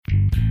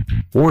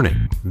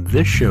Warning,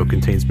 this show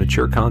contains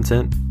mature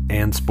content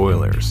and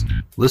spoilers.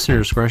 Listener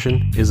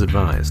discretion is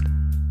advised.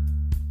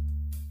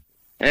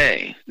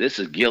 Hey, this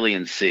is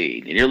Gillian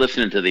Seed, and you're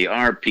listening to the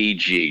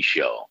RPG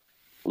Show.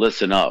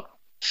 Listen up.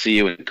 See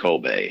you in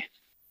Kobe.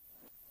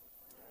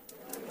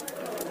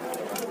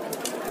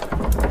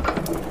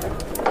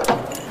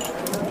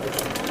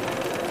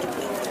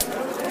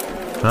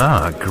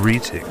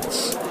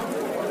 Greetings.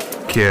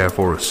 Care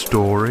for a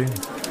story?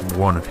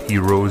 One of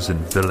heroes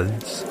and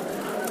villains?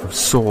 Of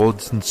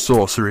swords and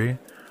sorcery?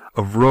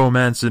 Of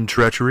romance and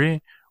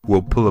treachery?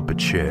 We'll pull up a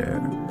chair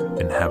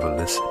and have a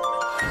listen.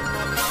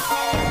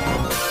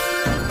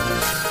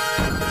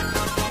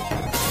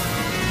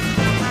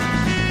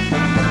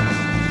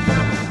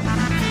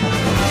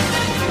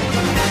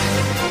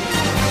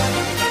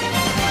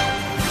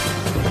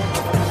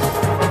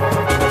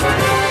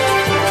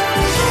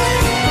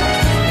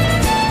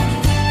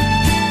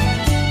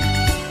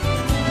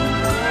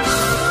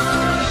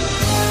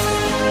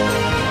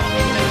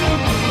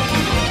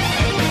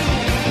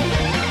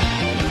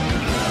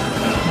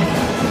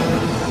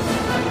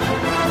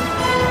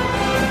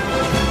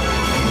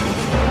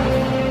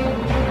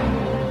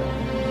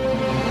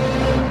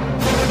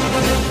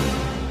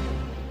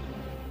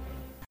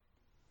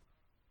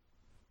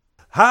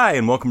 Hi,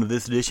 and welcome to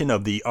this edition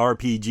of the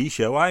RPG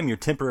Show. I'm your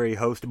temporary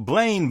host,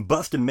 Blaine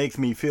Bustin' Makes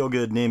Me Feel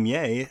Good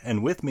Nimye,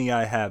 and with me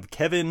I have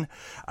Kevin,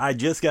 I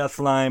Just Got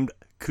Slimed,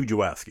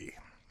 Kujowaski.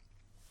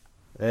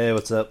 Hey,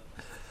 what's up?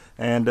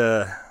 And,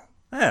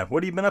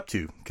 what have you been up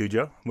to,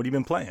 Kujo? What have you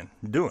been playing,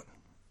 doing?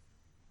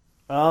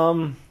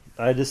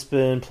 I just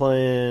been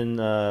playing,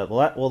 the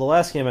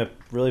last game I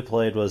really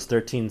played was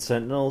 13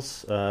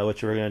 Sentinels,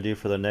 which we're going to do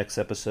for the next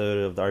episode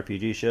of the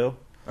RPG Show.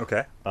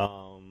 Okay.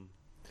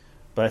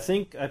 But I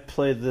think I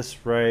played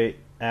this right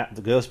at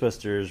the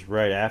Ghostbusters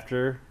right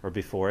after or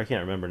before. I can't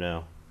remember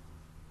now.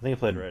 I think I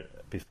played right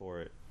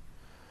before it.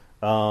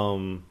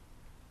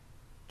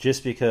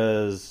 Just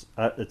because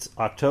it's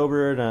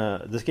October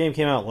and this game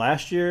came out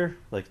last year,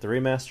 like the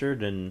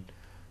remastered, and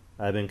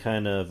I've been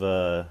kind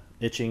of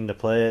itching to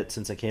play it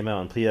since it came out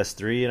on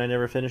PS3 and I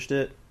never finished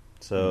it.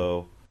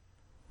 So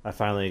I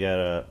finally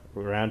got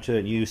around to it.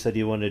 And you said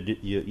you wanted to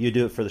you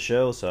do it for the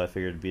show, so I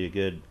figured it'd be a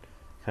good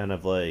kind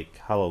of like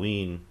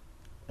Halloween.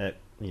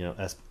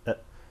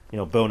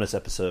 Bonus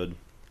episode.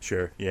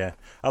 Sure, yeah.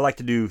 I like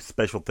to do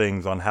special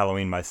things on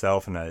Halloween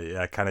myself, and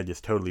I kind of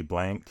just totally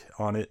blanked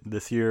on it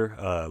this year.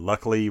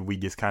 Luckily, we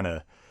just kind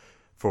of,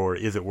 for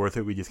Is It Worth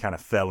It, we just kind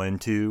of fell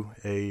into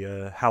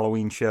a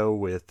Halloween show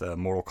with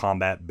Mortal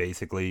Kombat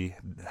basically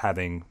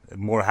having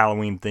more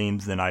Halloween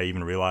themes than I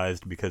even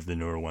realized, because the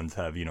newer ones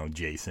have,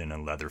 Jason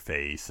and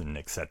Leatherface and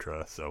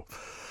etc. So,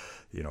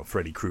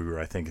 Freddy Krueger,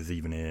 I think, is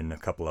even in a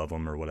couple of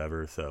them or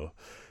whatever, so...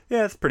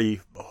 Yeah, it's pretty,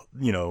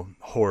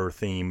 horror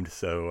themed,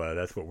 so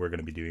that's what we're going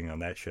to be doing on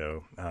that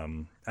show.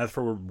 As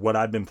for what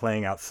I've been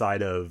playing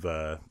outside of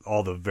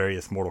all the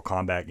various Mortal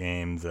Kombat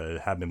games,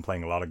 have been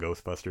playing a lot of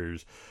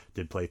Ghostbusters,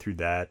 did play through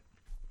that.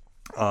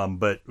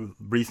 But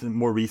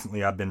more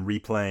recently, I've been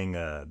replaying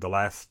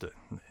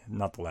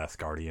not The Last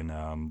Guardian,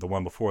 the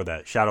one before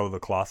that, Shadow of the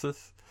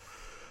Colossus.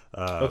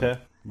 Okay.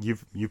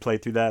 You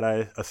played through that,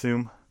 I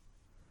assume?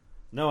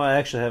 No, I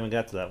actually haven't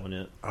got to that one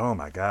yet. Oh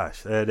my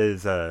gosh, that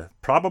is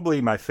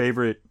probably my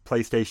favorite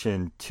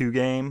PlayStation 2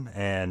 game,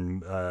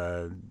 and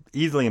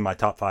easily in my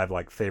top 5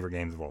 favorite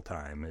games of all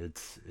time.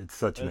 It's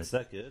such It's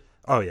that good?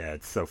 Oh yeah,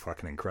 it's so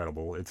fucking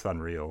incredible. It's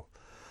unreal.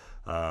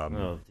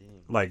 Dang.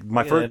 Like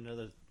my first.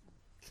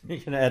 You're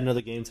gonna add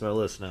another game to my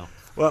list now.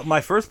 Well,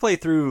 my first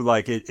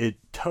playthrough, it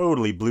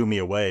totally blew me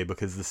away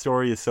because the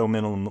story is so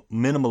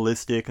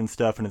minimalistic and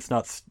stuff, and it's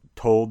not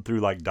told through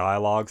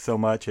dialogue so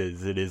much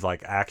as it is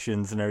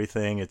actions and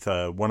everything. It's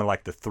one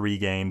of the 3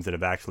 games that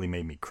have actually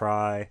made me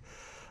cry.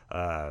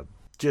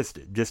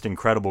 Just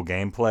incredible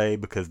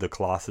gameplay, because the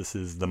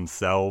Colossuses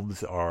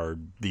themselves are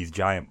these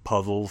giant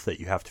puzzles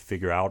that you have to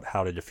figure out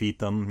how to defeat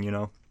them.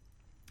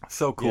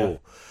 So cool. Yeah.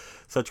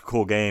 Such a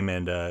cool game,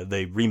 and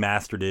they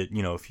remastered it,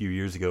 a few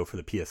years ago for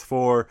the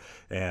PS4,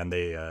 and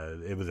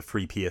it was a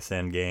free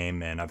PSN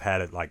game, and I've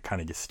had it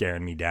kind of just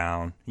staring me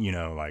down,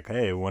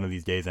 hey, one of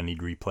these days I need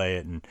to replay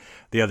it. And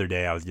the other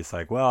day I was just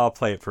well, I'll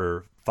play it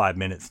for 5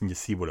 minutes and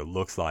just see what it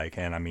looks like,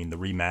 and the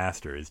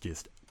remaster is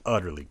just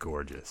utterly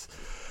gorgeous.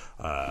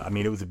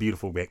 It was a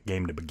beautiful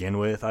game to begin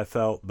with, I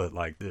felt, but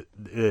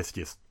this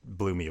just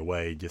blew me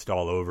away just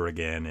all over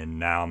again, and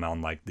now I'm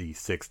on the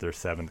 6th or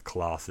 7th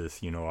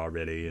Colossus,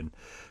 already, and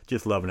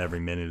just loving every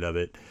minute of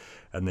it.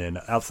 And then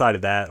outside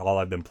of that, all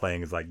I've been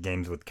playing is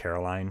games with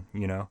Caroline.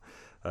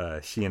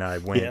 She and I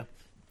went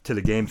to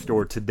the game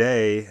store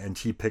today, and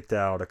she picked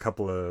out a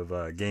couple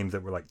of games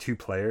that were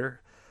 2-player.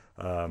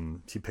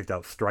 She picked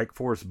out Strike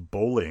Force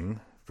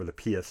Bowling for the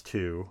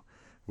PS2,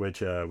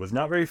 which was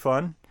not very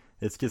fun.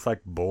 It's just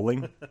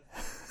bowling.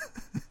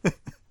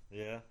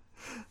 Yeah.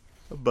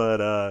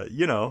 But,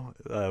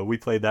 we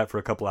played that for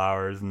a couple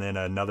hours, and then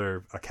a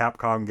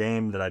Capcom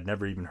game that I'd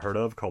never even heard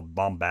of called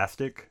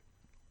Bombastic,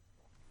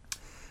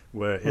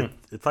 where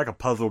it's like a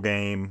puzzle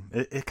game.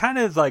 It kind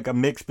of is like a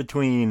mix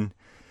between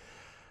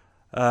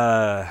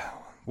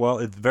Well,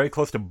 it's very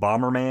close to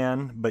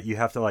Bomberman, but you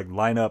have to like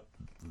line up.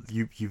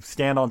 You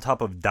stand on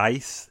top of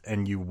dice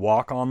and you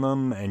walk on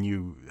them, and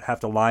you have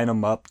to line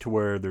them up to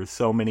where there's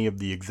so many of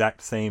the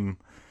exact same,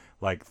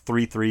 like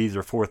 3 threes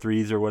or 4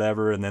 threes or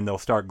whatever, and then they'll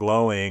start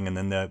glowing, and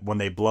then when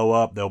they blow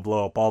up, they'll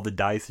blow up all the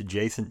dice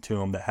adjacent to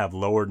them that have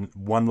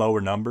one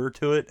lower number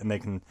to it, and they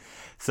can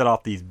set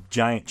off these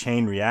giant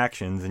chain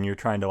reactions, and you're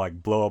trying to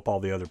like blow up all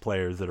the other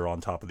players that are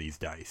on top of these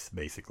dice.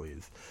 Basically,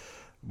 is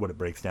what it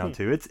breaks down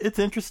to. It's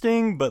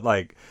interesting, but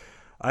like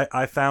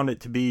I found it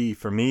to be,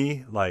 for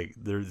me, like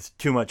there's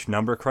too much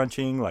number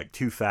crunching, like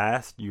too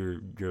fast. You're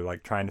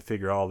like trying to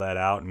figure all that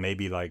out, and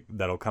maybe like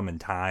that'll come in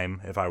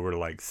time. If I were to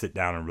like sit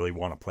down and really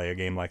want to play a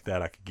game like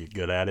that, I could get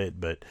good at it.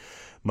 But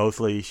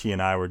mostly she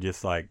and I were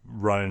just like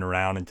running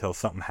around until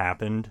something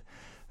happened.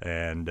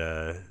 And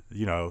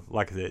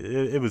like I said,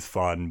 it was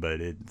fun, but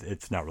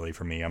it's not really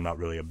for me. I'm not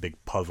really a big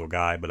puzzle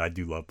guy, but I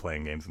do love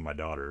playing games with my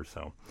daughter.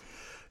 So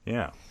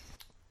yeah.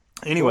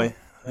 Anyway,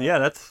 yeah,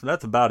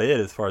 that's about it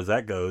as far as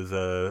that goes.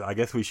 I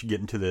guess we should get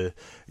into the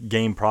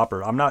game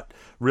proper. I'm not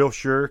real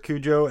sure,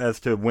 Kujo,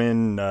 as to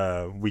when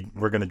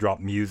we're going to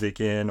drop music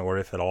in, or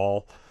if at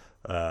all.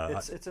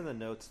 It's in the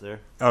notes there.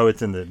 Oh,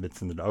 it's in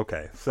the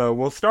okay. So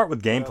we'll start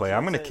with gameplay.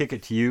 I'm going to kick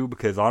it to you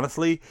because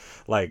honestly,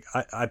 like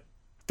I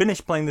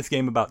finished playing this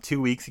game about 2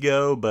 weeks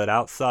ago, but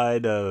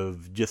outside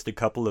of just a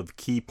couple of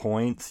key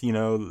points,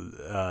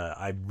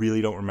 I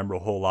really don't remember a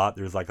whole lot.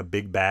 There's like a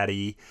big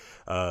baddie.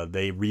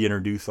 They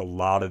reintroduce a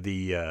lot of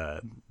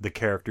the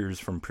characters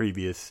from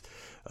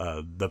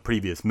the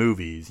previous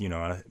movies.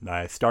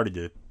 I started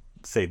to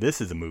say this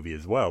is a movie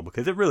as well,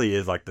 because it really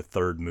is like the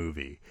third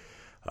movie,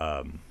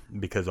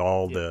 because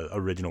all the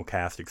original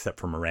cast except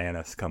for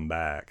Moranis come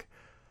back.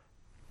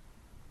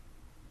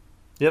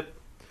 Yep.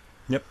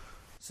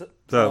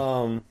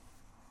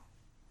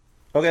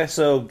 Okay,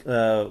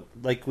 so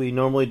like we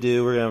normally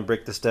do, we're going to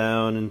break this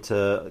down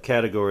into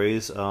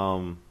categories.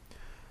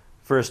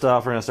 First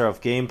off, we're going to start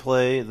with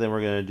gameplay, then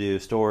we're going to do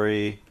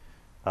story,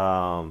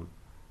 and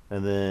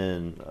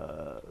then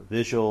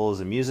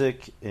visuals and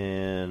music,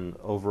 and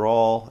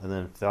overall, and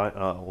then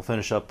we'll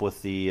finish up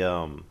with the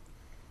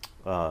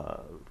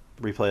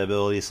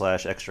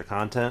replayability / extra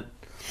content.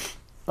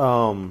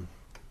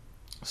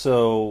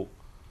 So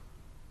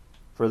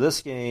for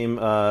this game,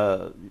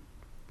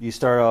 you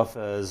start off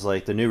as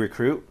like the new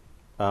recruit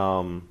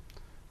for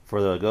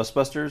the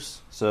Ghostbusters.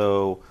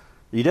 So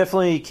you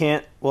definitely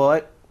can't.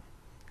 Well,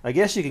 I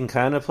guess you can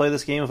kind of play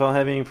this game without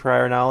having any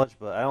prior knowledge,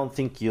 but I don't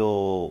think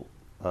you'll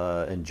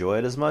enjoy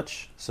it as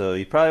much. So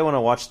you probably want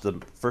to watch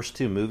the first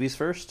 2 movies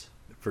first,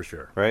 For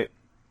sure. right?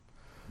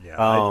 Yeah.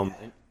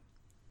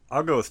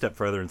 I'll go a step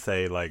further and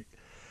say, like,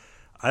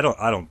 I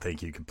don't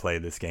think you could play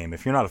this game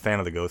if you're not a fan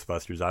of the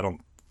Ghostbusters. I don't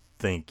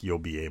think you'll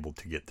be able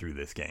to get through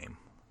this game.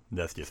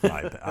 That's just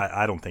my opinion.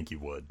 I don't think you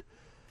would.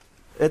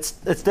 It's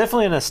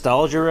definitely a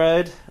nostalgia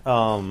ride,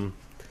 and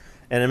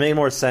it made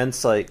more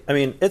sense. Like, I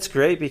mean, it's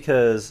great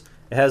because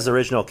it has the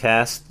original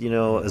cast,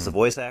 as the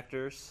voice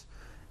actors,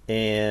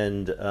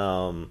 and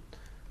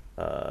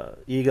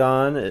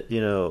Egon,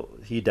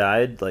 he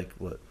died like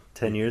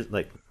 10 years,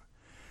 like.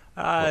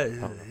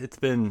 It's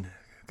been,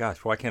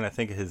 gosh, why can't I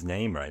think of his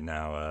name right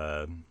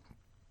now?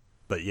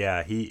 But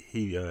yeah,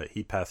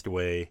 he passed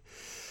away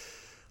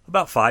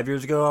about 5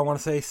 years ago, I want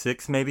to say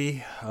 6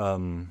 maybe.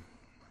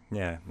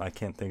 Yeah, I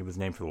can't think of his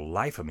name for the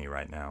life of me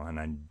right now,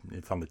 and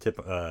it's on the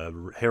tip.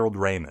 Harold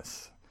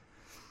Ramis.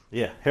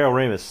 Yeah, Harold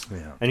Ramis.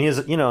 Yeah, and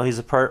he's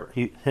a part.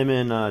 Him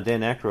and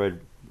Dan Aykroyd.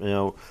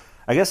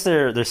 I guess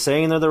they're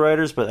saying they're the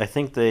writers, but I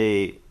think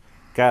they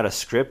got a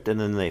script and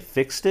then they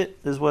fixed it.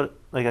 Is what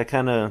I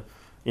kind of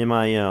in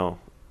my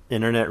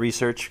internet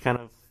research kind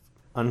of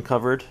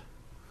uncovered.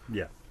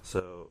 Yeah.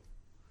 So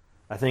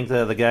I think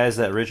the guys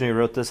that originally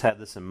wrote this had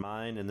this in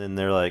mind, and then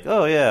they're like,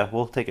 "Oh yeah,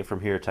 we'll take it from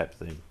here," type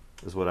thing.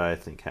 Is what I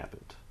think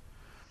happened.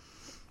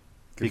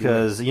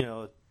 Because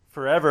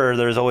forever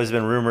there have always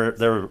been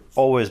rumors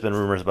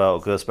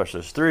about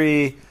Ghostbusters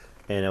 3,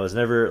 and it was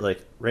never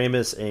like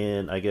Ramis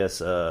and I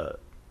guess Bill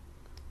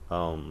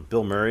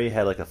Murray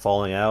had like a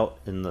falling out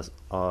in the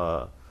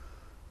on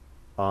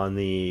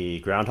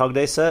the Groundhog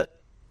Day set.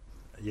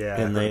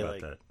 Yeah, and I heard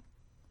about that.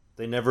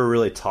 They never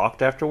really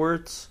talked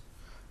afterwards.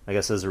 I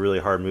guess it's a really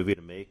hard movie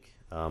to make,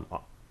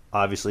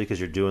 obviously, because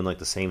you're doing like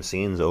the same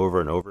scenes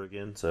over and over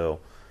again. So,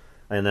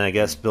 and then I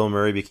guess Bill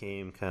Murray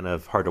became kind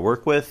of hard to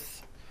work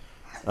with.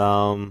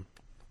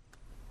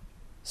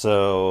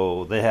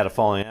 So they had a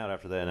falling out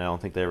after that, and I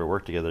don't think they ever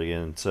worked together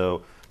again.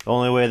 So the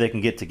only way they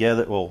can get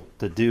together,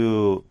 to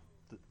do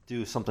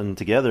something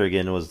together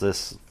again, was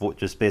this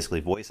just basically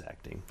voice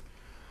acting.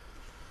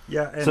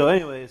 Yeah. And so,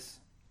 anyways,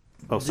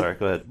 sorry,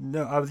 go ahead.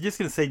 No, I was just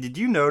gonna say, did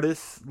you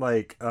notice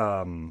like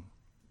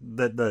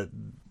that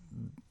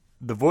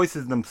the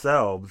voices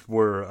themselves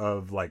were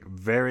of like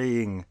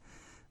varying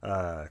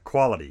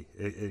quality,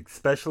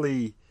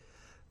 especially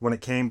when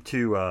it came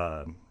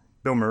to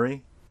Bill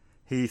Murray.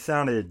 He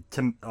sounded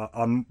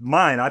on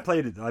mine. I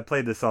played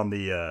this on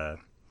the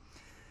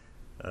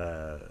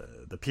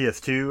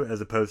PS2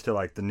 as opposed to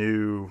like the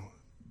new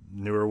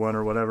newer one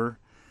or whatever.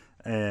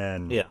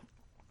 And Yeah.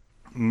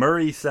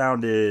 Murray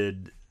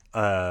sounded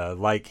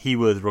like he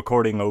was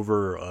recording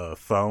over a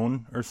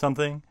phone or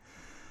something.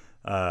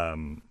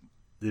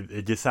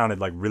 It just sounded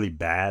like really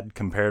bad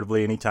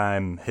comparatively.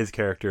 Anytime his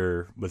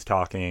character was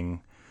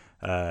talking,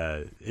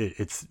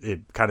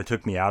 it kind of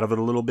took me out of it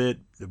a little bit.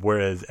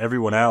 Whereas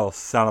everyone else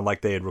sounded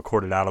like they had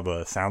recorded out of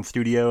a sound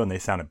studio and they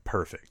sounded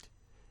perfect.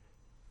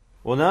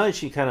 Well, now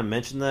that you kind of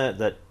mentioned that,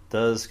 that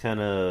does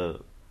I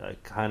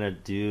kind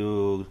of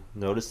do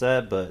notice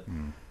that, but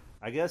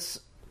I guess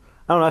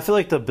I don't know. I feel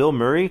like the Bill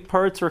Murray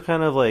parts were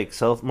kind of like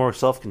more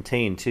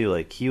self-contained too.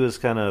 Like he was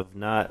kind of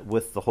not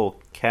with the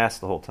whole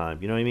cast the whole time.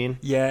 You know what I mean?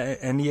 Yeah,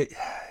 and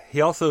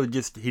he also he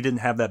didn't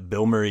have that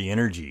Bill Murray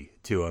energy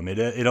to him.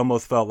 It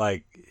almost felt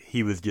like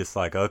he was just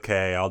like,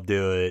 okay, I'll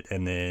do it,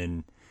 and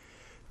then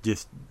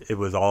it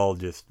was all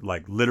just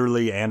like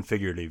literally and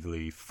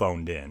figuratively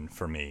phoned in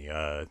for me.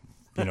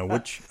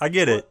 Which I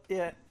get it.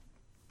 Yeah,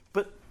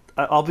 but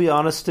I'll be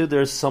honest too.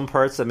 There's some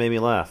parts that made me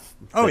laugh.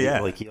 Oh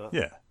yeah,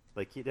 yeah.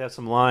 Like he'd have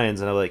some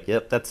lines, and I'm like,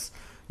 "Yep, that's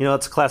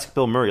it's a classic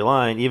Bill Murray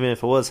line. Even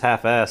if it was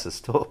half-assed, it's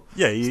still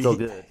still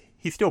good."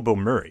 He's still Bill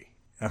Murray.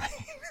 I mean,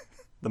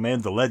 the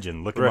man's a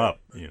legend. Look him up.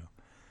 Yeah.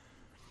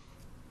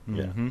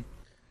 Mm-hmm.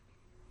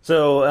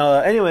 So,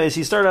 anyways,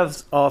 he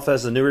started off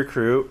as a new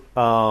recruit,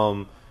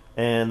 and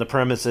the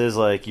premise is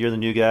like you're the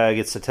new guy who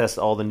gets to test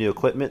all the new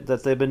equipment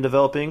that they've been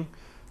developing.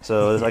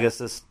 So, I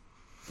guess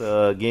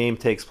the game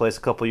takes place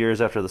a couple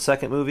years after the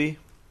second movie.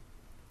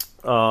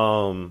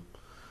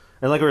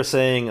 And like we were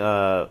saying,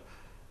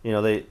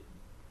 they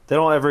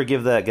don't ever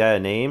give that guy a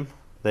name.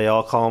 They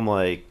all call him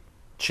like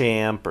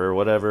Champ or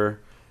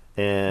whatever.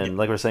 And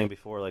like we were saying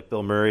before, like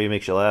Bill Murray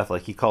makes you laugh.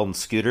 Like he called him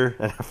Scooter,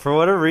 and for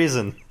whatever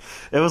reason,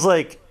 it was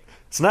like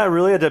it's not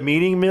really a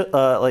demeaning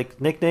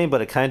like nickname,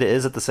 but it kind of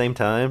is at the same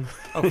time.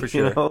 Oh, for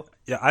sure.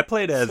 Yeah, I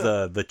played as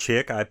the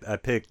chick. I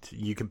picked.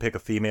 You can pick a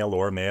female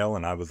or a male,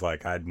 and I was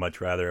like, I'd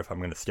much rather, if I'm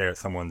going to stare at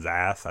someone's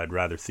ass, I'd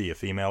rather see a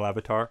female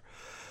avatar.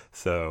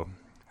 So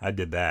I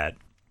did that.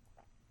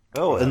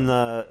 Oh, in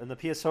the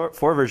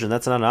PS4 version,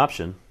 that's not an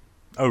option.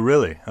 Oh,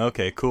 really?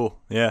 Okay, cool.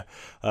 Yeah.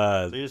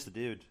 So you're just a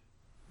dude.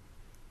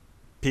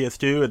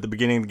 PS2, at the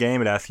beginning of the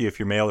game, it asks you if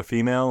you're male or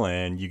female,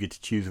 and you get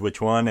to choose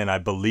which one. And I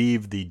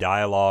believe the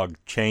dialogue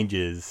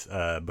changes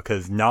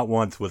because not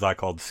once was I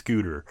called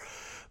Scooter,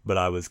 but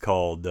I was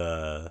called,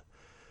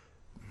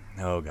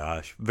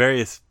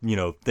 various,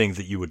 things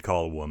that you would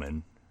call a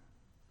woman.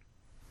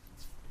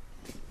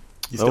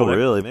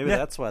 Really? Maybe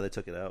that's why they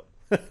took it out.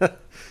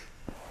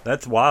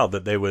 That's wild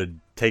that they would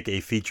take a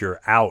feature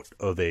out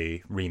of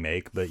a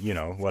remake, but,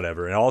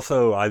 whatever. And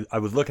also, I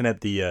was looking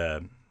at the,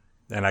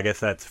 and I guess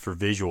that's for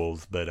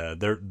visuals, but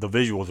the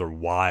visuals are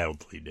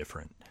wildly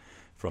different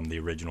from the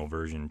original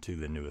version to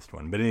the newest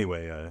one. But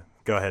anyway,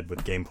 go ahead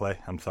with gameplay.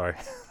 I'm sorry.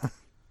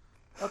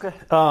 Okay.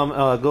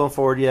 Going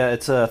forward,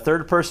 it's a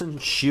third-person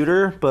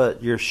shooter,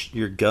 but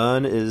your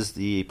gun is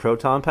the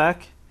proton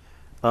pack,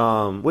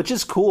 which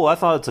is cool. I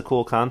thought it's a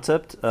cool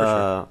concept.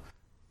 For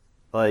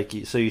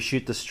sure. So you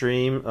shoot the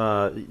stream.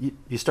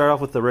 You start off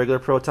with the regular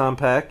proton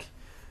pack,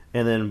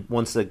 and then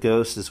once the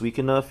ghost is weak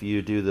enough,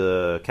 you do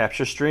the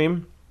capture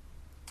stream,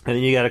 and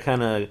then you got to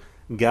kind of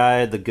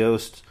guide the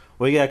ghost.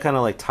 Well, you got to kind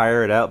of like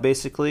tire it out,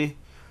 basically.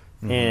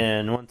 Mm-hmm.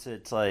 And once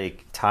it's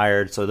like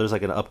tired, so there's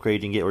like an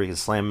upgrade you can get where you can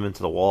slam them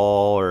into the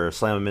wall or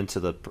slam them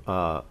into the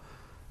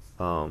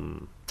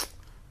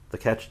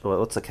catch.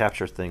 What's the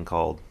capture thing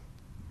called?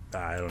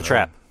 I don't know.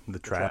 Trap. The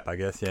trap, I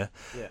guess. Yeah.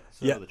 Yeah.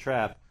 So the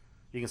trap.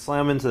 You can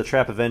slam them into the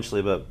trap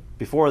eventually, but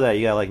before that,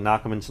 you gotta like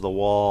knock them into the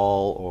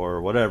wall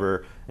or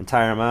whatever and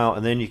tire them out,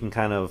 and then you can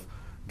kind of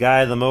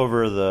guide them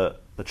over the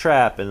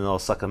trap, and they'll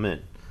suck them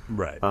in.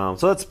 Right.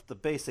 So that's the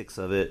basics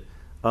of it.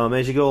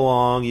 As you go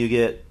along, you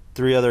get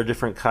 3 other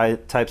different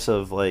types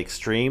of like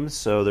streams.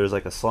 So there's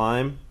like a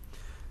slime,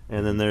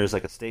 and then there's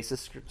like a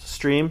stasis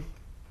stream,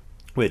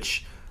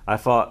 which I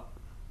thought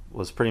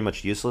was pretty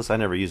much useless. I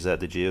never used that.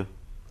 Did you?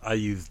 I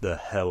used the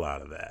hell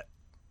out of that.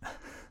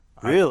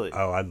 Really?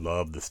 I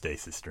love the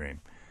stasis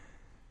stream.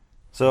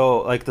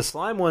 So, like, the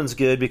slime one's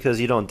good because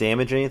you don't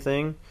damage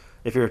anything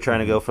if you're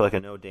trying to go for, like,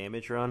 a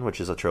no-damage run, which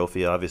is a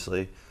trophy,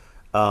 obviously.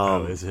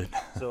 Is it?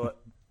 so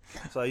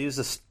I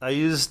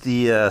use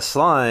the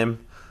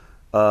slime,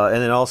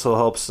 and it also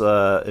helps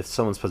if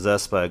someone's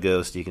possessed by a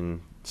ghost, you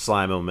can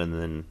slime them, and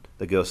then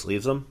the ghost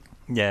leaves them.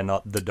 Yeah,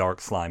 not the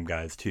dark slime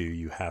guys, too.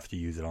 You have to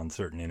use it on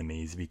certain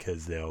enemies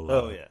because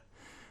they'll...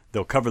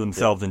 They'll cover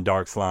themselves in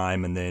dark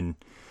slime, and then...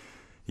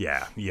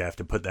 Yeah, you have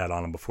to put that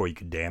on them before you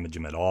can damage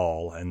them at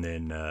all. And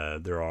then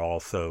there are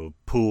also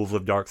pools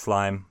of dark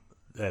slime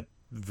at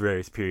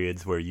various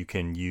periods where you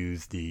can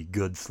use the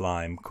good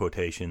slime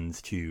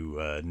quotations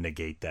to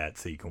negate that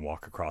so you can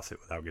walk across it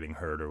without getting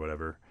hurt or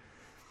whatever.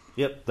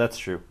 Yep, that's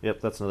true.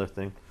 Yep, that's another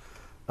thing.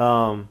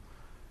 And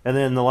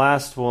then the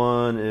last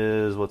one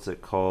is, what's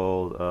it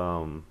called?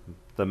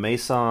 The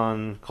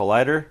Meson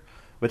Collider,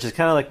 which is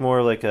kind of like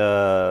more like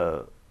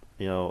a,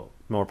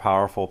 more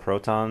powerful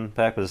proton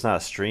pack, but it's not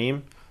a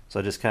stream. So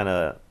it just kind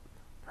of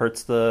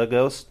hurts the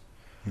ghost.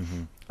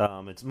 Mm-hmm.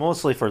 It's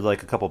mostly for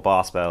like a couple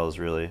boss battles,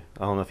 really.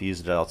 I don't know if you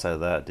used it outside of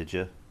that. Did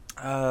you?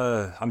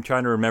 I'm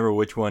trying to remember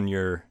which one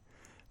you're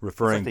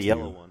referring It's like the to.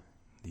 yellow one.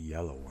 The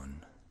yellow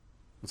one.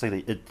 It's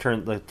like it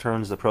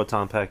turns the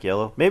proton pack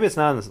yellow. Maybe it's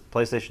not in the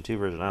PlayStation 2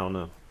 version. I don't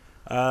know.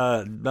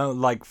 No,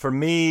 like for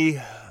me,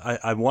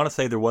 I want to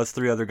say there was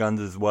 3 other guns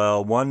as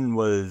well. One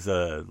was,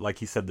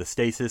 like you said, the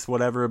stasis,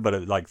 whatever, but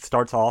it like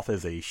starts off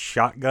as a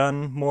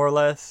shotgun, more or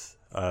less.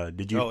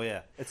 Did you? Oh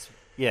yeah,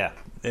 yeah.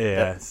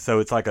 Yeah, so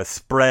it's like a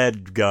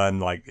spread gun,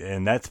 like,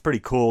 and that's pretty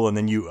cool. And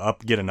then you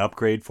get an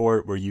upgrade for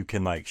it where you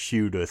can like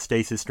shoot a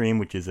stasis stream,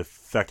 which is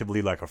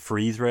effectively like a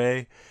freeze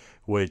ray,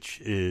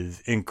 which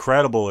is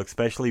incredible,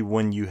 especially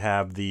when you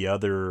have the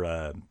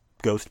other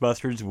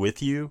Ghostbusters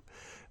with you.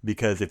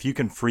 Because if you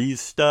can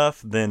freeze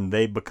stuff, then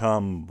they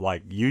become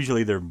like,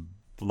 usually they're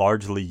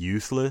largely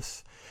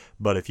useless.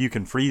 But if you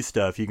can freeze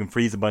stuff, you can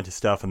freeze a bunch of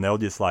stuff, and they'll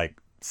just like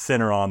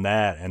center on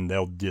that, and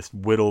they'll just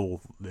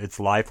whittle its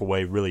life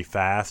away really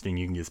fast, and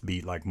you can just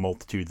beat like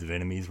multitudes of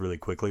enemies really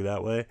quickly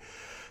that way.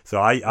 So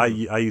I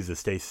use the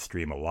stasis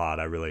stream a lot.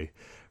 I really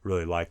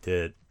liked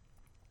it.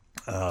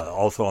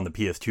 Also on the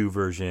PS2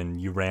 version,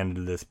 you ran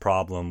into this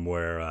problem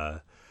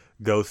where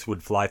ghosts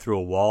would fly through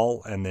a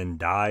wall and then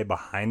die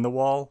behind the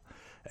wall,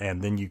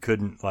 and then you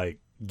couldn't like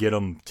get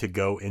them to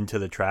go into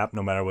the trap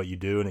no matter what you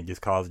do, and it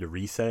just caused a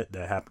reset.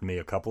 That happened to me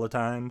a couple of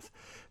times.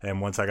 And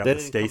once I got the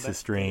stasis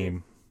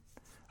stream,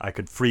 I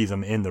could freeze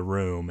them in the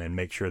room and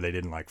make sure they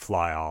didn't like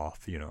fly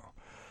off, you know.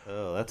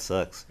 Oh, that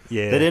sucks.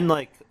 Yeah. They didn't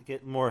like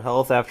get more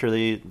health after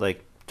they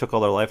like took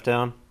all their life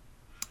down?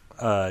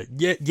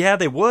 Yeah,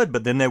 they would,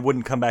 but then they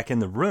wouldn't come back in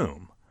the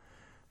room.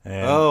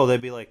 And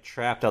they'd be like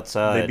trapped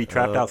outside. They'd be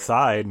trapped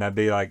outside, and I'd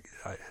be like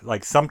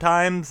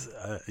sometimes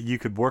you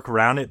could work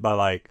around it by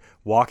like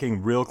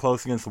walking real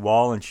close against the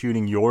wall and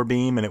shooting your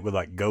beam, and it would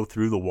like go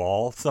through the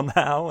wall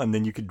somehow, and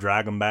then you could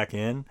drag them back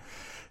in.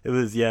 It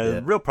was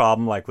a real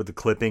problem like with the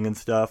clipping and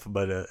stuff,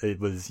 but it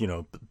was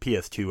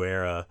PS2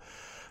 era,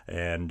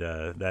 and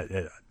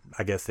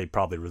I guess they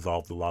probably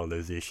resolved a lot of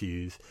those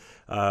issues.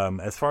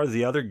 As far as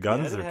the other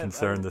guns are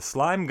concerned, the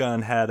slime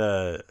gun had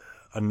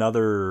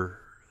another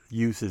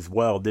use as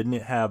well. Didn't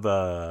it have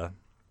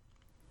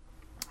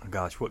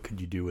gosh, what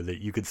could you do with it?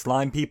 You could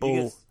slime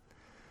people.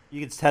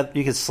 You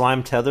could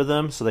slime tether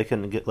them so they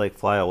couldn't get like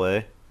fly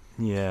away.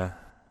 Yeah.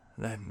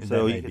 That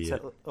may be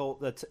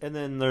it. And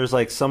then there's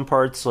like some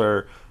parts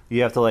where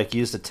you have to like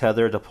use the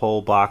tether to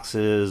pull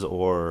boxes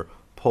or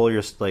pull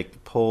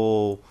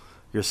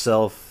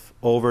yourself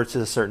over to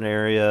a certain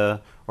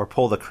area, or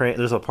pull the crane.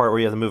 There's a part where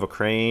you have to move a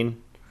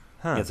crane.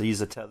 You have to use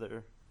the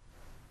tether.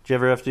 Did you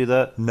ever have to do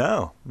that?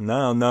 No.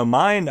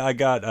 Mine, I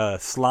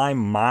got slime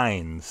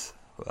mines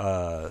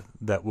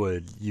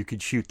that you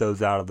could shoot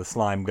those out of the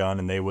slime gun,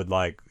 and they would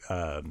like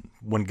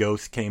when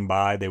ghosts came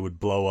by, they would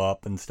blow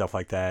up and stuff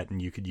like that,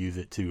 and you could use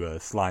it to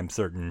slime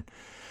certain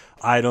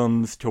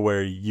items to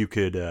where you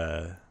could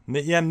I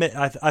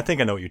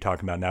think I know what you're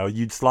talking about now.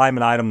 You'd slime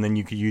an item, then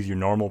you could use your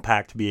normal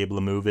pack to be able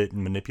to move it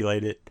and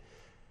manipulate it.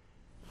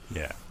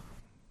 Yeah.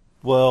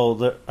 Well,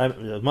 there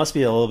must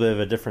be a little bit of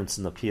a difference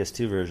in the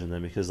PS2 version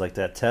then, because like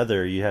that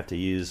tether you have to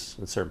use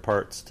in certain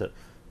parts to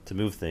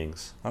move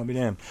things. I'll be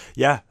damned.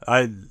 Yeah,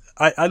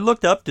 I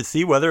looked up to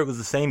see whether it was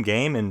the same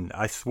game, and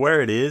I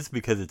swear it is,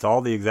 because it's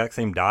all the exact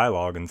same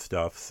dialogue and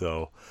stuff.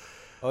 So.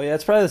 Oh yeah,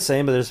 it's probably the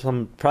same, but there's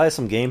probably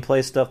some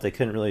gameplay stuff they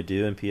couldn't really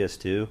do in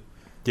PS2.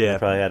 Yeah, they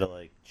probably had to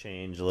like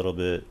change a little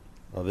bit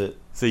of it.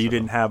 So you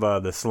didn't have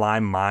the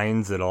slime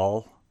mines at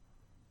all?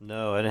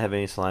 No, I didn't have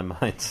any slime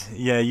mines.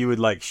 Yeah, you would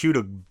like shoot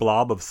a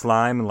blob of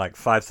slime, and like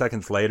 5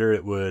 seconds later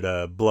it would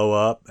blow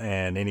up,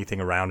 and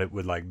anything around it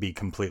would like be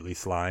completely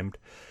slimed.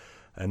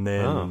 And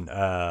then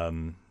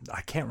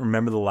I can't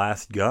remember the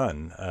last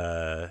gun.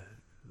 I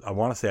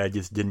want to say I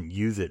just didn't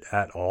use it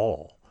at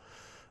all.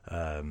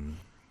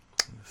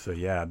 So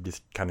yeah, I'm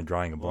just kind of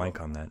drawing a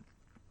blank on that.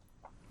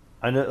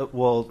 I know.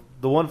 Well,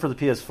 the one for the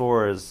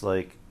PS4 is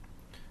like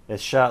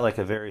it's shot like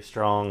a very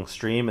strong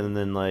stream, and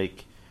then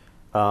like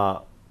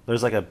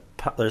there's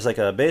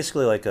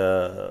basically like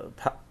a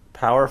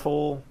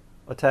powerful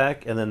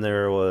attack, and then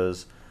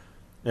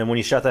and when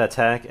you shot that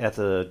attack at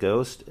the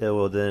ghost, it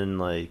will then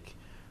like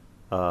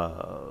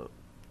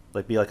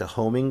be like a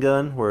homing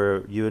gun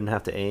where you wouldn't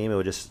have to aim; it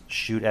would just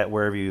shoot at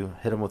wherever you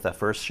hit them with that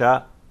first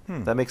shot.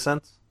 Does that make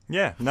sense?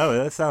 Yeah, no,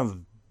 that sounds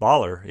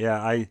baller.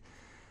 Yeah,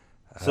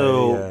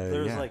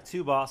 there's like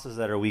 2 bosses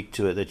that are weak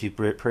to it that you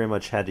pretty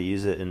much had to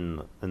use it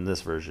in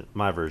this version,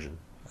 my version.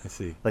 I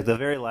see. Like the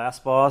very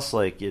last boss,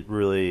 like it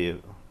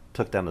really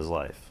took down his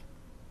life.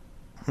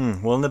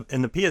 Well,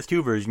 in the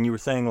PS2 version, you were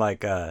saying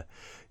like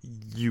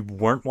you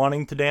weren't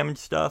wanting to damage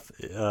stuff.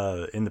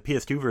 In the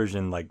PS2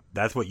 version, like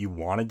that's what you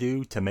want to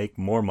do to make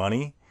more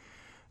money,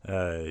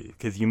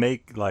 because you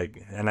make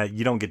like,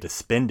 you don't get to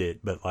spend it,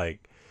 but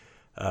like.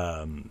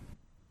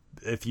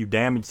 If you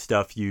damage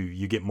stuff,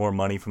 you get more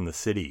money from the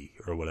city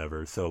or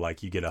whatever. So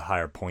like you get a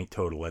higher point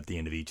total at the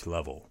end of each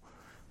level.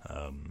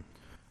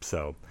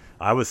 So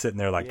I was sitting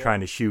there like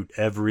trying to shoot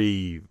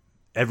every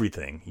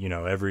everything,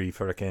 every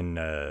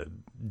freaking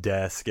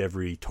desk,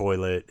 every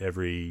toilet,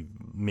 every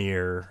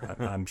mirror.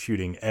 I'm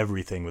shooting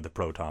everything with a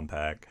proton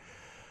pack.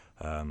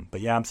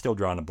 But yeah, I'm still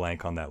drawing a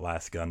blank on that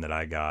last gun that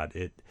I got.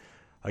 It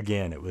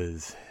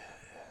was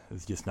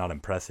just not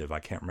impressive. I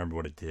can't remember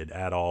what it did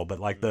at all. But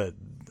like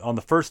on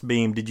the first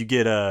beam, did you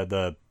get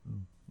the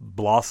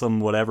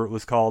Blossom, whatever it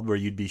was called, where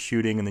you'd be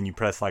shooting and then you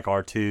press like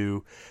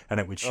R2 and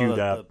it would shoot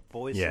up? The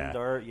Boysen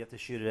dart, you have to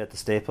shoot it at the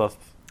Stay Puft.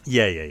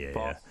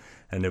 Yeah.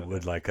 And it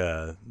would like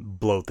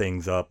blow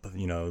things up,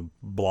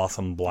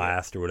 Blossom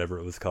Blast or whatever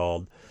it was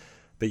called.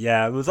 But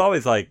yeah, it was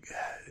always like,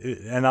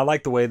 and I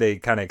like the way they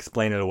kind of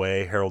explain it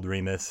away. Harold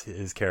Remus,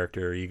 his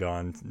character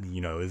Egon,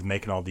 is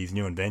making all these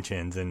new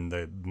inventions,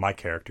 and my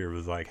character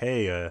was like,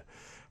 "Hey,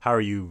 how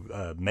are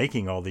you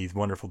making all these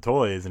wonderful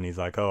toys?" And he's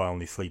like, "Oh, I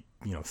only sleep,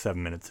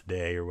 7 minutes a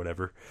day or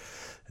whatever."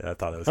 And I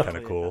thought that was kind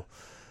of cool.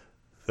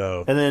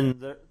 So, and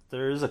then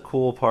there is a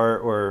cool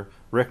part where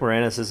Rick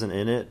Moranis isn't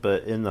in it,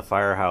 but in the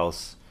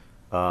firehouse,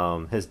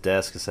 his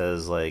desk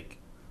says like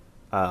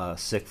out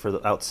sick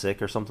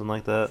or something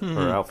like that,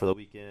 or out for the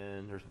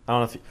weekend. Or I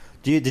don't know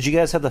if did you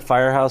guys have the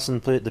firehouse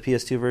in the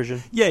PS2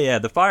 version? Yeah,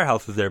 the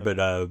firehouse was there, but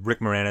Rick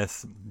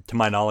Moranis, to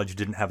my knowledge,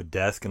 didn't have a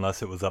desk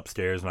unless it was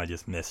upstairs, and I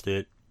just missed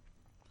it.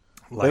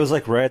 It was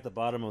like right at the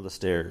bottom of the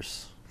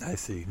stairs. I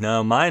see.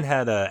 No, mine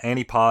had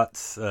Annie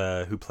Potts,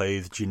 who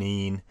plays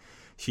Janine.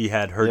 She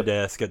had her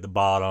desk at the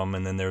bottom,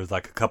 and then there was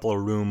like a couple of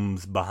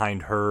rooms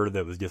behind her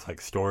that was just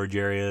like storage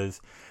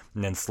areas,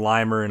 and then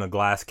Slimer in a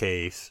glass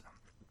case.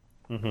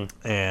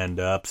 Mm-hmm. And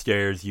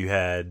upstairs you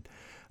had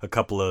a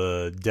couple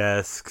of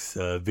desks,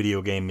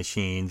 video game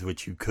machines,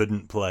 which you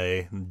couldn't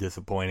play,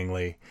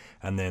 disappointingly.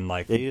 And then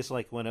like... you just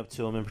like went up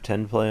to them and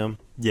pretend to play them?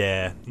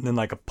 Yeah. And then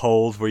like a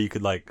poles where you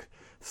could like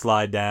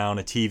slide down,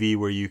 a TV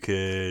where you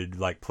could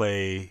like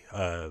play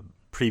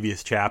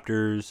previous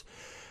chapters.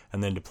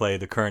 And then to play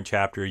the current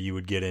chapter, you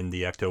would get in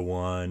the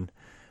Ecto-1.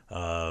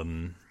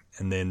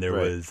 And then there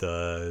was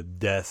a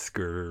desk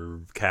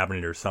or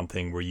cabinet or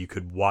something where you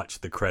could watch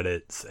the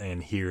credits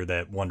and hear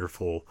that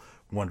wonderful,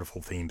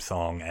 wonderful theme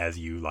song as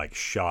you like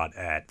shot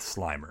at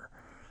Slimer.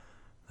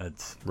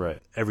 That's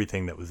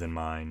everything that was in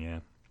mine, yeah.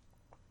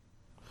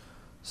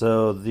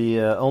 So the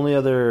only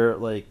other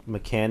like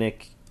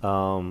mechanic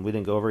we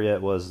didn't go over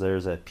yet was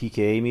there's a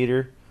PKA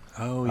meter.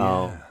 Oh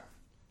yeah.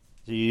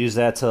 So you use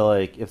that to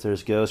like if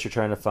there's ghosts you're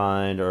trying to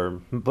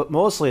find, but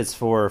mostly it's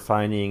for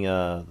finding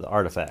the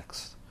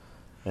artifacts.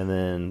 And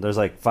then there's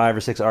like 5 or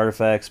 6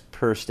 artifacts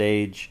per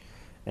stage,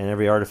 and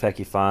every artifact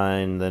you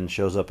find then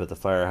shows up at the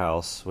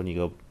firehouse when you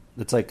go.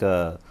 It's like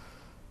like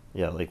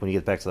when you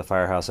get back to the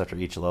firehouse after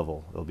each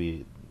level, it'll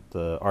be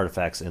the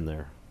artifacts in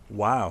there.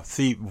 Wow.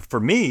 See,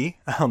 for me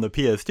on the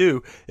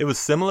PS2, it was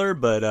similar,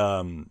 but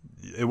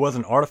it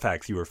wasn't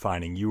artifacts you were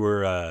finding. You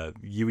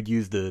would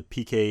use the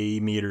PKE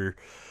meter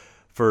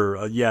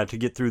for to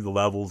get through the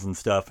levels and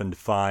stuff and to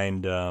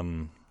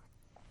find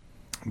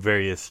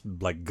various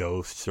like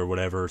ghosts or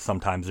whatever.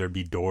 Sometimes there'd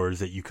be doors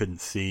that you couldn't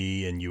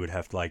see, and you would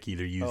have to like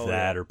either use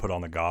or put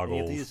on the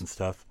goggles and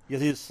stuff. You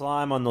have to use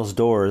slime on those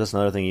doors. That's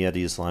another thing you had to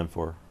use slime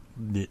for.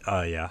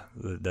 Yeah,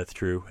 that's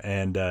true.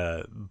 And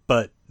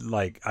but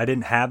like I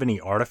didn't have any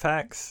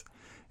artifacts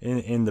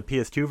in the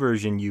PS2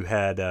 version. You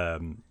had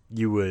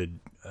you would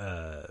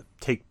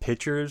take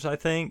pictures, I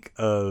think,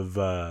 of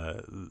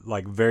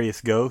like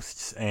various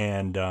ghosts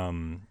and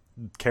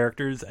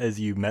characters as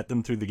you met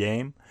them through the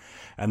game.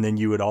 And then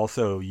you would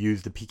also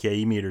use the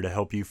PKE meter to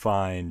help you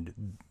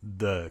find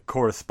the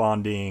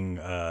corresponding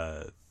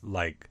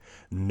like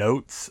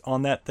notes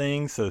on that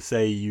thing. So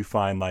say you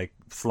find like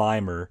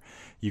Slimer,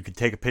 you could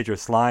take a picture of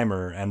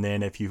Slimer, and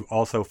then if you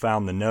also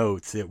found the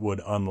notes, it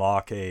would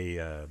unlock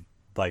a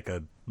like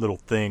a little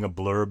thing, a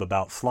blurb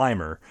about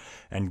Slimer,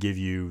 and give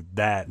you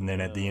that. And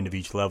then at the end of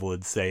each level,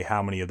 it'd say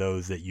how many of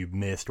those that you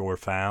missed or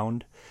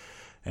found.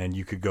 And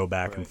you could go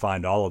back and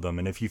find all of them.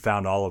 And if you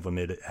found all of them,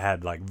 it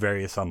had like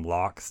various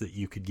unlocks that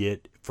you could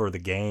get for the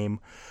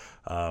game.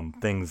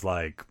 Things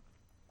like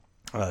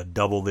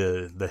double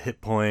the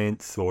hit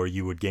points, or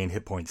you would gain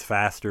hit points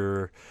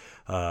faster,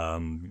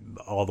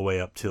 all the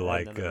way up to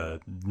like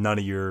none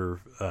of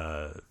your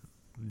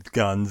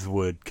guns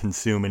would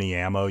consume any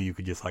ammo. You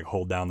could just like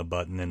hold down the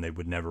button and they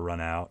would never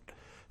run out.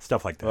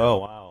 Stuff like that. Oh,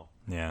 wow.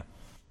 Yeah.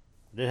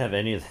 I didn't have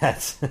any of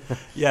that.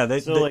 Yeah,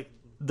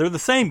 they're the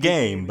same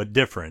game, but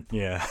different.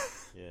 Yeah.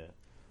 Yeah.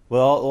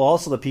 Well,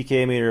 also the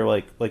PK meter,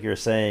 like you were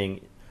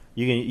saying,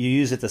 you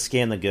use it to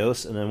scan the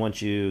ghosts, and then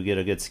once you get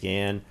a good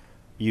scan,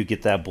 you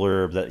get that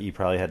blurb that you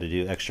probably had to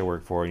do extra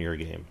work for in your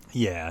game.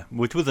 Yeah,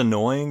 which was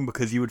annoying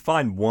because you would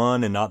find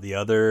one and not the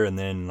other, and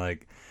then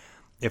like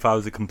if I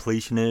was a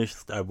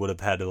completionist, I would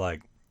have had to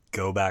like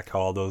go back to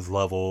all those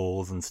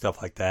levels and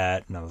stuff like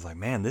that, and I was like,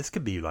 man, this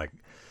could be like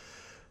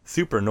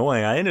super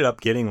annoying. I ended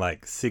up getting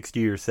like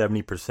 60 or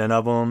 70%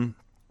 of them.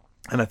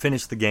 And I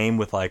finished the game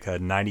with like a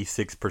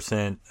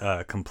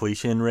 96%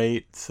 completion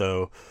rate,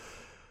 so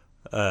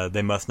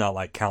they must not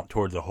like count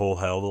towards a whole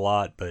hell of a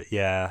lot. But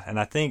yeah, and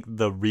I think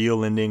the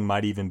real ending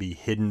might even be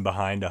hidden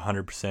behind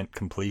 100%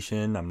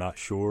 completion. I'm not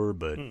sure,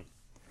 but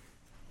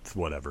it's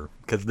whatever.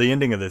 Because the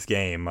ending of this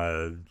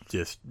game,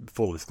 just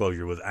full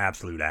disclosure, was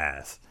absolute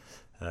ass.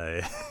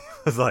 It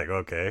was like,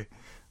 okay,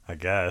 I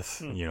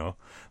guess,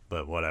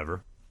 but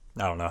whatever.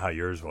 I don't know how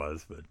yours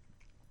was, but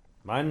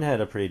Mine had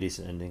a pretty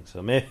decent ending,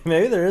 so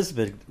maybe there is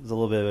a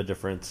little bit of a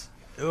difference.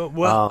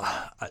 well,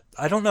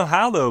 I don't know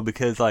how though,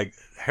 because like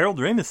Harold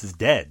Ramis is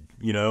dead,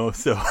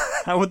 so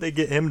how would they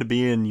get him to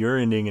be in your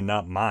ending and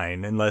not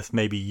mine, unless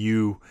maybe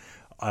you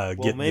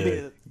get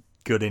the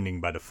good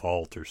ending by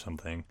default or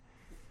something.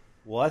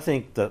 Well, I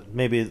think that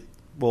maybe.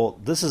 Well,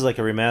 this is like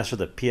a remaster of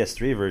the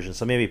PS3 version,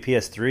 so maybe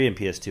PS3 and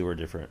PS2 were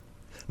different.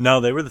 No,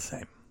 they were the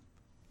same.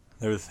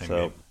 They were the same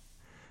game.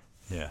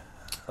 Yeah.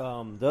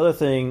 The other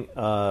thing,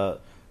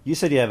 you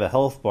said you have a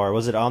health bar.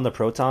 Was it on the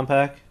Proton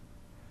Pack?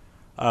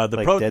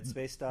 Dead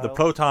Space style? The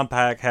Proton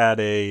Pack had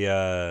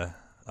a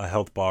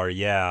health bar,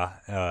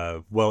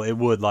 yeah. Well, it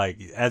would,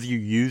 like, as you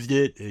used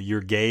it,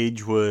 your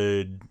gauge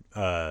would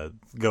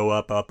go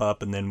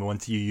up, and then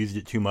once you used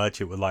it too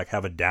much, it would, like,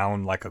 have a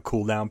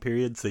cooldown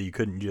period, so you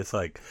couldn't just,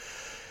 like,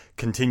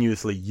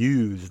 continuously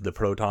use the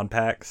Proton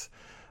Packs.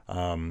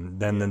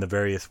 Then the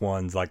various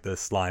ones, like the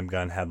slime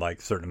gun, had, like,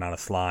 a certain amount of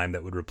slime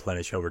that would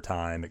replenish over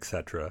time,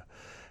 etc.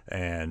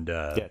 And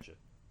Gotcha.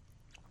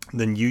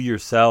 then you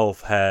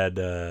yourself had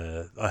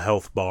a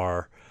health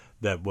bar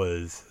that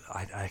was,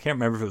 I can't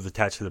remember if it was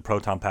attached to the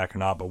Proton Pack or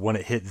not, but when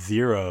it hit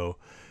 0,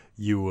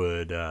 you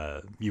would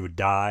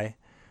die,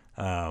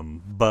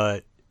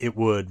 but it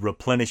would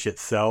replenish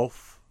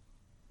itself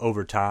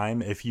over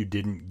time if you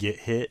didn't get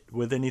hit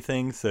with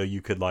anything. So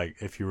you could, like,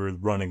 if you were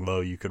running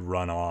low, you could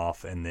run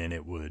off and then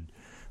it would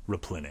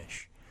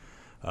replenish.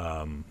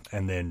 And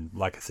then,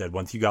 like I said,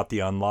 once you got the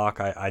unlock,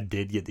 I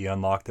did get the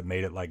unlock that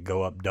made it, like,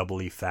 go up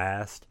doubly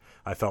fast.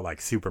 I felt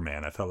like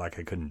Superman. I felt like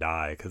I couldn't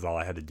die because all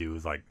I had to do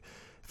was, like,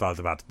 if I was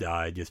about to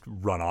die, just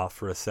run off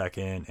for a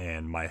second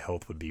and my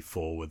health would be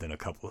full within a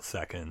couple of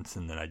seconds,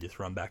 and then I just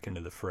run back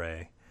into the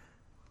fray.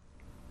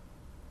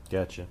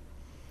 Gotcha.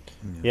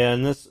 Yeah,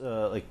 and this,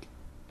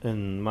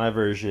 in my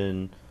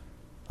version,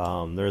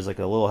 there's, like,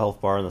 a little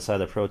health bar on the side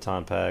of the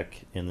Proton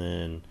Pack, and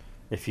then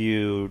if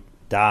you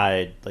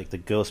died, like, the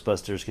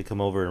Ghostbusters could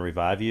come over and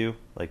revive you,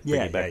 like,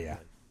 bring you back. Yeah.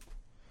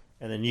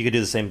 And then you could do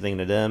the same thing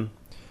to them.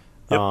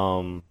 Yep.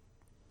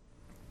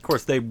 Of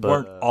course, they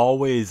weren't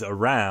always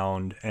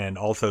around, and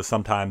also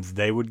sometimes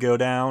they would go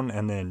down,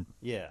 and then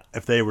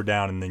if they were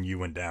down and then you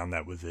went down,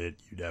 that was it.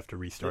 You'd have to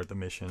restart the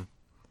mission.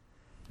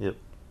 Yep.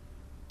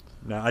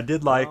 Now, I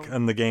did like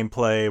in the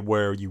gameplay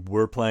where you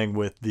were playing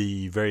with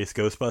the various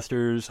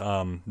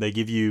Ghostbusters. They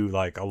give you,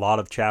 like, a lot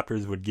of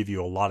chapters would give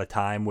you a lot of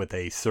time with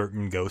a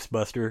certain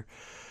Ghostbuster.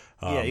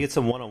 You get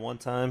some one-on-one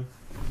time.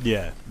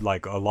 Yeah,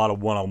 like a lot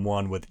of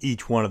one-on-one with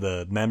each one of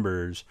the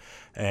members.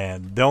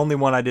 And the only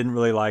one I didn't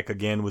really like,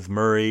 again, was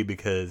Murray,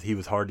 because he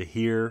was hard to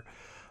hear.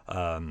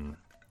 And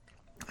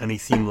he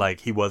seemed like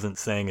he wasn't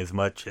saying as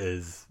much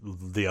as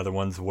the other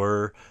ones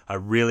were. I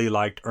really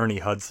liked Ernie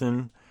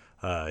Hudson.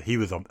 He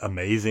was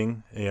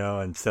amazing,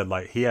 and said,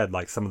 like, he had,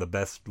 like, some of the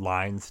best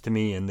lines to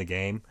me in the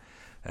game,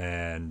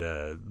 and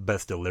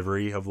best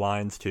delivery of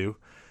lines too.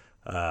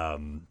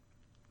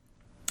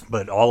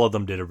 But all of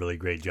them did a really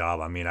great job.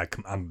 I mean,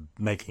 I'm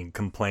making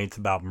complaints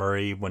about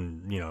Murray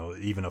when,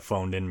 even a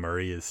phoned-in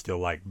Murray is still,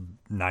 like,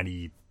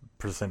 90%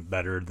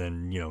 better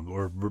than,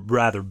 or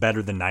rather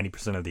better than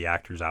 90% of the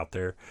actors out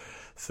there.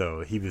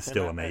 So he was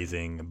still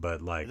amazing,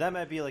 but, like... That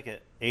might be, like, an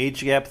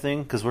age gap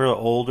thing, because we're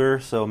older,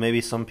 so maybe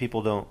some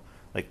people don't...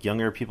 Like,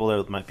 younger people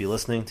that might be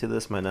listening to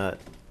this might not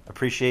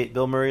appreciate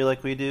Bill Murray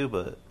like we do,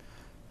 but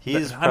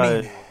he's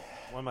probably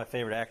one of my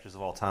favorite actors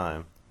of all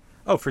time.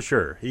 Oh, for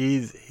sure.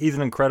 He's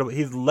an incredible...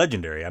 He's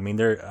legendary. I mean,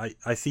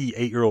 I see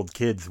 8-year-old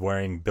kids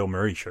wearing Bill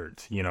Murray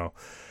shirts,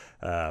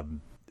 But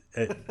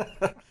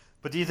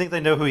do you think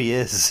they know who he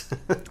is?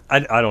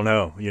 I don't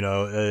know.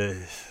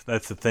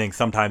 That's the thing.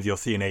 Sometimes you'll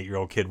see an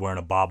 8-year-old kid wearing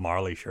a Bob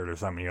Marley shirt or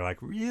something. You're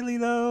like, really,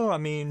 though? I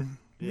mean...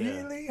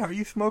 Yeah. Really? Are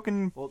you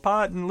smoking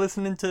pot and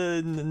listening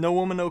to No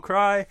Woman, No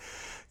Cry?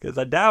 Because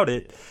I doubt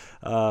it.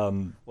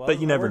 But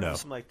you never know.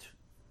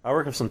 I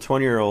work with some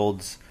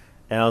 20-year-olds,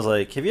 and I was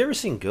like, have you ever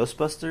seen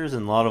Ghostbusters?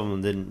 And a lot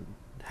of them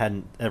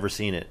hadn't ever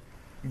seen it.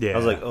 Yeah. I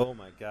was like, oh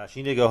my gosh,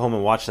 you need to go home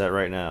and watch that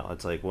right now.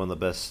 It's like one of the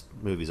best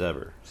movies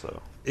ever.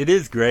 So it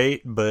is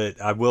great,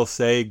 but I will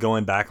say,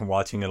 going back and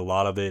watching it, a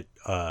lot of it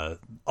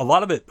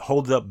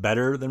holds up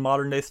better than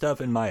modern day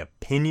stuff, in my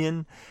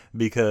opinion,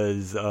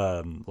 because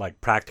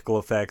like, practical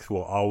effects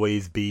will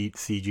always beat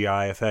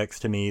CGI effects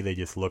to me. They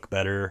just look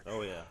better.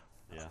 Oh yeah.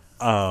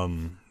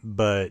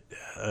 But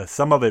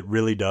some of it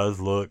really does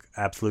look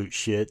absolute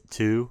shit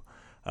too.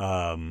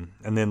 And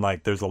then,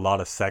 like, there's a lot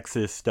of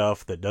sexist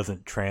stuff that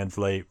doesn't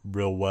translate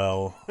real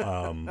well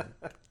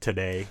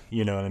today.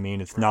 You know what I mean?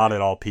 It's not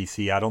at all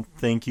PC. I don't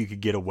think you could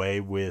get away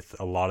with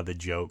a lot of the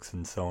jokes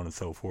and so on and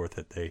so forth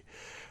that they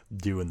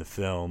do in the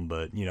film,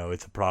 but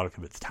it's a product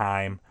of its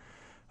time.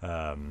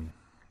 But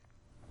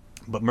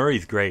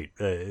Murray's great.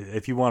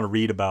 If you want to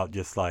read about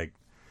just, like,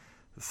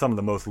 some of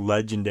the most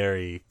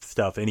legendary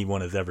stuff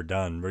anyone has ever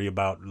done, read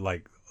about,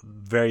 like,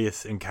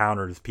 various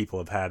encounters people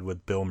have had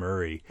with Bill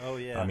Murray. Oh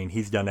yeah. I mean,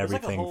 he's done There's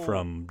like a everything whole-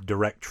 from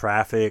direct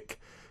traffic.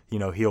 You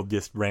know, he'll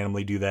just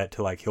randomly do that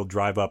to, like, he'll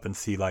drive up and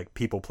see, like,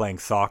 people playing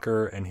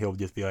soccer, and he'll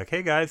just be like,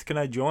 hey, guys, can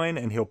I join?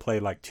 And he'll play,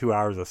 like, 2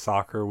 hours of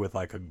soccer with,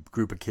 like, a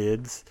group of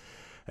kids.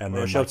 And Or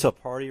then, show like, up to a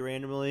party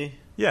randomly.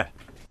 yeah.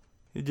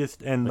 It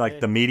just, and, like, Okay.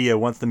 the media,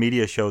 once the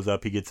media shows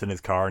up, he gets in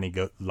his car and he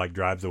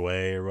drives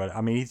away or what.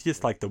 I mean, he's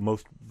just, like, the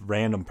most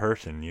random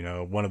person, you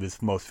know. One of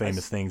his most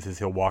famous things is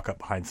he'll walk up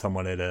behind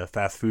someone at a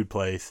fast food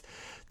place,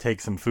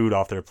 take some food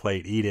off their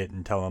plate, eat it,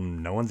 and tell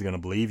them no one's going to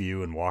believe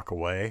you and walk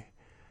away.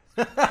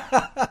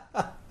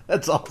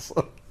 That's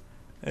awesome.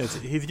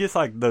 He's just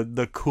like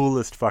the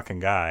coolest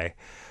fucking guy,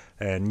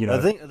 and you know.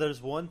 I think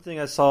there's one thing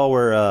I saw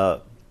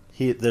where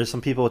there's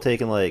some people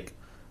taking like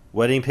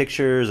wedding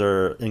pictures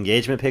or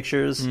engagement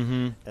pictures,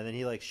 and then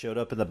he like showed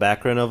up in the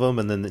background of them,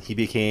 and then he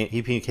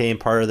became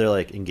part of their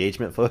like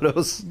engagement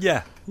photos.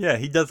 Yeah,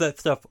 he does that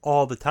stuff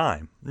all the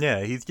time.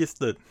 Yeah,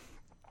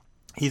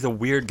 he's a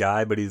weird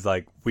guy, but he's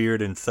like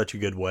weird in such a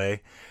good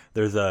way.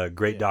 There's a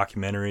great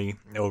documentary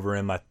over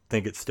him. I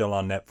think it's still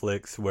on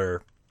Netflix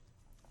where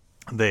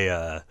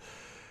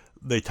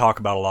they talk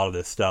about a lot of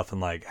this stuff and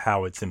like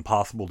how it's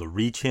impossible to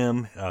reach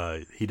him.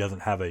 He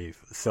doesn't have a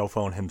cell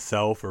phone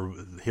himself, or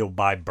he'll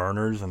buy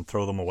burners and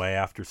throw them away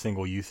after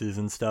single uses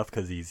and stuff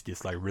because he's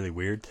just like really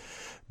weird.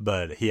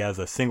 But he has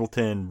a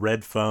singleton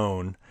red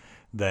phone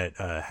that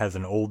has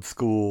an old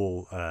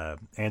school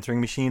answering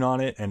machine on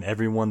it, and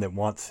everyone that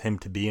wants him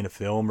to be in a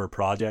film or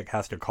project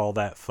has to call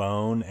that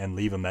phone and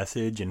leave a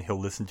message, and he'll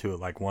listen to it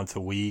like once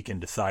a week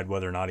and decide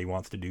whether or not he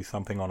wants to do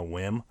something on a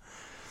whim.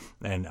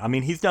 And I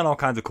mean, he's done all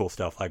kinds of cool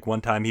stuff. Like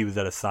one time he was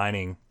at a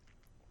signing,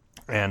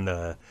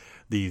 and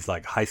these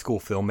like high school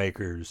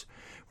filmmakers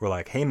were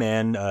like, hey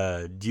man,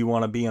 do you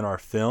want to be in our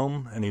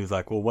film? And he was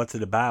like, well, what's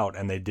it about?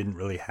 And they didn't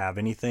really have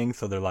anything.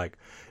 So they're like,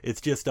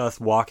 it's just us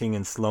walking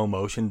in slow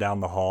motion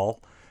down the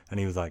hall. And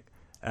he was like,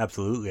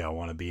 absolutely, I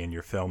want to be in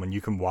your film. And you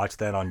can watch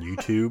that on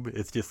YouTube.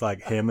 It's just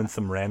like him and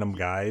some random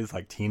guys,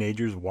 like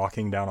teenagers,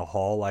 walking down a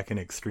hall like in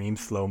extreme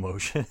slow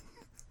motion.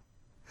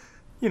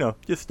 You know,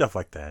 just stuff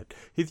like that.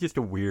 He's just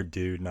a weird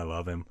dude, and I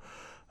love him.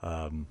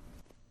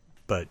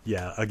 But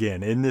yeah,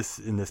 again, in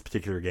this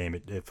particular game,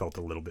 it felt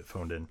a little bit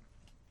phoned in.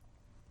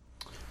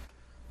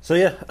 So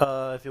yeah,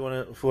 if you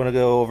want to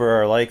go over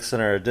our likes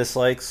and our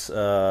dislikes,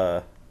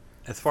 as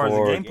far as the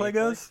gameplay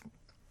goes,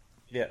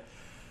 yeah,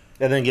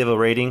 and then give a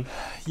rating.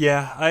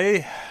 Yeah,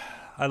 I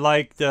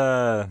liked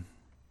the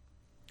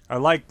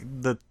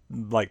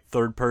like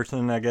third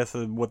person, I guess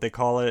is what they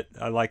call it.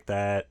 I like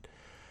that.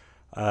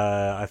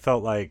 I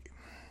felt like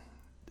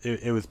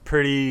it was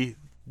pretty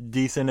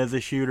decent as a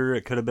shooter.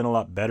 It could have been a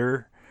lot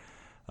better,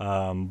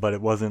 but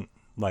it wasn't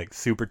like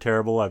super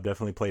terrible. I've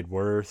definitely played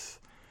worse.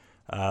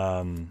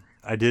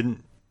 I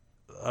didn't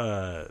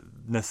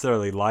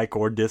necessarily like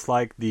or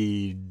dislike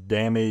the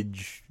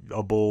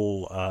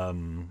damageable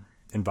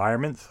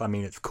environments. I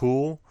mean, it's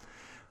cool,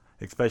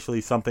 especially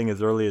something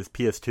as early as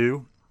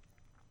PS2,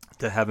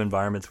 to have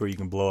environments where you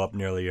can blow up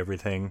nearly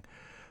everything.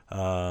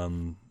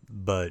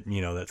 But,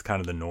 you know, that's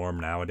kind of the norm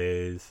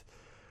nowadays.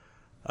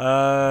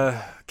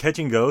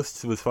 Catching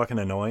ghosts was fucking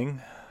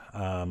annoying.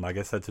 I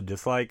guess that's a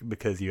dislike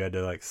because you had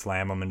to like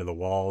slam them into the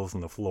walls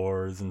and the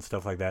floors and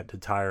stuff like that to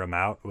tire them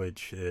out,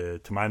 which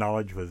to my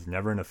knowledge was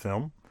never in a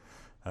film.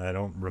 I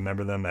don't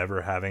remember them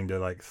ever having to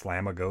like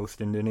slam a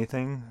ghost into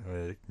anything.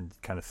 It's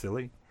kind of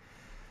silly.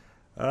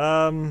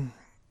 You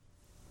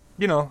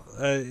know,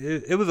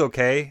 it was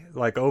okay.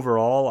 Like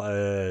overall,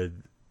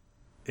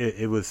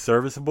 it was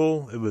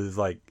serviceable.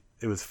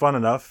 It was fun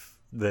enough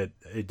that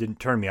it didn't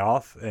turn me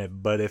off.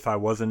 But if I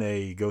wasn't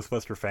a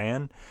Ghostbuster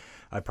fan,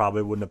 I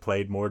probably wouldn't have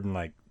played more than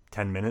like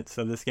 10 minutes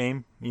of this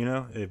game. You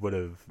know, it would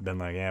have been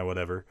like, yeah,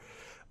 whatever.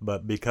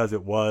 But because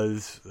it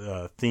was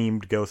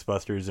themed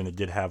Ghostbusters and it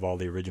did have all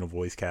the original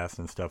voice cast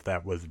and stuff,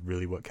 that was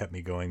really what kept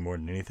me going more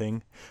than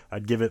anything.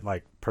 I'd give it,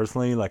 like,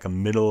 personally, like a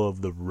middle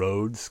of the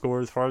road score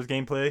as far as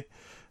gameplay,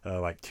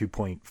 like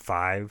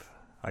 2.5,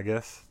 I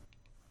guess.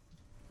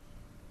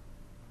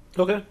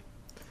 Okay.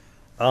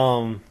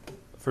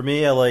 For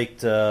me, I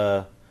liked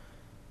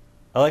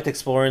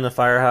exploring the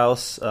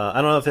firehouse.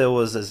 I don't know if it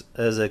was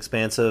as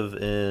expansive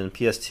in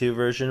PS2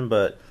 version,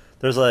 but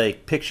there's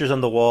like pictures on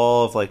the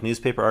wall of like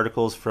newspaper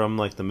articles from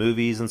like the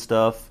movies and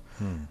stuff.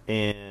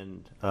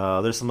 And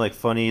there's some like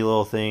funny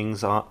little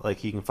things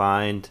like you can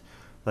find.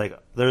 Like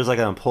there's like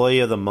an employee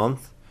of the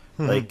month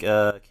like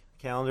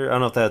calendar. I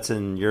don't know if that's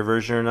in your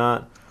version or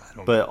not.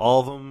 But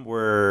all of them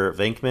were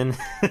Venkman,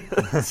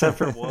 except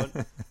for one.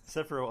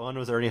 Except for one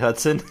was Ernie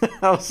Hudson.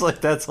 I was like,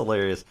 that's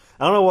hilarious.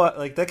 I don't know what,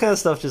 like that kind of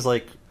stuff just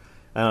like,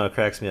 I don't know,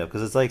 cracks me up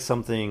because it's like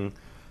something,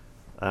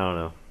 I don't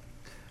know.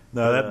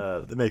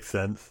 No, that makes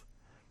sense.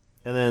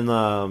 And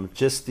then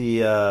just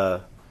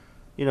the,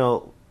 you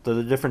know,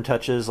 the different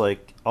touches,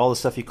 like all the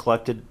stuff you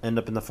collected end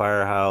up in the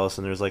firehouse,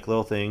 and there's like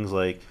little things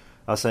like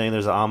I was saying,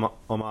 there's an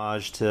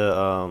homage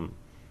to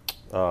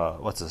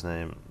what's his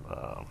name?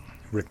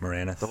 Rick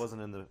Moranis. That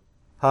wasn't in the...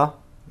 Huh?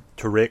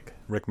 To Rick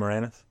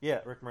Moranis?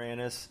 Yeah, Rick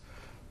Moranis.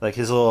 like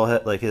his little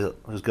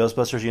his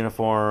Ghostbusters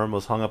uniform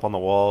was hung up on the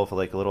wall with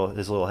like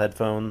his little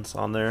headphones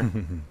on there.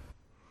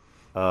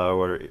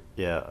 So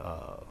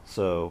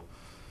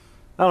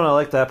I don't know, I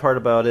like that part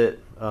about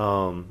it.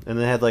 And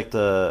they had like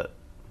the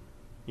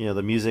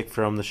music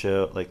from the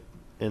show like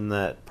in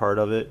that part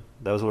of it.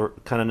 That was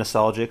kind of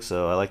nostalgic,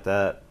 so I like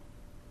that.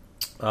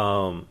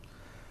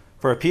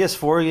 For a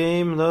PS4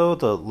 game though,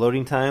 the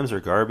loading times are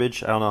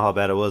garbage. I don't know how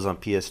bad it was on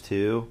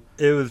PS2.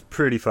 It was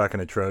pretty fucking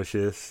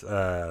atrocious.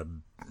 I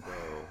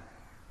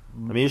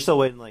mean, you're still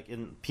waiting like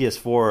in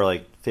PS4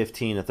 like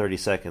 15 to 30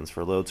 seconds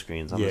for load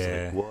screens. I'm just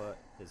like, what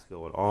is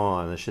going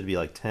on? It should be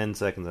like 10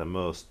 seconds at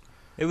most.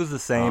 It was the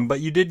same, but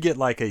you did get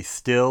like a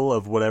still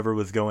of whatever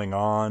was going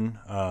on.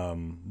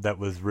 That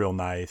was real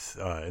nice.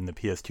 In the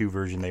PS2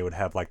 version, they would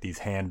have like these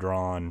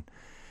hand-drawn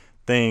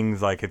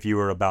things. Like if you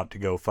were about to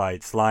go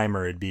fight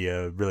Slimer, it'd be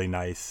a really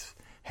nice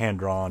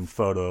hand-drawn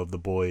photo of the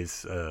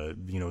boys,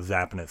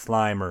 zapping at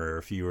Slimer. Or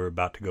if you were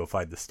about to go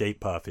fight the State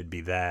Puff, it'd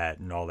be that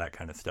and all that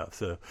kind of stuff.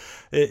 So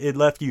it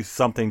left you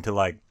something to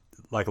like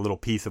a little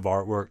piece of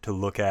artwork to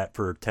look at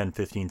for 10,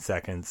 15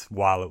 seconds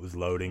while it was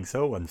loading.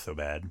 So it wasn't so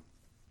bad.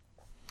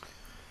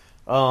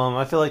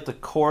 I feel like the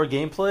core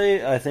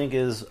gameplay I think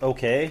is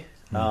okay.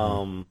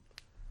 Like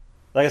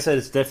I said,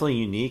 it's definitely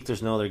unique.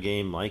 There's no other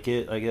game like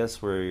it, I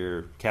guess, where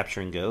you're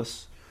capturing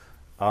ghosts.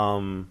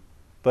 But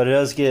it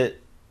does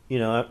get,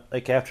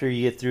 like after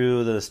you get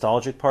through the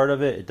nostalgic part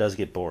of it, it does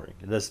get boring.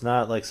 It's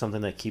not like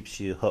something that keeps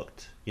you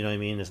hooked. You know what I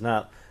mean? It's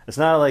not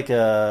like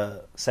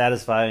a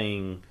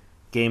satisfying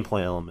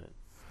gameplay element.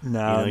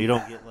 No, you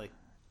don't get like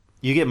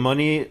you get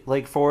money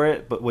like for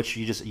it, but which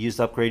you just use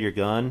to upgrade your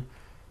gun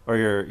or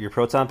your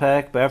proton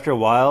pack. But after a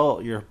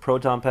while, your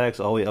proton pack's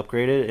always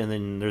upgraded, and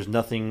then there's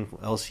nothing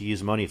else you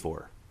use money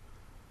for.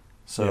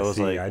 So it was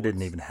like I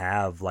didn't even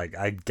have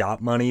I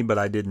got money, but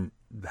I didn't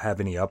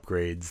have any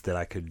upgrades that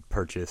I could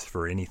purchase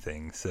for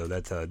anything. So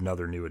that's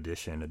another new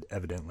addition,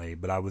 evidently.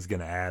 But I was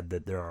going to add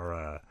that there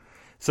are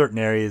certain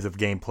areas of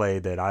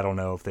gameplay that I don't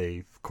know if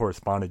they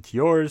corresponded to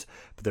yours,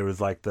 but there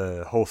was like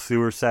the whole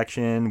sewer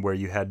section where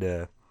you had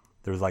to.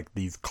 There was like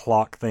these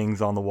clock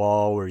things on the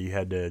wall where you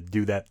had to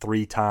do that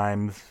 3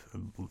 times,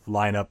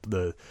 line up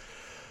the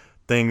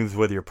things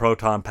with your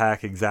proton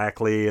pack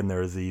exactly, and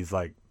there was these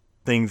like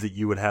things that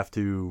you would have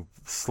to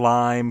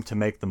slime to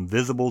make them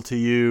visible to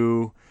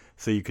you,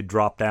 so you could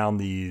drop down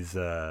these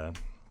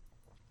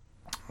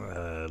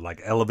like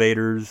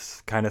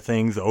elevators kind of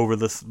things over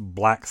this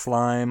black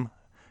slime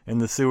in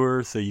the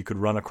sewer, so you could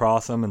run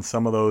across them, and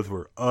some of those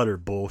were utter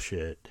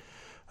bullshit.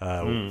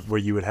 Where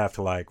you would have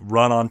to like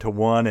run onto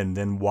one and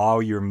then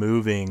while you're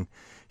moving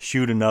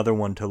shoot another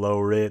one to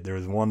lower it. There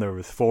was one that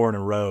was 4 in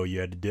a row you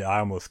had to do. I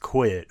almost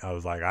quit. I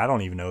was like, I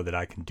don't even know that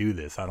I can do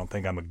this. I don't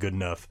think I'm a good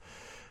enough,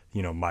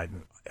 my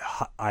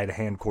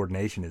eye-to-hand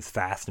coordination is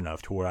fast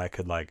enough to where I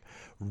could like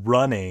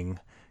running,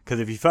 because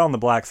if you fell in the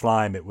black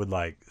slime it would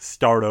like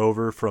start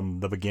over from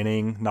the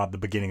beginning, not the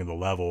beginning of the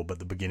level but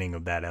the beginning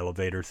of that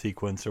elevator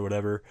sequence or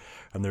whatever,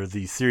 and there's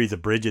these series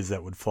of bridges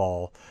that would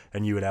fall,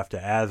 and you would have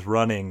to, as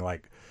running,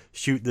 like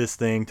shoot this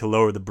thing to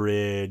lower the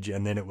bridge,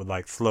 and then it would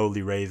like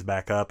slowly raise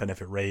back up, and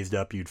if it raised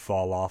up you'd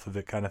fall off of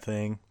it kind of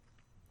thing.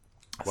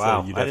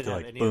 Wow. So you'd have to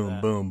like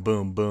boom, boom,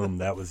 boom, boom.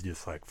 That was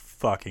just like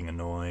fucking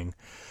annoying.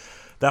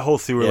 That whole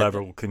sewer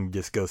level can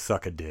just go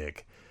suck a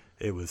dick.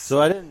 It was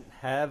so I didn't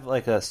have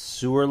like a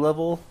sewer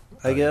level,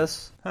 I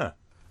guess. Huh.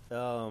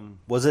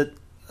 Was it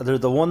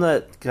the one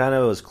that kind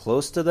of was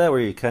close to that,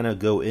 where you kind of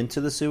go into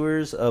the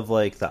sewers of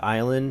like the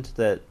island,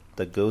 that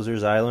the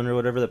Gozer's Island or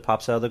whatever that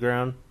pops out of the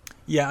ground?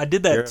 Yeah, I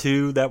did that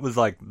too. That was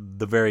like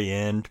the very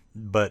end.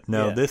 But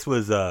no, this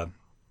was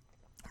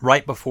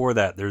right before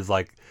that. There's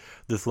like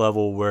this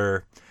level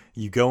where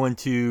you go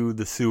into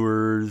the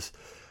sewers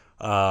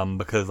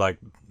because like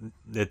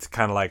it's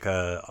kind of like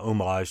a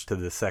homage to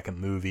the second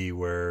movie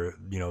where,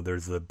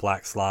 there's the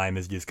black slime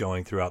is just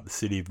going throughout the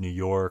city of New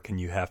York, and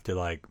you have to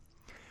like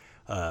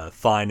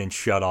find and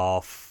shut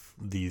off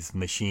these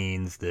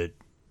machines that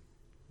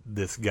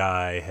this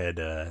guy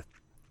had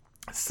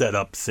set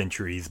up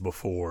centuries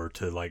before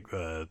to like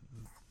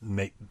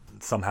make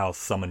somehow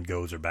summon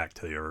Gozer back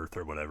to the earth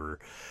or whatever,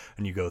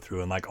 and you go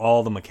through, and like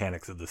all the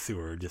mechanics of the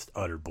sewer are just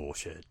utter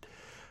bullshit.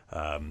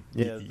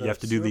 You have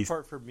to do these.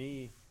 Part for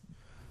me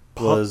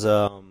was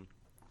I'm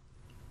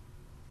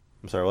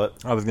sorry,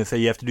 what? I was gonna say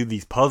you have to do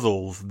these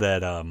puzzles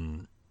that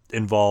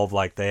involve,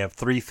 like, they have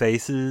 3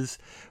 faces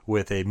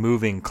with a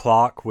moving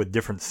clock with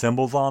different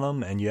symbols on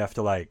them, and you have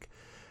to like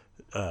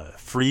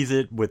freeze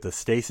it with a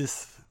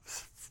stasis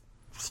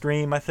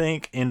stream, I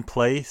think, in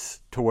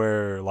place to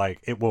where like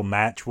it will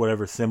match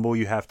whatever symbol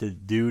you have to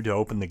do to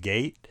open the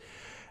gate.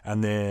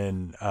 And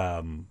then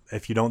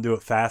if you don't do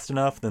it fast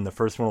enough, then the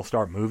first one will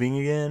start moving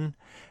again.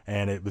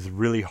 And it was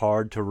really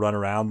hard to run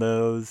around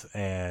those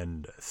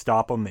and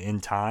stop them in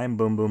time.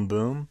 Boom, boom,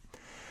 boom.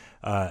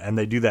 And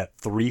they do that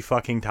 3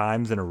 fucking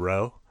times in a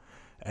row.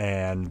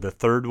 And the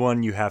third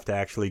one, you have to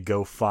actually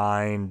go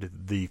find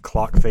the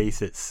clock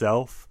face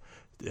itself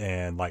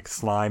and like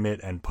slime it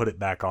and put it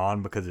back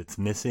on because it's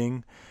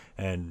missing.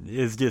 And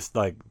it's just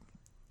like,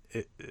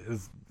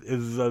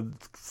 is a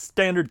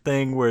standard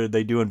thing where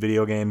they do in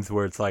video games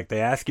where it's like they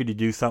ask you to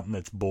do something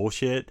that's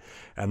bullshit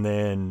and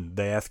then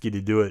they ask you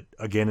to do it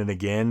again and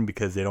again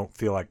because they don't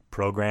feel like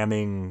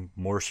programming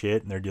more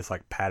shit and they're just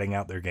like padding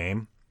out their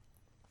game.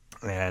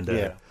 And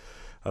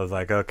I was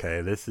like,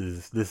 okay, this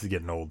is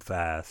getting old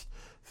fast.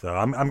 So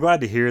I'm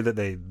glad to hear that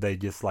they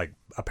just like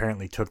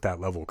apparently took that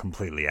level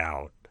completely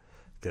out.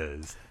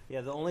 Cause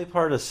the only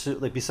part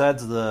of like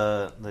besides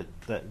that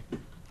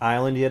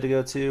island you had to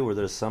go to where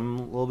there's some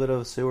little bit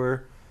of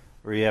sewer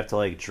where you have to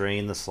like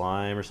drain the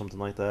slime or something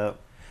like that.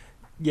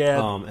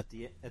 Yeah.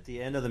 At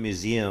the end of the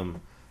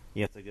museum,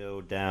 you have to go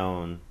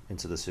down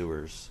into the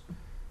sewers,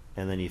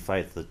 and then you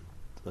fight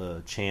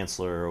the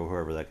chancellor or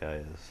whoever that guy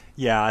is.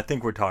 Yeah, I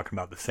think we're talking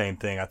about the same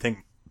thing. I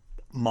think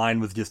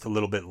mine was just a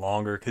little bit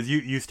longer because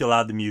you still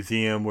had the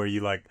museum where you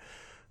like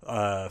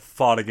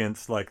fought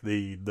against like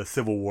the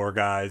Civil War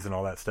guys and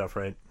all that stuff,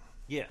 right?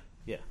 Yeah.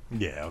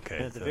 Yeah, okay.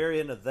 And at the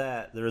very end of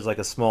that, there was like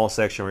a small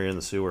section where you're in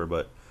the sewer,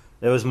 but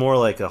it was more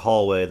like a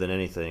hallway than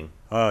anything.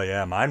 Oh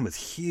yeah, mine was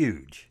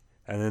huge.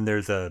 And then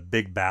there's a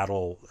big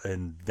battle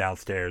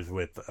downstairs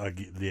with like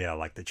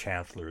the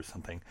chancellor or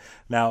something.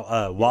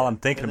 Now, while I'm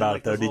thinking about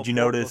it though, did you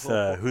notice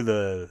who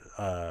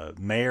the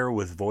mayor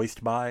was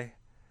voiced by?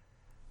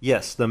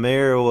 Yes, the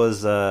mayor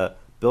was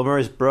Bill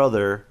Murray's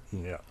brother.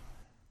 Yeah.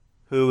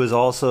 Who is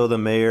also the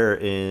mayor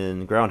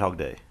in Groundhog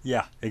Day.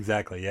 Yeah,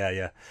 exactly.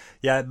 Yeah.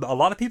 A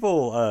lot of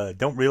people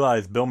don't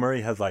realize Bill Murray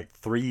has like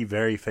 3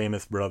 very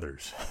famous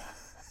brothers,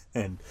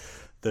 and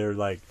they're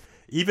like,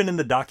 even in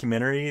the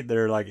documentary,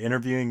 they're like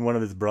interviewing one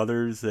of his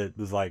brothers that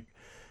was like,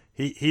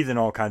 he's in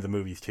all kinds of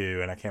movies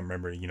too, and I can't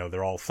remember.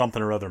 They're all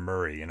something or other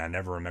Murray, and I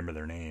never remember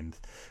their names.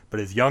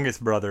 But his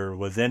youngest brother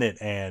was in it,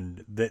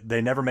 and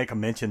they never make a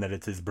mention that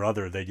it's his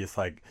brother. They just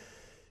like,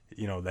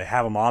 they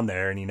have him on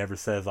there and he never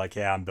says like,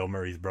 yeah, I'm Bill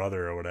Murray's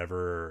brother or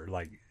whatever, or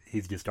like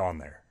he's just on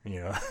there,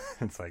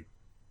 It's like,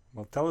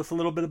 well, tell us a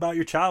little bit about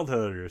your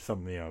childhood or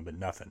something, but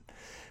nothing.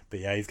 But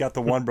yeah, he's got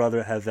the one brother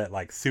that has that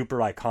like super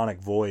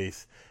iconic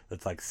voice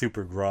that's like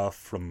super gruff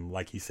from,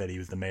 like you said, he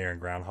was the mayor in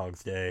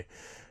Groundhog's Day,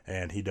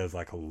 and he does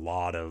like a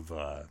lot of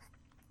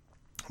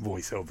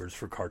voiceovers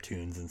for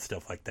cartoons and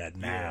stuff like that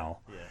now.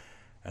 Yeah.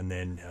 And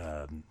then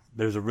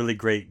there's a really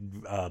great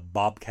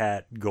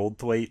Bobcat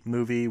Goldthwait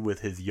movie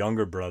with his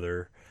younger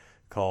brother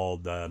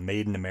called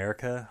Made in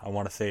America. I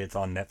want to say it's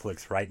on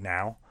Netflix right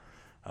now,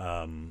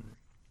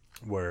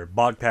 where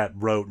Bobcat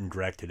wrote and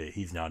directed it.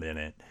 He's not in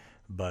it,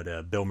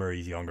 but Bill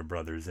Murray's younger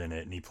brother's in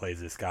it, and he plays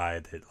this guy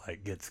that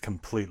like gets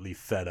completely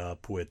fed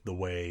up with the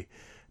way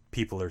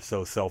people are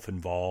so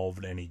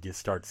self-involved, and he just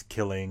starts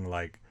killing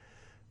like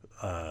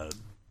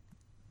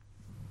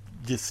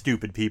just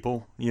stupid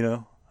people,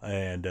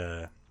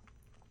 and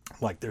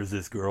like there's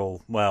this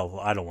girl, well,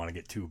 I don't want to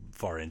get too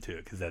far into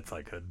it because that's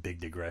like a big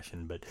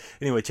digression, but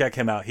anyway, check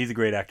him out. He's a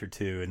great actor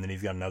too, and then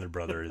he's got another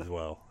brother as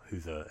well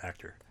who's an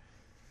actor.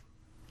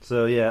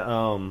 So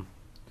yeah,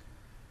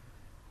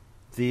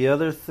 the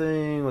other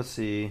thing, let's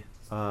see,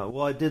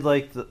 well, I did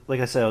like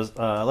I said,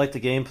 I liked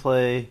the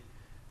gameplay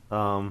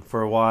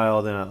for a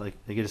while, then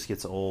it just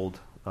gets old.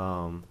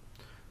 So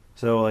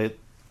like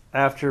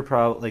after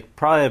probably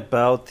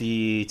about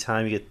the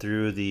time you get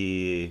through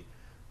the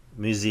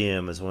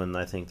museum is when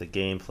I think the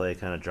gameplay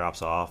kind of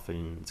drops off,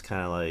 and it's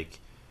kind of like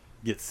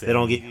they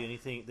don't give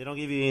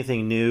you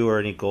anything new or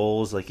any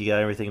goals. Like you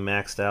got everything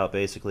maxed out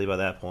basically by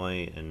that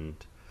point, and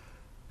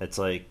it's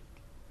like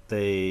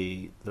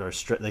they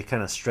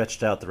kind of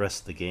stretched out the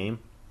rest of the game.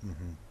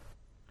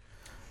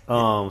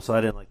 Mm-hmm. So I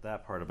didn't like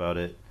that part about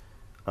it.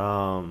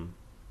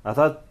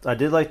 I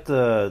did like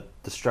the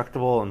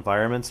destructible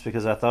environments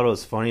because I thought it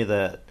was funny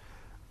that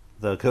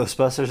the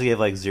Ghostbusters gave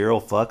like 0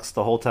 fucks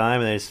the whole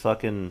time, and they just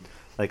fucking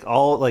like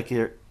all like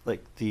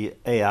the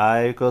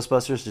AI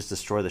Ghostbusters just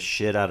destroy the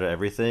shit out of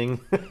everything.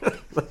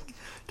 Like,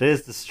 they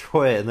just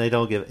destroy it, and they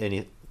don't give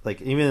any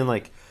like even in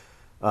like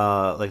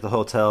the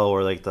hotel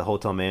or like the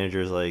hotel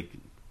manager's like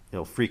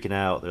freaking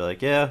out. They're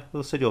like, yeah,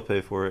 the city will pay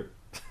for it.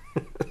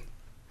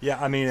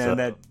 Yeah, I mean, so,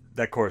 and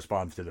that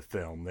corresponds to the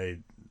film. They,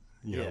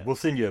 we'll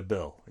send you a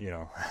bill,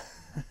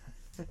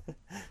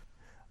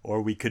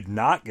 or we could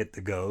not get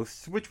the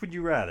ghosts. Which would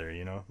you rather?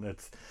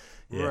 That's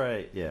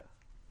right. Yeah.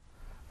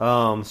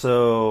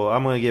 So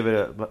I'm gonna give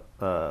it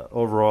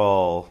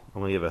overall.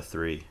 I'm gonna give it a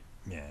 3.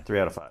 Yeah, 3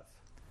 out of 5.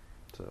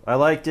 So I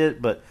liked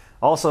it, but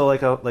also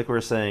like we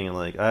were saying,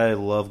 like I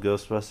love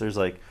Ghostbusters.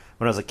 Like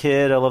when I was a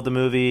kid, I loved the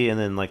movie, and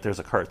then like there's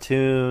a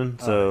cartoon.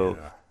 So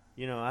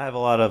I have a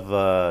lot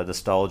of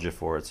nostalgia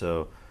for it.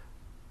 So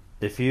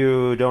if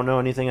you don't know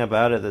anything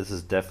about it, this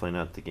is definitely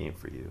not the game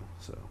for you.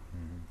 So.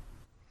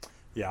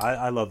 Yeah,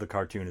 I love the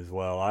cartoon as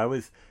well.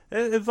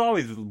 It's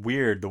always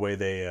weird the way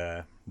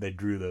they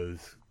drew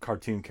those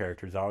cartoon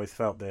characters. I always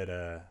felt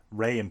that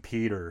Ray and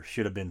Peter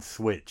should have been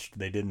switched.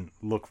 They didn't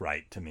look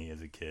right to me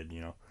as a kid,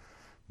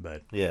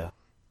 But yeah,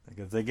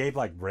 because they gave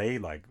like Ray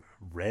like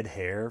red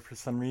hair for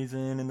some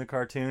reason in the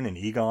cartoon, and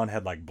Egon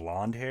had like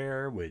blonde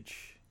hair,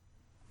 which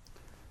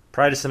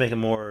Probably just to make it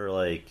more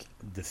like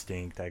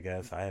distinct, I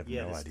guess. I have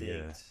no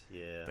idea.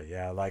 Yeah. But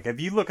yeah, like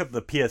if you look up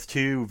the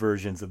PS2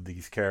 versions of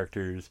these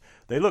characters,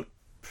 they look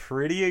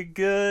pretty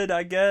good,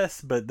 I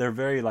guess, but they're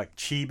very like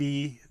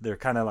chibi. They're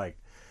kind of like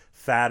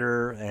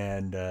fatter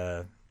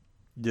and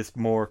just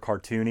more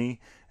cartoony.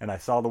 And I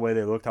saw the way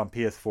they looked on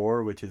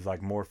PS4, which is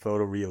like more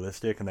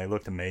photorealistic, and they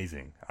looked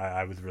amazing.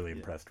 I was really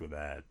impressed with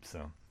that.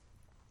 So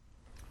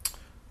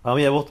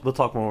Yeah, we'll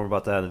talk more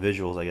about that in the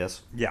visuals, I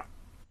guess. yeah.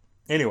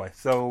 Anyway,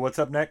 so what's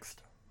up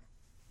next?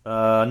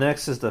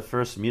 Next is the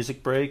first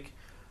music break.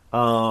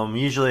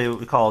 Usually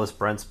we call this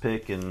Brent's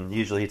pick, and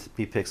usually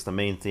he picks the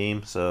main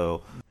theme.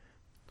 So,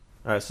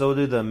 all right, so we'll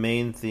do the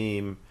main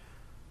theme,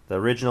 the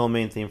original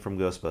main theme from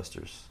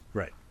Ghostbusters.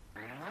 Right.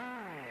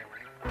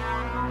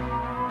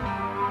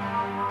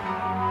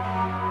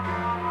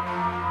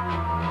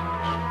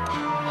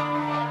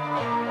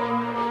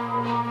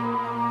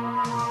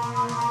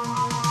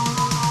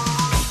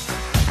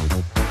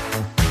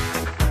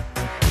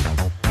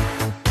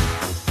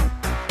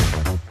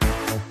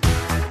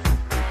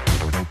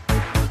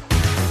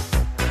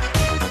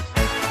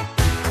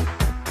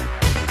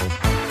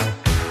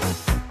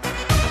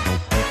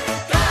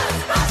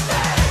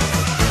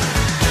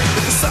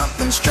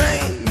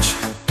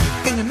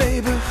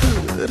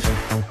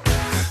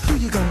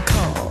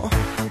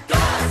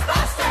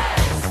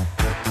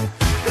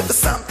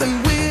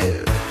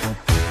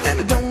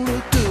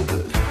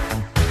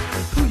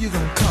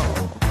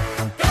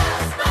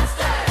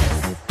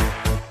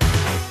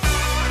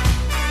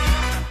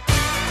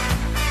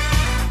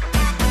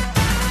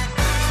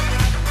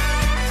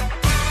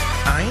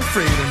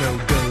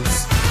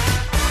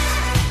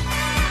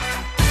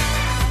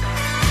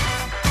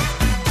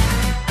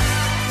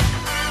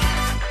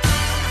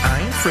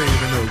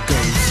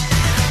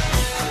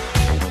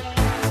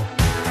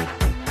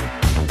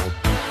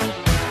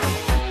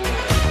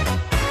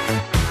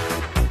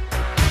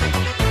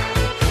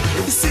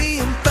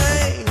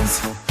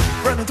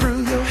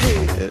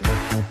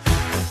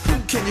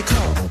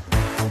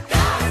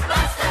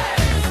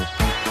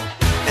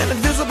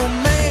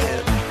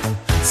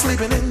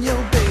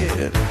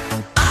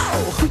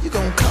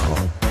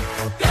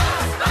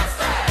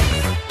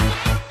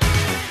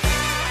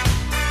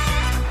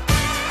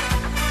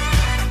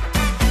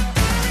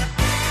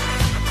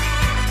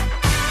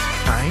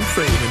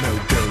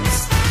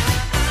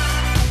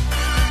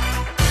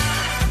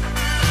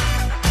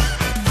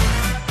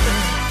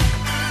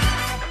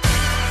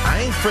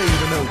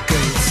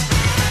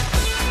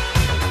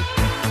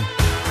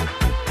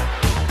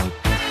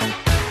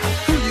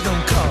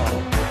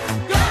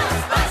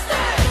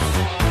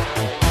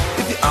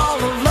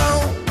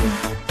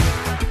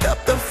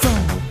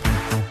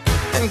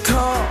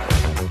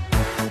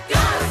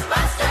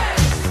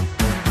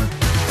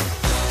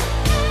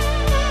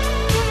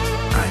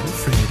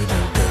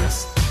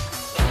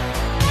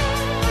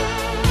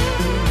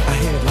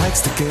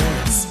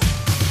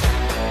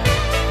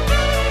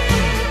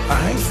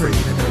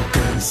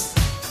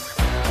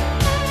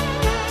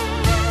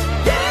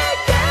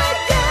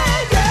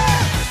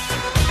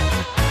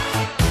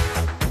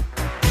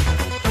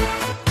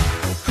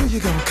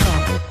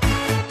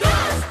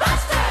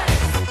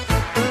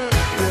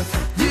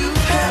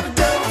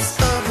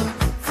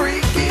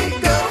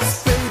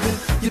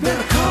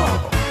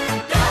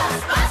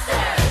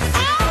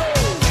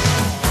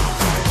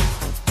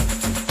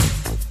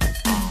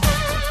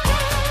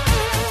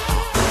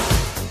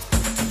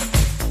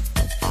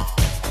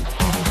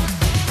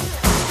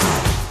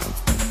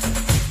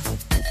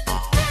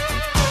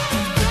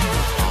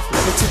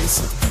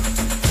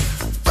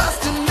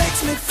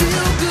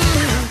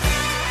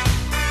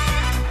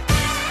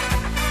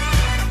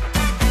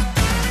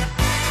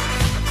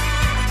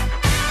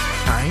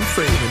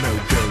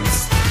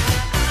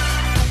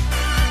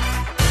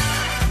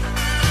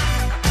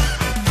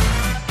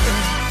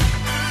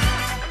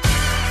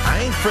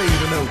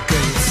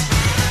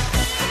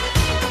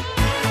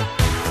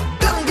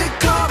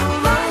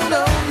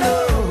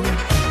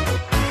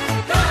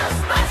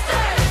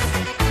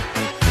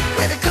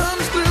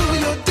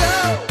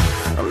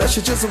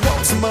 You just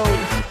want some more.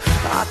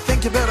 I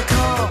think you better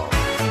call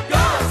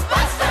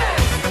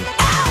Ghostbusters.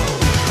 Ow!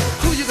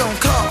 Who you gonna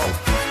call?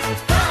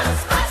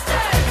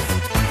 Ghostbusters.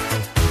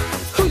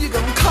 Who you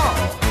gonna call?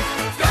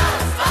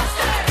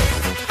 Ghostbusters.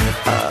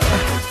 I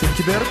think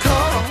you better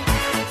call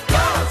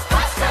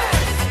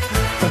Ghostbusters.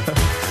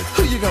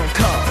 Who you gonna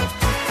call?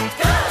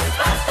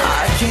 Ghostbusters.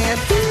 I can't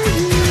hear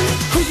you.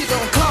 Who you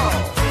gonna call?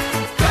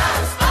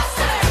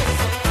 Ghostbusters.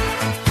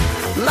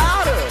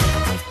 Louder.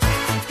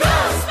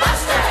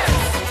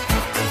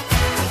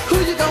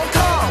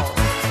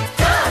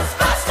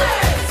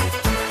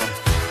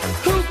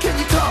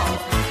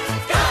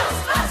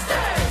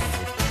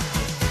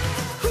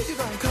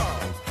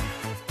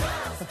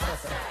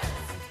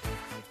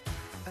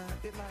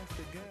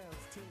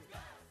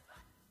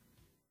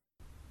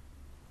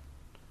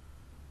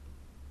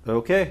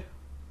 Okay,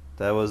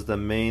 that was the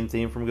main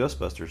theme from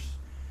Ghostbusters.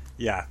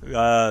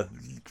 Yeah.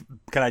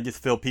 Can I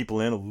just fill people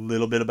in a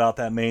little bit about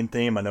that main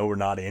theme? I know we're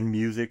not in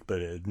music,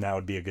 but now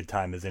would be a good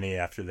time as any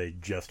after they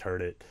just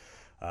heard it.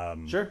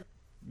 Sure.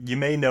 You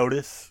may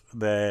notice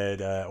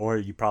that, or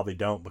you probably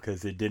don't,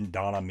 because it didn't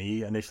dawn on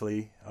me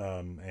initially.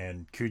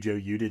 And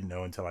Kujo, you didn't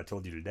know until I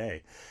told you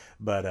today.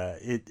 But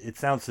it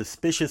sounds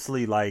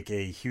suspiciously like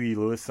a Huey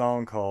Lewis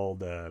song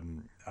called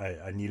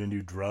I Need a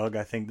New Drug,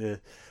 I think, or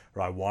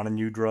I Want a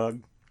New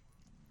Drug.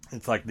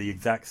 It's like the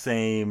exact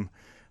same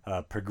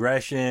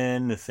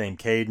progression, the same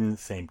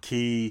cadence, same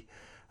key.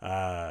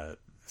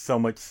 So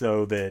much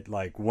so that,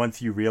 like,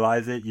 once you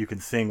realize it, you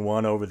can sing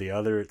one over the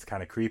other. It's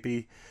kind of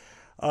creepy.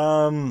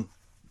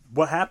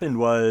 What happened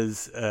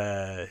was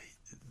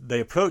they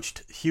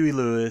approached Huey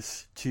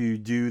Lewis to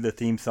do the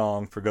theme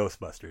song for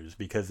Ghostbusters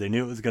because they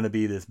knew it was going to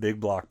be this big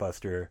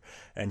blockbuster,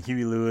 and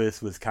Huey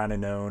Lewis was kind of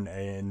known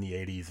in the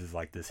 80s as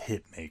like this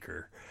hit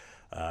maker.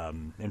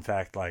 In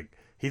fact, like,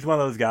 he's one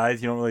of those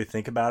guys, you don't really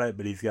think about it,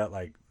 but he's got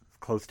like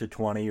close to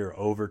 20 or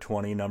over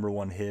 20 number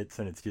one hits,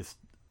 and it's just,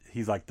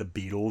 he's like the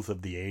Beatles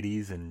of the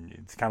 80s, and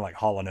it's kind of like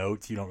Hall &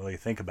 Oates. You don't really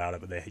think about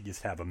it, but they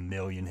just have a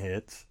million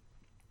hits.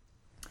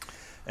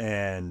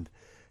 And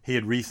he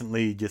had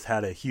recently just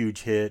had a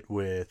huge hit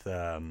with,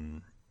 I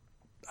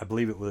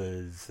believe it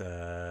was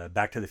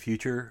Back to the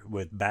Future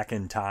with Back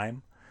in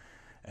Time.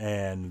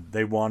 And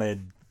they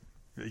wanted,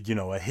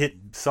 a hit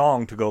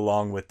song to go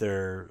along with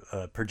their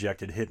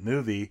projected hit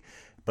movie.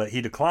 But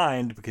he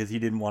declined because he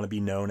didn't want to be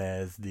known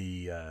as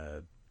the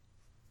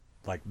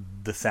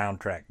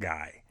soundtrack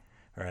guy,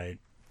 right?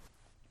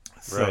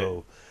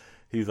 So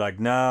he's like,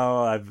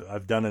 no,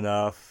 I've done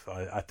enough.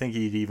 I think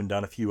he'd even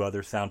done a few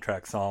other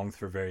soundtrack songs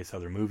for various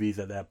other movies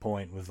at that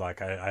point. Was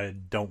like, I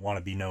don't want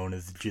to be known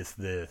as just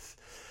this.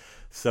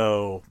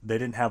 So they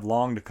didn't have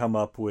long to come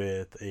up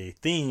with a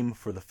theme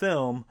for the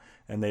film,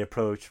 and they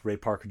approached Ray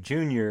Parker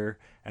Jr.,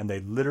 and they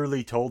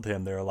literally told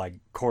him, there are like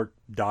court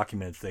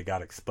documents that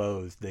got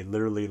exposed. They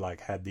literally like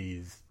had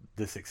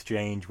this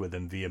exchange with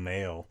him via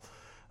mail.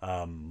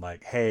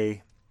 Like,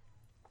 hey,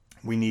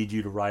 we need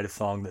you to write a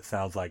song that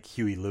sounds like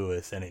Huey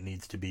Lewis, and it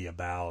needs to be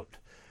about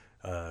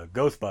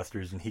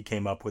Ghostbusters. And he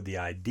came up with the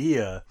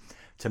idea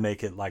to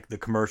make it like the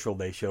commercial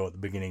they show at the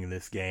beginning of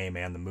this game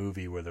and the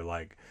movie, where they're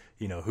like,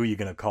 who you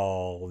gonna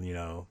call,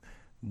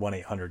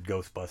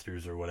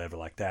 1-800-Ghostbusters or whatever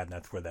like that. And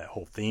that's where that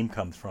whole theme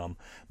comes from.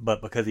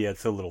 But because he had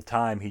so little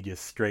time, he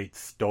just straight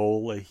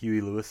stole a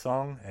Huey Lewis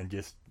song and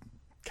just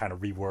kind of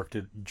reworked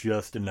it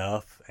just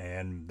enough,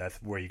 and that's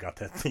where you got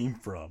that theme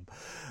from.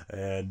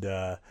 And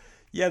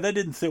yeah, that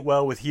didn't sit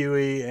well with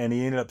Huey, and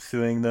he ended up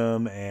suing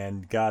them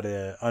and got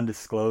an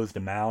undisclosed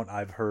amount.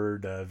 I've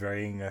heard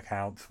varying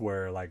accounts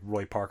where like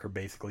Roy Parker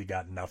basically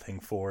got nothing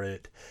for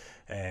it,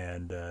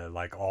 and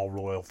like all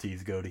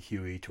royalties go to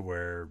Huey, to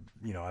where,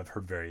 I've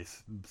heard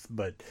various,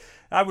 but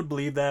I would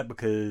believe that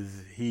because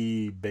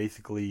he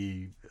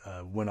basically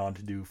went on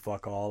to do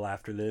fuck all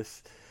after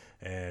this,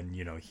 and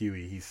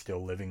Huey, he's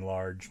still living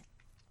large.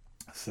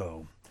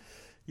 So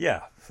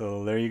yeah,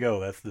 so there you go.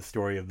 That's the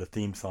story of the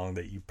theme song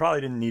that you probably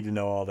didn't need to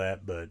know all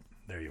that, but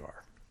there you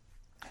are.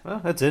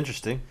 Well, that's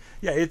interesting.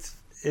 Yeah, it's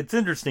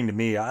interesting to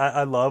me.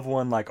 I love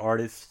when like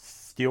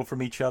artists steal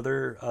from each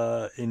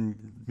other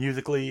in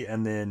musically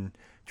and then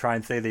try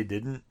and say they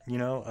didn't,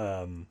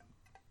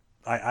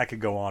 I could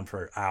go on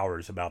for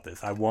hours about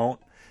this. I won't,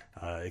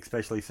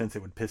 especially since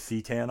it would piss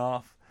C-Tan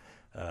off.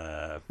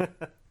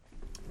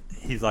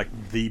 He's like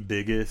the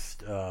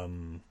biggest,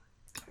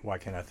 why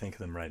can't I think of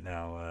them right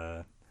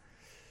now?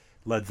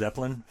 Led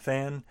Zeppelin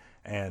fan,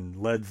 and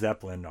Led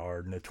Zeppelin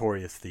are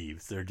notorious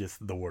thieves. They're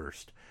just the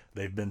worst.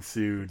 They've been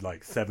sued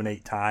like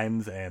 7-8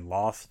 times and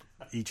lost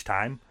each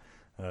time.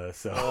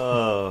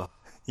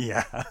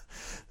 Yeah,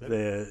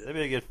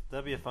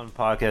 that'd be a fun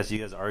podcast. You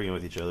guys arguing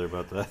with each other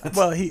about that.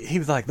 Well, he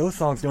was like, those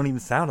songs don't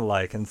even sound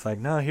alike, and it's like,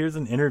 no, here's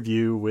an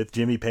interview with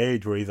Jimmy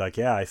Page where he's like,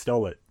 yeah, I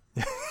stole it.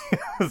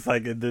 It's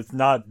like, it's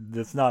not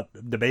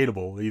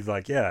debatable. He's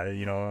like, yeah,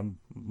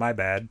 my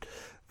bad.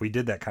 We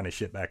did that kind of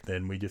shit back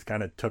then. We just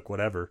kind of took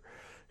whatever,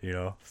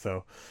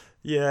 So,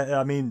 yeah,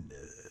 I mean,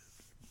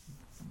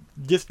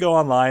 just go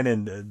online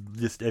and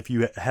just, if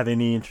you have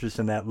any interest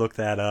in that, look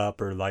that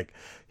up. Or like,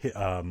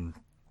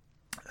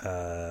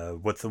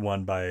 what's the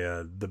one by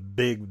the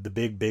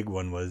big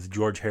one was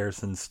George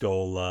Harrison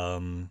stole.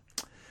 What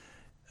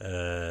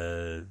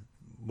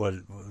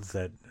was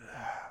that?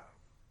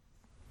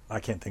 I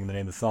can't think of the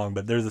name of the song,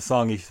 but there's a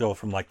song he stole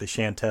from like the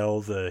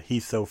Chantels.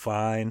 He's So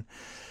Fine.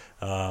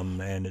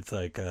 And it's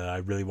like, I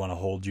Really Want to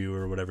Hold You,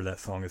 or whatever that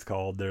song is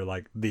called. They're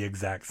like the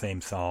exact same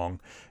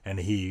song, and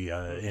he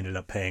ended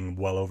up paying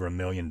well over $1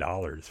 million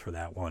for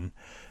that one.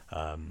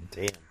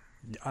 Damn.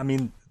 I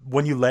mean,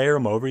 when you layer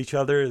them over each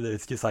other,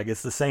 it's just like,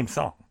 it's the same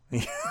song.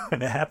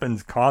 And it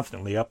happens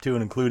constantly, up to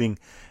and including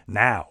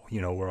now,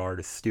 where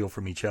artists steal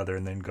from each other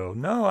and then go,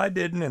 no, I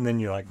didn't. And then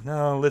you're like,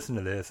 no, listen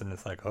to this. And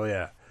it's like, oh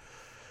yeah.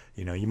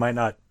 You might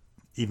not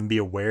even be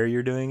aware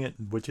you're doing it,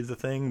 which is a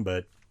thing,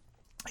 but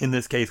in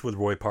this case with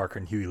Roy Parker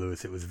and Huey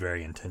Lewis, it was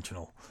very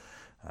intentional,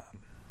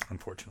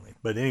 unfortunately.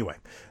 But anyway,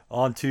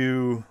 on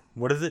to,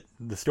 what is it?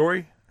 The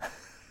story?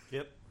 Yep.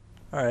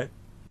 All right.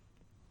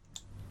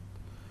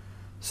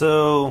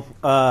 So,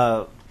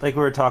 like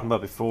we were talking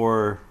about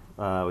before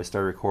we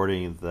started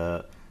recording,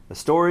 the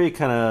story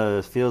kind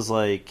of feels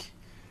like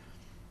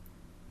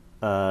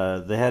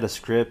they had a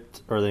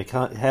script, or they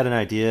had an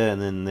idea,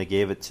 and then they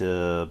gave it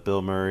to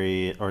Bill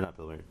Murray, or not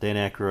Bill Murray, Dan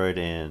Aykroyd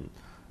and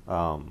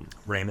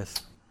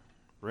Ramis.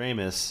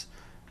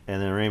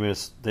 And then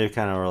Ramis, they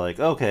kind of were like,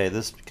 okay,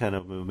 this kind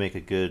of would make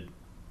a good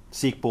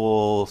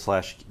sequel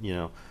slash,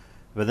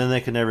 but then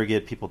they could never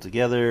get people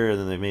together, and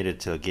then they made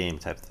it to a game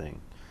type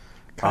thing.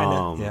 Kind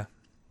of, yeah.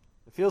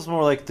 It feels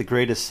more like the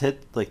greatest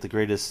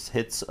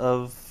hits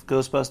of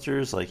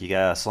Ghostbusters. Like, you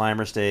got a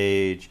Slimer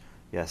stage,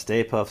 you got a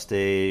Stay Puft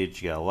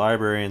stage, you got a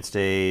Librarian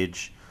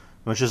stage,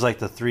 which is like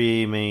the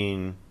three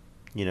main,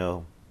 Right.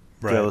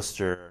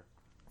 ghosts or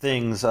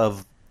things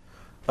of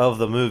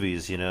the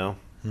movies,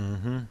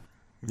 Mm-hmm.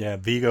 Yeah,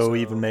 Vigo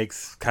even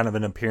makes kind of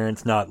an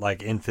appearance, not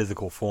like in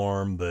physical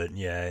form, but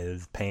yeah,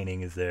 his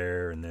painting is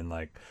there, and then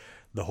like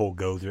the whole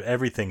Gozer,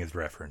 everything is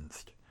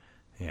referenced.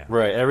 Yeah.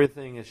 Right,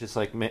 everything is just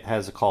like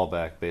has a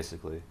callback,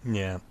 basically.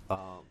 Yeah.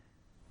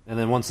 And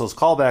then once those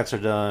callbacks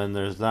are done,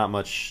 there's not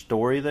much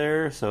story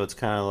there, so it's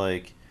kind of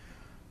like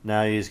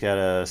now you just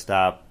gotta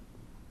stop.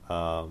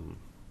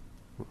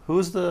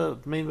 Who's the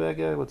main bad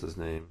guy? What's his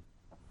name?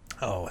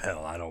 Oh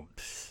hell, I don't.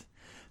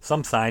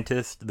 Some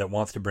scientist that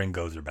wants to bring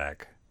Gozer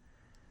back.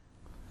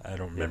 I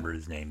don't remember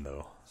his name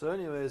though. So,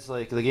 anyways,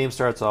 like the game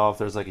starts off,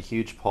 there's like a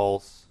huge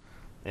pulse,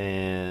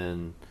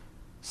 and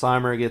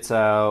Slimer gets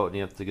out, and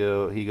you have to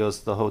go. He goes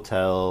to the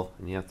hotel,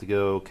 and you have to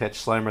go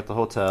catch Slimer at the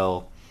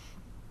hotel.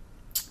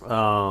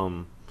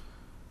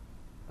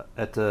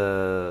 At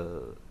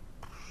the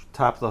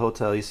top of the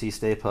hotel, you see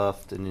Stay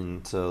Puft, and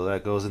then, so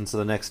that goes into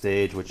the next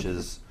stage, which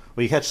is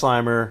you catch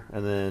Slimer,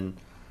 and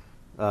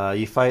then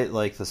you fight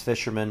like this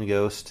fisherman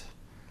ghost,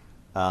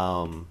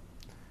 and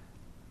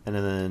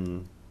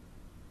then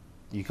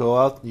you go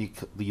out, you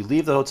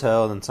leave the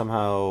hotel, and then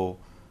somehow,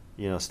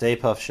 Stay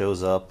Puft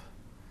shows up,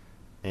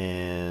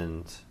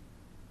 and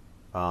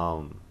it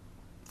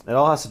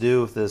all has to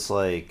do with this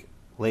like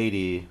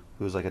lady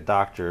who's like a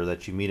doctor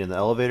that you meet in the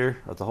elevator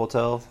at the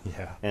hotel.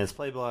 Yeah. And it's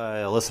played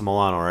by Alyssa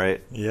Milano,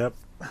 right? Yep.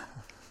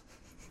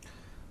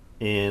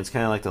 And it's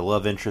kind of like the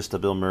love interest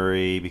of Bill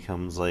Murray,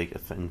 becomes like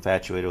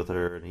infatuated with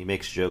her, and he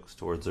makes jokes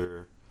towards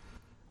her.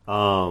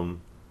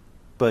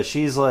 But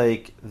she's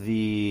like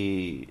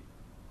the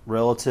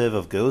relative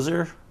of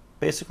Gozer,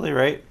 basically,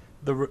 right?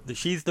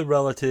 She's the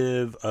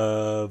relative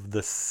of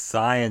the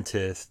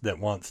scientist that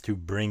wants to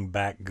bring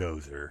back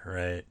Gozer,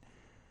 right?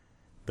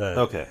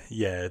 Okay.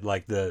 Yeah,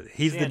 like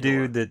he's Sandor. the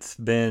dude that's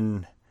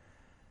been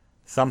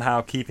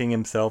somehow keeping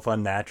himself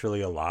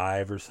unnaturally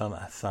alive or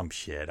some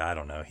shit. I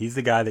don't know. He's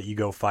the guy that you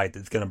go fight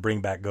that's going to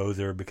bring back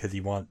Gozer because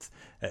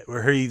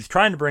he's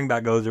trying to bring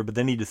back Gozer, but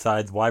then he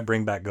decides, why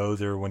bring back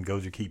Gozer when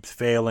Gozer keeps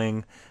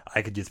failing?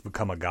 I could just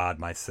become a god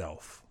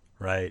myself,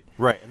 right?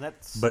 Right, and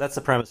that's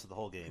the premise of the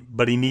whole game.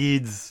 But he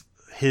needs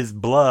his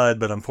blood,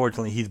 but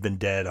unfortunately he's been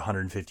dead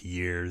 150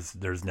 years.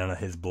 There's none of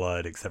his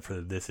blood except for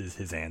this is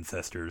his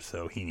ancestors,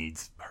 so he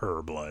needs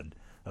her blood,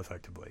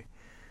 effectively.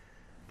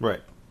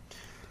 Right.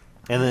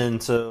 And then,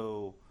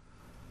 so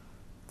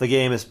the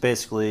game is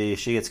basically,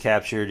 she gets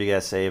captured, you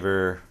gotta save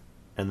her,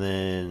 and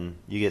then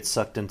you get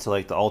sucked into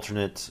like the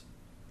alternate.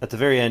 At the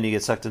very end, you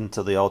get sucked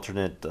into the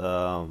alternate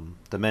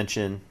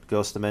dimension,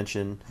 ghost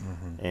dimension,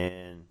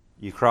 and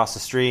you cross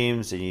the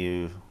streams and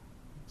you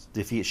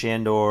defeat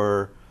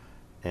Shandor,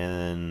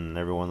 and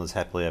everyone lives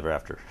happily ever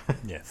after.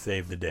 Yeah,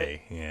 save the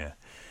day. Yeah.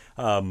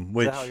 Is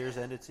that how yours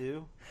ended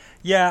too?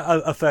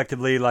 Yeah,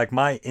 effectively, like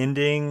my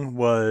ending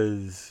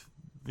was,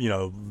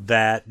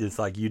 that it's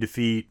like you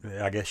defeat,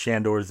 I guess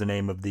Shandor is the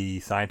name of the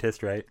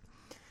scientist, right?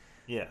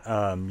 Yeah.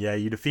 Yeah,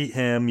 you defeat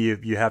him,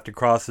 you have to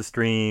cross the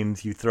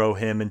streams, you throw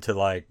him into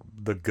like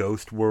the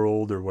ghost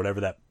world or whatever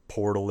that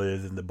portal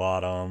is in the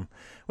bottom,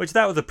 which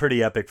that was a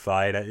pretty epic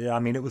fight. I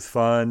mean, it was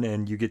fun,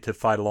 and you get to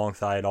fight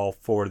alongside all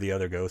four of the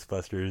other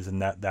Ghostbusters,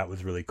 and that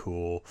was really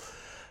cool.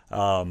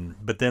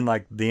 But then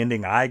like the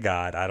ending I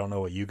got, I don't know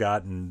what you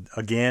got, and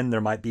again,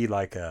 there might be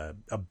like a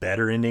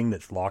better ending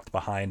that's locked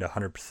behind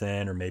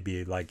 100%, or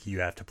maybe like you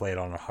have to play it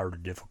on a harder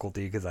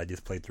difficulty because I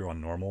just played through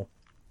on normal.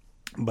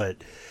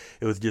 But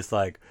it was just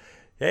like,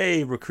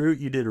 hey, recruit,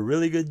 you did a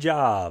really good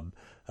job.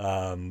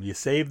 You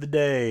saved the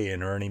day.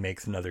 And Ernie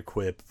makes another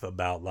quip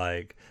about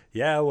like,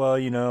 yeah, well,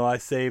 I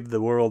saved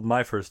the world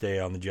my first day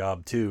on the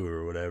job too,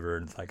 or whatever.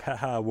 And it's like,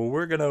 haha, well,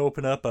 we're going to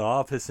open up an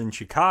office in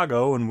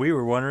Chicago, and we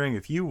were wondering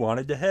if you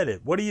wanted to head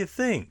it. What do you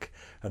think?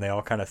 And they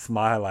all kind of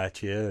smile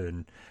at you,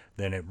 and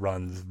then it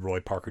runs Roy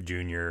Parker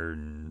Jr.,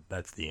 and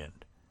that's the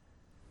end.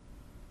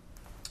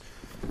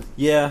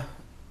 Yeah.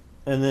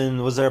 And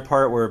then was there a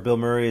part where Bill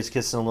Murray is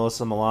kissing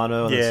Alyssa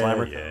Milano and then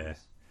Slimer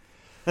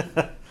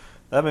comes?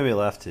 That made me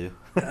laugh too.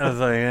 I was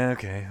like, yeah,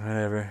 okay,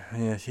 whatever.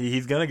 Yeah,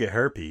 he's gonna get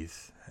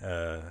herpes.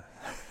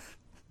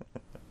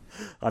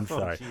 I'm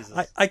sorry.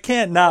 I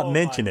can't not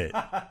mention it.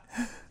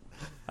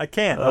 I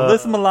can't.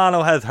 Alyssa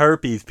Milano has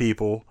herpes,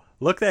 people.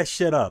 Look that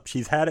shit up.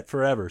 She's had it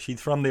forever.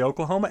 She's from the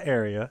Oklahoma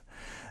area,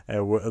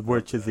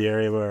 which is the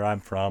area where I'm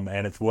from,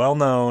 and it's well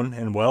known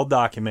and well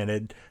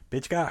documented.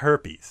 Bitch got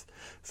herpes.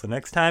 So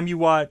next time you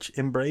watch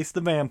Embrace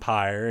the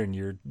Vampire and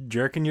you're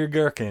jerking your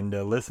gherkin to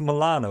Alyssa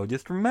Milano,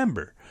 just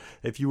remember,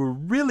 if you were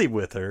really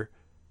with her,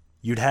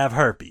 you'd have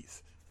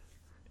herpes.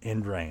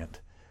 End rant.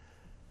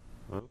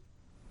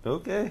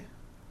 Okay.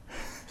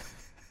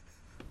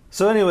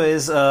 So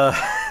anyways, the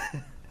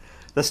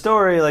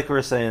story, like we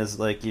were saying, is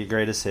like your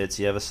greatest hits.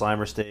 You have a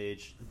Slimer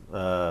stage,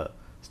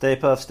 Stay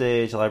Puft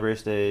stage, library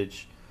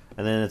stage,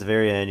 and then at the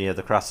very end you have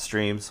the Cross the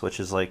Streams, which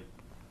is like,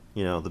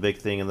 the big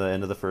thing in the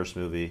end of the first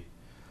movie.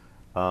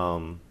 I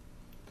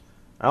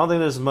don't think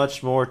there's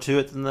much more to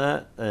it than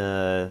that.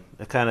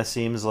 It kind of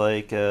seems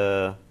like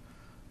a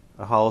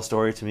hollow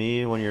story to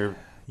me when you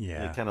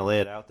kind of lay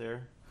it out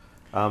there.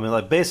 And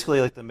like basically,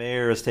 like the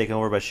mayor is taken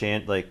over by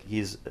like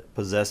he's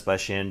possessed by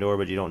Shandor,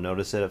 but you don't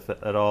notice it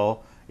at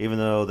all. Even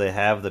though they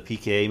have the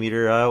PKA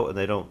meter out, and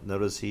they don't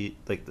notice it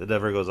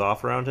never goes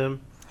off around him.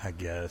 I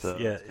guess, so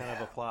yeah. It's kind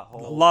of a plot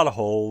hole. A lot of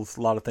holes,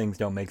 a lot of things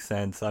don't make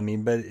sense. I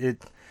mean, but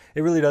it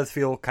really does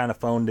feel kind of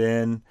phoned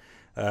in.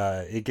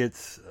 It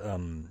gets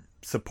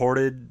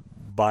supported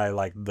by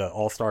like the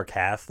all-star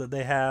cast that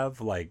they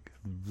have. Like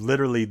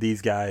literally,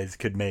 these guys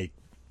could make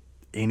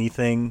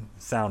anything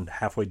sound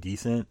halfway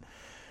decent.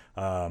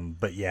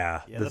 But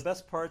yeah, the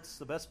best parts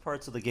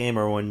of the game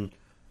are when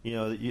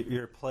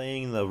you're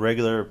playing the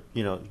regular,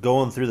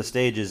 going through the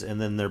stages, and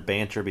then their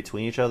banter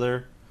between each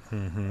other.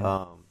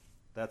 Mm-hmm.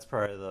 That's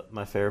probably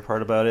my favorite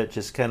part about it.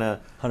 Just kind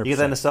of you get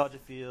that nostalgia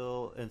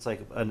feel. And it's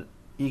like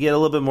you get a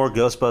little bit more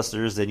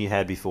Ghostbusters than you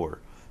had before,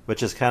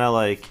 which is kind of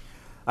like,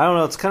 I don't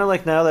know. It's kind of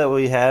like now that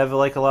we have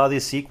like a lot of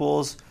these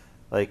sequels,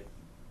 like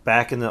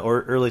back in the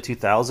early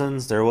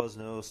 2000s, there was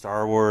no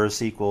Star Wars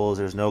sequels.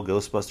 There's no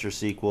Ghostbusters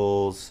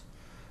sequels.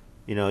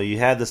 You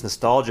had this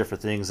nostalgia for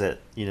things that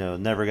it's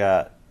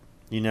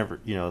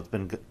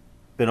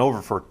been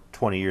over for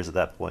 20 years at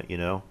that point,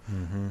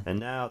 Mm-hmm. And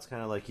now it's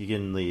kind of like you're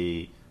getting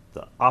the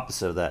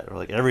opposite of that, or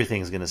like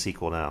everything's going to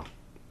sequel now.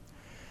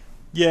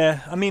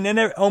 Yeah, I mean, and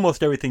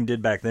almost everything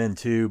did back then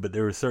too, but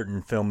there were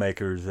certain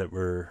filmmakers that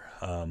were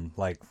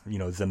like,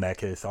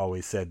 Zemeckis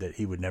always said that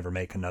he would never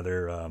make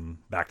another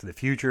Back to the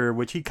Future,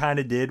 which he kind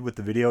of did with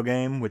the video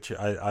game, which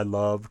I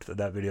loved.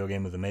 That video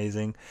game was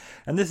amazing.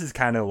 And this is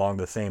kind of along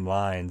the same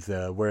lines,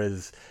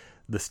 whereas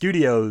the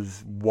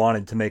studios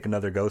wanted to make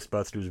another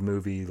Ghostbusters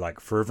movie like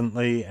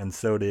fervently, and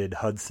so did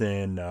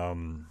Hudson,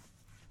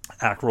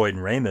 Aykroyd, and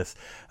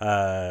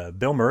Ramis.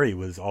 Bill Murray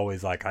was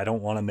always like, I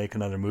don't want to make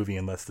another movie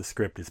unless the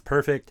script is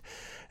perfect.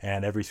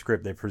 And every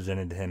script they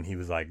presented to him, he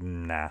was like,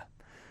 nah.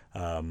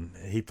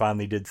 He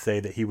finally did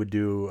say that he would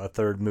do a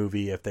third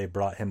movie if they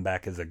brought him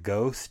back as a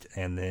ghost,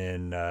 and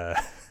then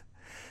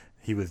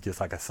he was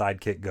just like a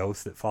sidekick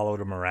ghost that followed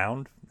him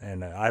around.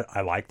 And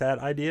I like that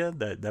idea.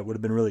 That would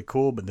have been really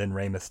cool. But then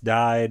Ramis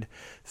died,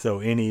 so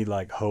any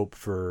like hope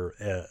for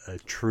a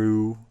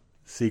true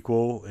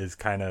sequel is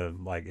kind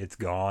of like it's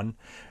gone,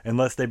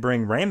 unless they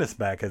bring Ramis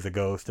back as a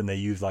ghost and they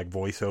use like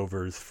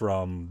voiceovers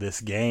from this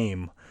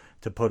game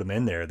to put him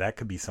in there. That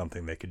could be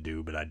something they could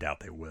do, but I doubt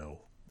they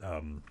will.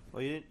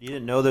 Well, you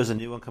didn't know there's a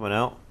new one coming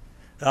out?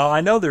 Oh,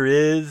 I know there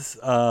is,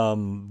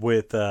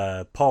 with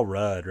Paul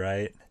Rudd,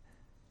 right?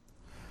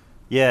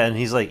 Yeah, and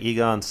he's like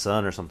Egon's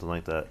son or something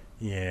like that.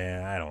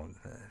 Yeah,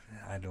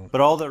 I don't.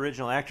 But all the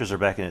original actors are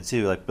back in it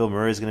too. Like Bill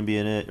Murray's going to be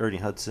in it, Ernie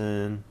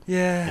Hudson.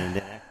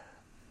 Yeah.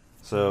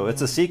 So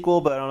it's a sequel,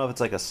 but I don't know if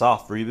it's like a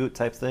soft reboot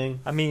type thing.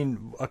 I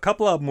mean, a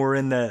couple of them were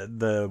in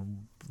the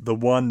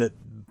one that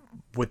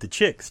with the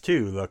chicks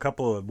too. A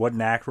couple of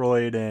wasn't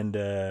Aykroyd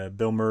and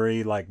Bill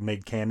Murray like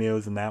made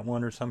cameos in that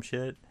one or some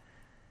shit.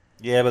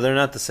 Yeah, but they're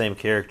not the same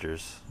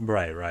characters.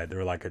 Right.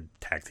 They're like a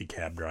taxi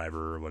cab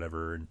driver or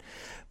whatever.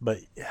 But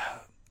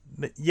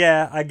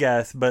yeah, I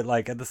guess. But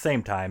like at the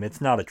same time, it's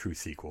not a true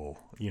sequel.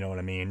 You know what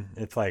I mean?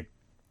 It's like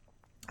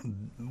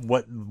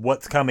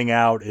what's coming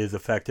out is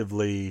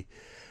effectively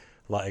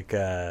like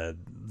the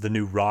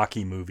new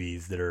Rocky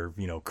movies that are,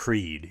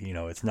 Creed.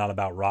 It's not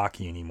about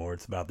Rocky anymore.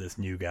 It's about this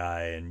new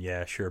guy. And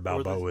yeah, sure,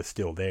 Balboa is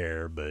still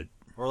there, but...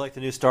 Or like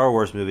the new Star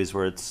Wars movies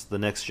where it's the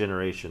next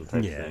generation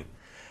type thing.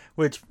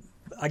 Which,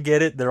 I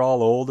get it, they're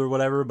all old or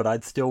whatever, but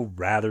I'd still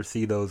rather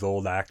see those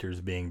old actors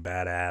being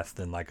badass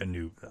than like a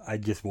new... I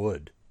just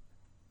would,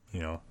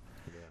 Yeah.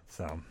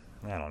 So,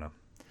 I don't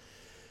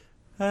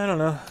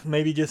know.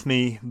 Maybe just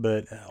me,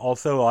 but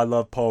also I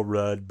love Paul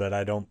Rudd, but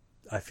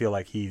I feel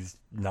like he's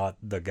not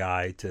the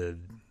guy to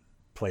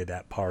play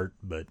that part,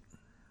 but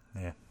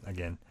yeah,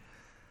 again,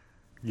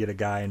 get a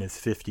guy in his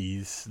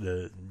 50s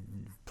to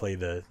play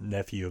the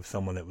nephew of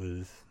someone that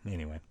was,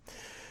 anyway,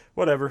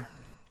 whatever.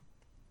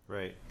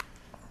 Right.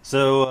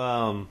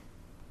 So,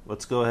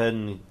 let's go ahead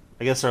and,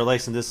 I guess our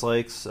likes and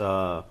dislikes, we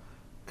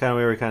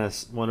already kind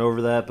of went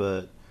over that,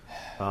 but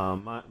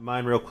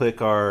mine real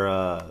quick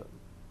are,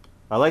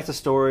 I like the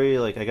story,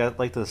 like I got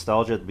like the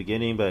nostalgia at the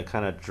beginning, but it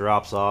kind of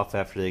drops off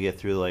after they get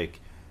through like,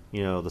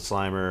 the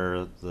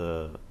Slimer,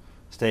 the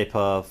Stay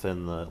Puft,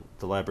 and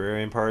the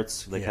librarian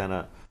parts. They kind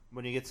of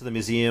when you get to the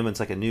museum, it's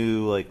like a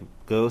new like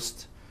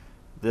ghost.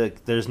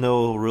 There's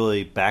no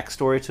really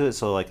backstory to it,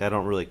 so like I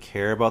don't really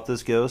care about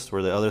this ghost.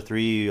 Where the other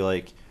three,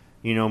 like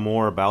you know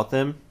more about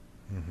them,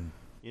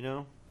 you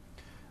know.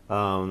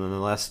 And then the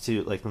last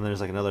two, like then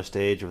there's like another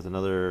stage with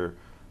another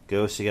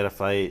ghost you got to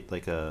fight,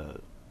 like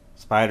a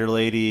spider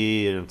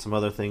lady and some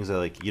other things that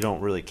like you don't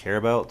really care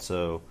about.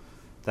 So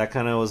that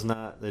kind of was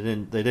not they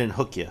didn't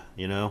hook you,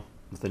 you know,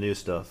 with the new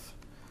stuff.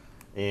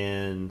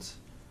 And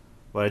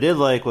what I did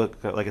like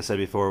I said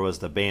before, was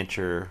the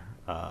banter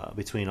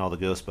between all the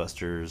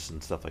Ghostbusters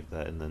and stuff like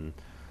that, and then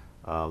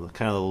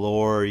kind of the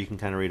lore you can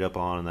kind of read up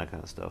on and that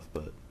kind of stuff.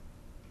 But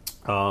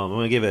I'm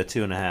gonna give it a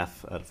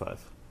 2.5 out of 5.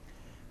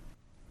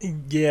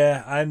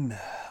 Yeah,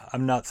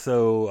 I'm not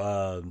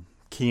so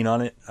keen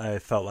on it. I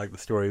felt like the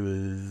story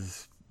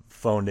was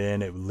phoned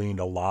in. It leaned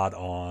a lot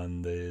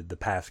on the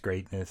past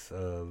greatness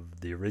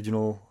of the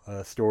original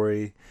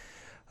story.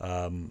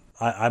 I'm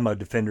a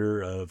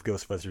defender of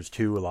Ghostbusters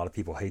 2. A lot of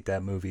people hate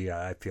that movie.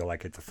 I feel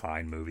like it's a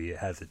fine movie. It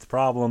has its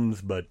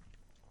problems, but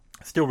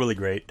still really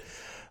great.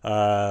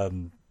 But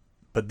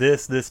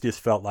this just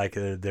felt like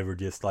they were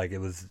just like, it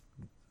was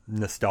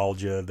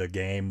nostalgia, the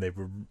game. They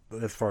were,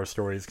 as far as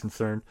story is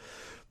concerned,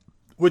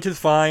 which is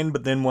fine.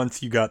 But then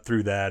once you got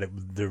through that,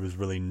 there was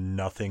really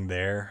nothing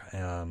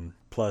there.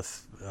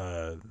 Plus,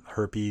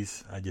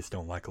 herpes. I just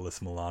don't like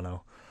Alyssa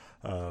Milano.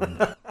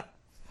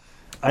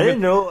 I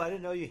didn't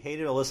know you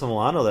hated Alyssa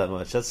Milano that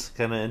much. That's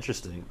kind of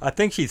interesting. I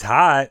think she's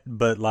hot,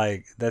 but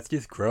like that's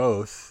just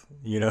gross,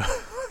 you know.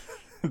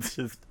 It's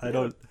just I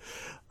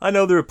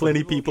know there are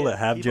plenty of people that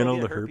have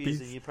genital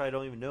herpes. And you probably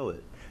don't even know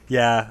it.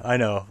 Yeah, I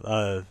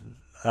know.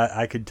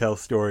 I could tell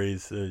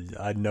stories.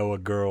 I know a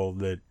girl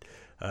that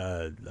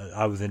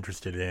I was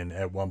interested in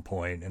at one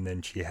point, and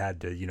then she had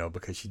to, you know,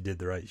 because she did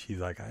the right. She's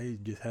like, I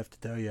just have to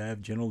tell you, I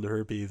have genital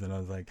herpes, and I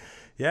was like,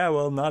 yeah,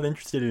 well, not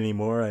interested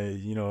anymore.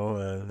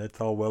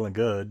 That's all well and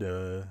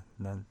good.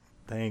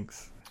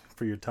 Thanks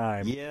for your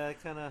time. Yeah, I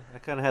kind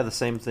of had the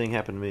same thing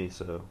happen to me.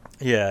 So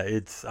yeah,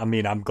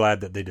 I'm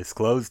glad that they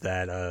disclosed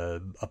that.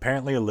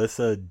 Apparently,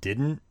 Alyssa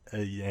didn't,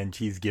 and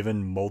she's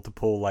given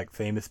multiple like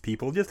famous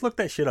people. Just look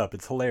that shit up.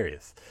 It's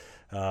hilarious.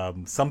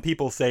 Some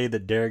people say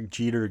that Derek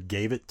Jeter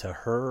gave it to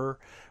her,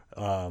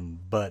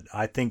 but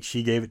I think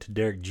she gave it to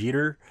Derek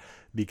Jeter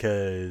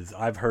because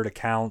I've heard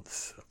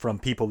accounts from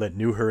people that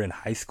knew her in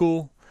high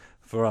school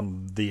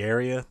from the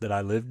area that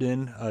I lived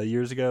in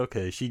years ago,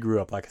 because she grew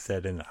up, like I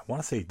said, in, I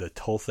want to say the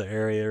Tulsa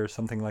area or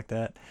something like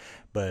that,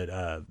 but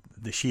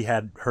she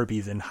had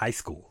herpes in high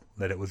school,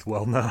 that it was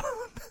well known.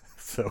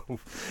 So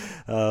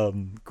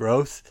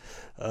gross.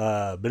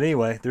 But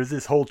anyway, there's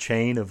this whole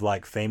chain of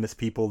like famous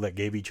people that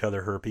gave each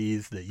other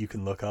herpes that you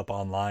can look up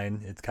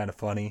online. It's kind of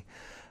funny.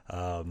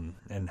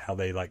 And how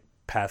they like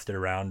passed it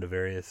around to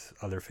various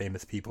other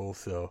famous people.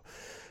 So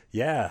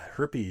yeah,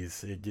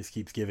 herpes, it just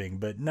keeps giving.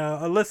 But no,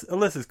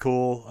 Alyssa's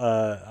cool.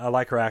 I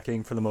like her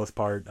acting for the most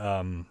part.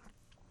 I'm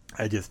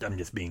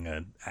just being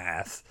an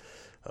ass.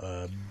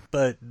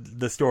 But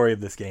the story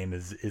of this game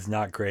is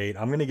not great.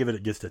 I'm going to give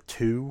it just a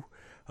 2.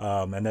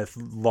 And that's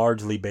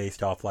largely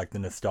based off like the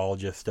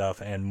nostalgia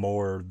stuff and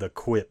more the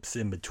quips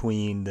in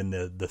between than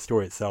the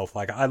story itself.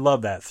 Like I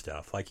love that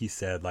stuff. Like you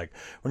said, like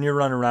when you're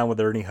running around with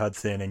Ernie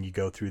Hudson and you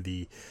go through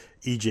the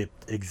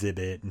Egypt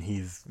exhibit and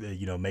he's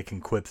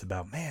making quips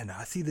about, man,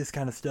 I see this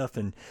kind of stuff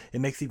and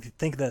it makes you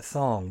think of that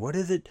song. What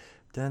is it?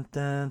 Dun,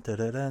 dun, dun,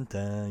 dun, dun,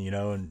 dun,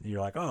 and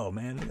you're like, oh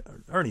man,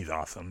 Ernie's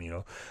awesome.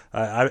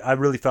 I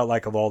really felt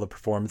like of all the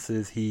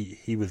performances,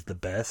 he was the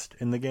best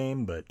in the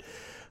game, but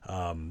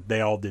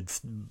they all did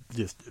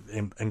just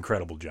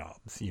incredible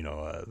jobs,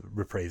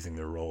 reprising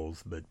their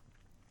roles. But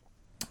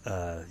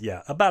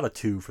yeah, about a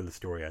 2 for the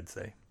story, I'd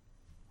say.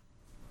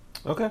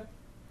 Okay.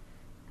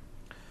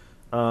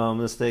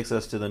 This takes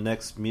us to the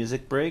next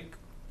music break.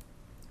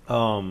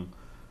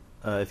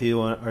 If you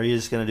want, are you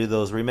just going to do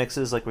those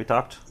remixes like we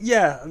talked?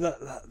 Yeah,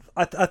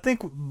 I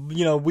think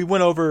we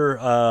went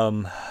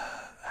over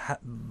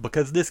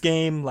because this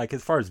game, like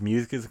as far as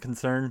music is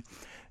concerned,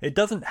 it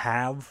doesn't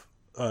have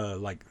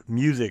like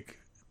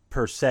music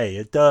per se.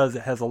 It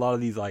has a lot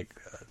of these like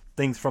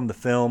things from the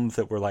films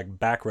that were like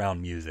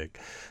background music.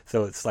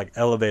 So it's like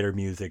elevator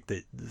music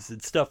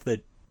it's stuff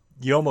that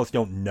you almost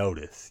don't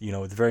notice.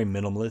 It's very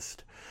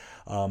minimalist.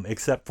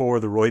 Except for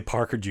the Roy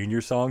Parker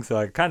Jr. song. So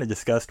I kind of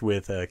discussed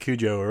with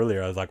Kujo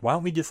earlier. I was like, why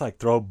don't we just like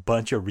throw a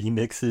bunch of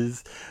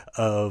remixes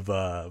of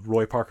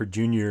Roy Parker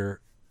Jr.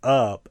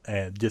 up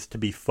and just to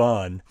be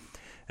fun,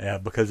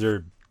 because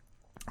they're,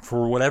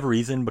 for whatever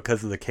reason,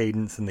 because of the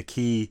cadence and the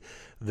key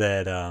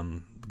that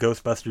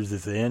Ghostbusters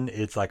is in,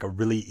 it's like a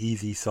really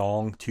easy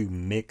song to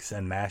mix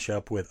and mash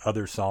up with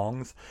other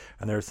songs,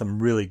 and there are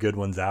some really good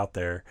ones out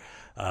there.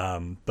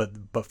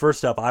 But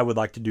first up, I would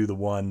like to do the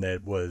one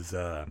that was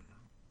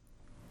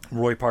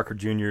Roy Parker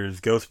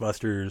Jr.'s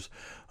Ghostbusters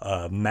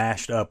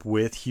mashed up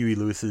with Huey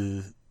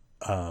Lewis's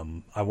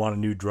I Want a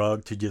New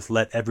Drug, to just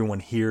let everyone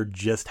hear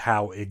just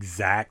how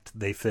exact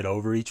they fit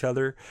over each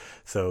other.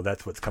 So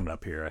that's what's coming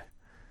up here.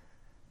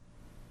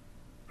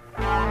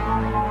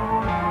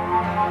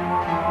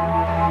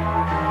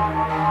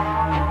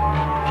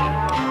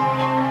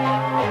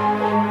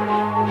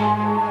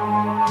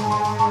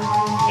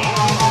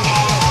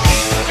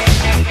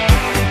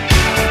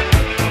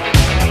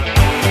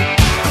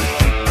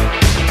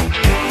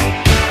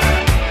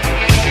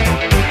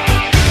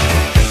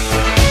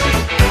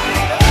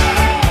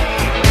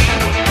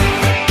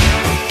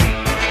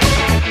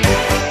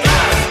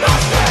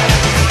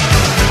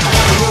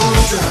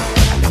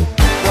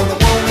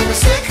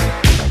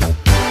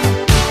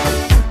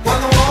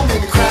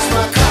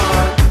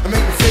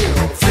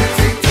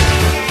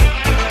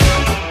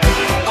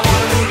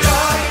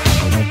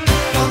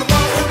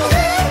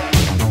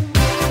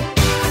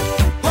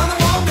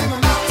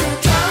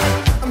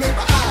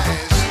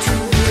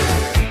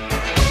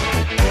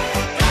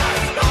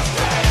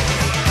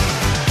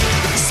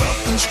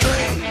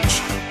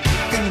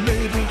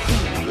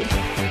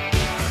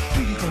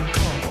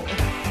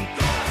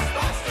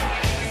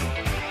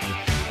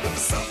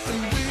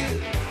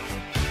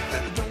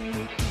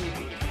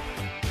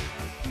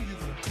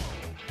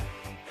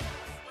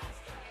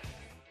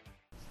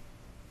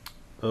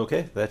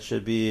 Okay, that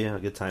should be a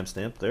good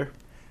timestamp there.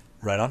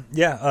 Right on.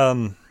 Yeah,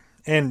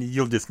 and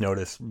you'll just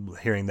notice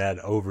hearing that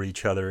over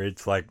each other,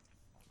 it's like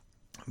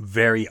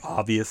very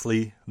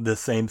obviously the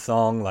same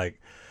song.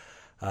 Like,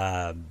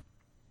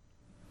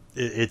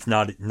 it's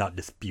not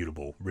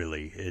disputable,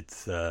 really.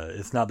 It's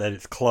not that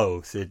it's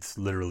close. It's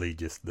literally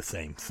just the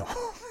same song.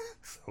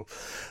 So,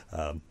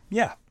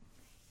 yeah.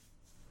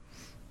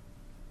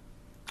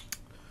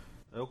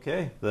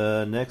 Okay,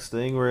 the next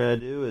thing we're gonna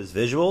do is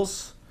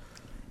visuals.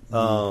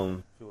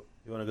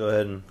 You want to go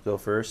ahead and go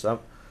first? The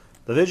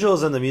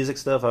visuals and the music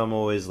stuff, I'm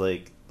always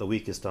like the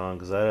weakest on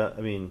because I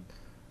don't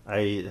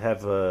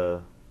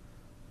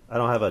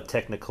have a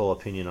technical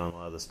opinion on a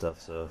lot of the stuff.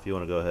 So if you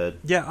want to go ahead,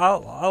 yeah,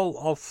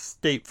 I'll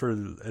state for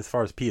as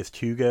far as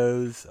PS2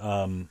 goes,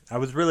 I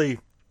was really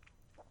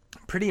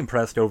pretty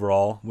impressed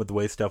overall with the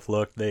way stuff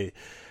looked. They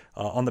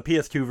on the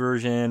PS2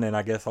 version and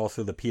I guess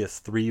also the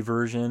PS3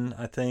 version,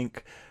 I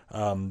think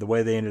the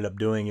way they ended up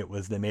doing it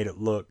was they made it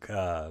look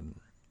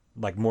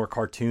like more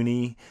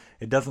cartoony.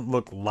 It doesn't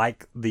look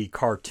like the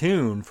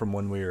cartoon from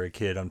when we were a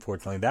kid,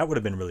 unfortunately. That would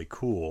have been really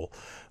cool,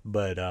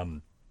 but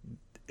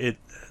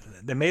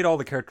they made all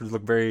the characters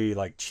look very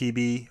like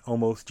chibi,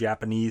 almost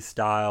Japanese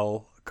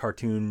style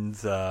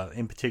cartoons.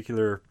 In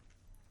particular,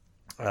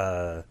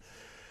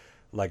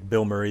 like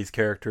Bill Murray's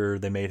character,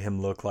 they made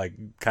him look like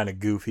kind of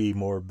goofy,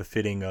 more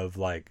befitting of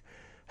like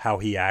how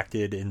he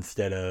acted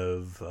instead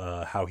of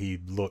how he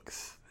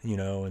looks,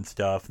 and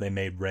stuff. They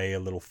made Ray a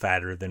little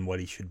fatter than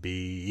what he should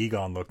be.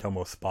 Egon looked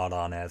almost spot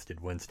on, as did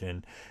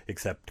Winston,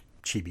 except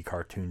chibi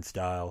cartoon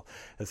style.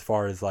 As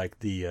far as like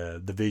the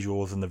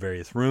visuals in the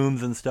various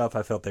rooms and stuff,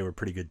 I felt they were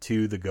pretty good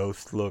too. The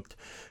ghost looked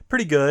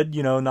pretty good,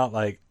 not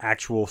like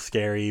actual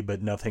scary,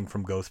 but nothing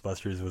from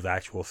Ghostbusters was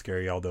actual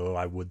scary, although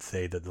I would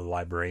say that the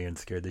librarian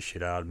scared the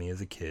shit out of me as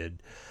a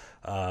kid.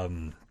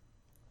 And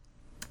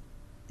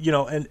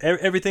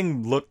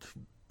everything looked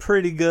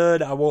pretty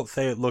good. I won't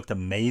say it looked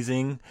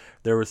amazing.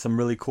 There was some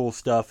really cool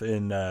stuff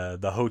in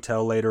the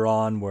hotel later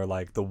on where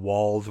like the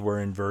walls were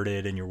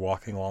inverted and you're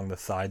walking along the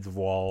sides of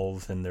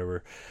walls, and there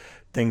were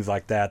things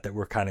like that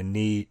were kind of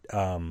neat.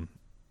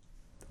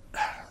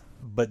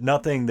 But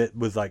nothing that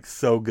was like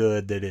so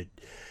good that it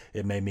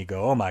made me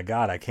go, oh my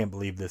god, I can't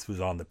believe this was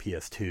on the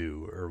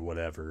PS2 or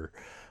whatever.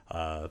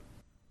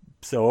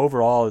 So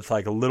overall, it's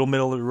like a little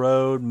middle of the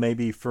road,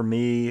 maybe for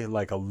me,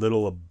 like a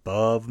little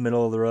above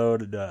middle of the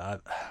road.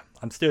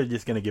 I'm still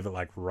just going to give it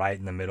like right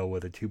in the middle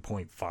with a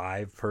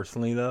 2.5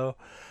 personally, though.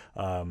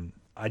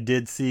 I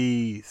did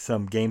see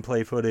some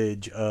gameplay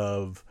footage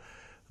of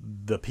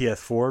the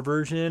PS4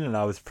 version, and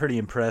I was pretty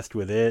impressed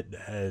with it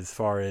as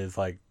far as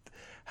like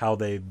how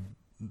they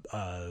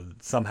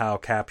somehow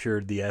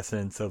captured the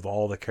essence of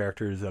all the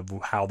characters of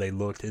how they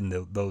looked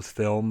in those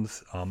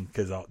films,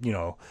 because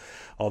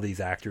all these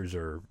actors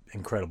are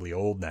incredibly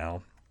old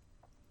now,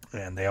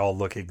 and they all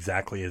look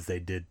exactly as they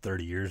did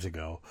 30 years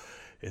ago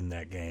in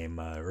that game,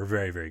 or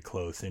very, very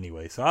close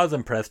anyway. So I was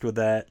impressed with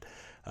that.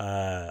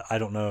 I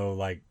don't know,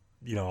 like,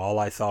 all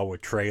I saw were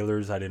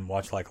trailers. I didn't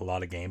watch like a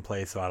lot of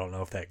gameplay, so I don't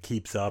know if that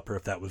keeps up or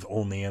if that was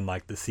only in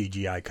like the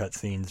CGI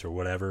cutscenes or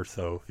whatever.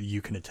 So you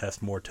can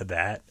attest more to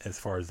that as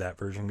far as that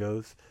version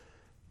goes.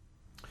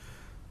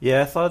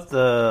 Yeah, I thought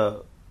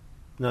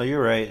no,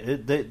 you're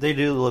right. They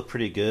do look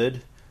pretty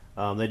good.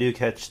 They do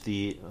catch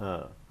they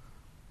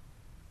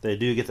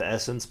do get the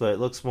essence, but it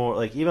looks more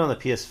like, even on the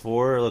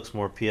PS4, it looks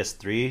more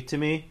PS3 to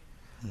me.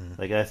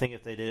 Like, I think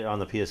if they did it on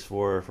the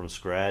PS4 from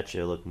scratch,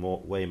 it would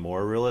look way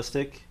more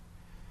realistic.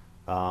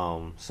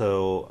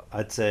 So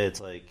I'd say it's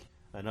like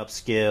an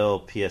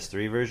upscale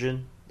PS3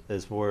 version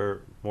is more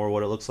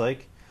what it looks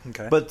like.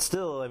 Okay. But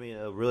still, I mean,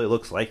 it really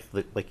looks like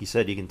you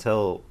said, you can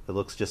tell it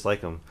looks just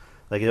like them.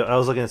 Like, I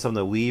was looking at some of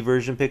the Wii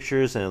version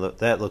pictures, and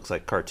that looks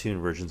like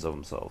cartoon versions of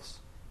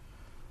themselves.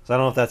 So I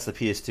don't know if that's the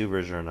PS2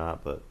 version or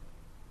not, but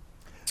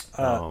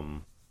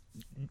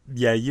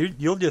yeah,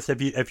 you'll just,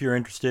 if you're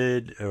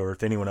interested, or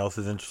if anyone else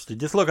is interested,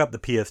 just look up the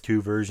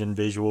PS2 version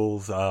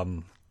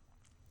visuals.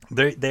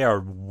 They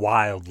are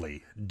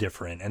wildly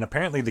different, and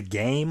apparently the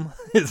game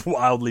is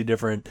wildly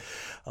different,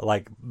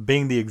 like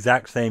being the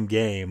exact same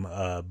game,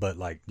 but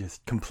like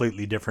just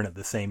completely different at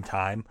the same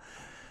time.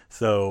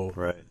 So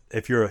right.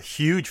 If you're a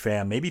huge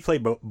fan, maybe play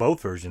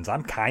both versions.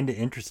 I'm kind of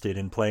interested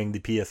in playing the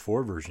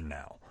PS4 version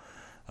now.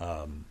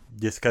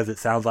 Just because it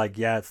sounds like,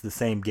 yeah, it's the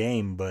same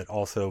game, but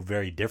also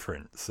very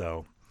different.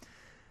 So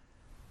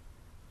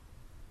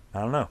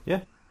I don't know.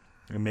 Yeah.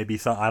 And maybe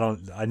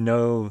I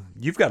know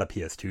you've got a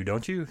PS2,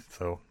 don't you?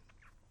 So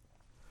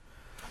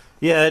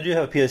yeah, I do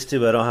have a PS2,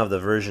 but I don't have the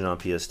version on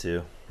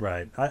PS2.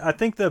 Right. I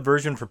think the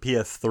version for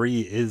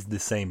PS3 is the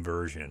same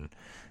version.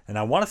 And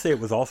I want to say it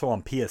was also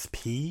on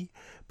PSP,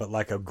 but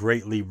like a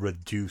greatly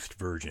reduced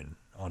version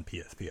on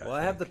PSP.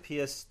 I have the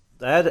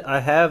I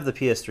have the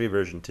PS3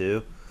 version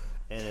too,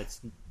 and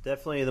it's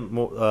definitely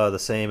the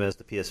same as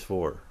the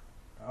PS4.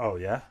 Oh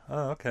yeah.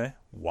 Oh okay.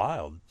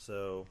 Wild.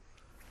 So,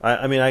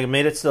 I mean, I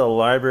made it to the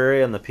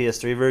library on the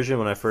PS3 version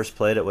when I first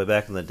played it way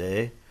back in the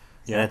day,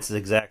 and it's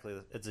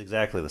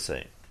exactly the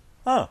same.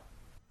 Oh,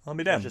 let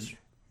me down. Just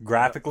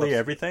graphically,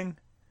 everything.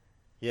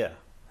 Yeah.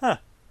 Huh.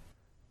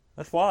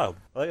 That's wild.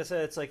 Like I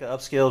said, it's like an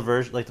upscaled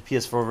version, like the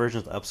PS4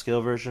 version is the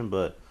upscale version,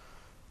 but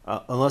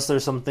unless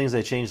there's some things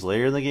they changed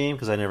later in the game,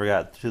 because I never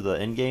got to the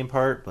end game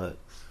part, but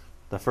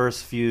the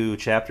first few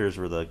chapters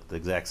were the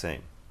exact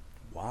same.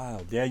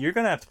 Wild. Yeah, you're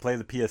gonna have to play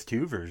the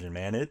PS2 version,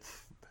 man.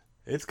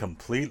 It's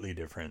completely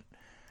different.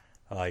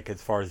 Like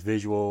as far as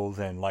visuals,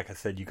 and like I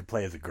said, you could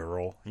play as a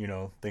girl,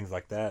 things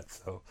like that.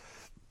 So,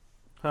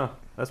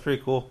 that's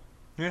pretty cool.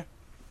 yeah.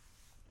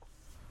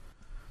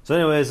 So,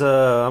 anyways,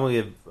 I'm gonna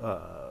give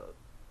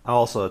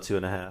also a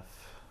 2.5.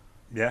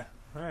 Yeah.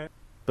 All right.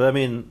 But I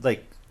mean,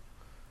 like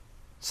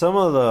some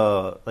of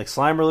the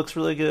Slimer looks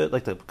really good.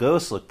 Like the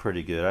ghosts look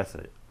pretty good. I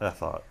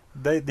thought.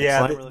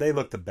 They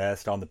look the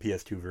best on the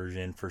PS2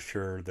 version for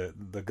sure.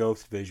 The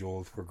ghost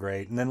visuals were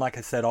great, and then like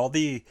I said, all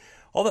the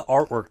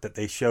artwork that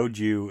they showed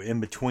you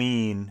in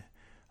between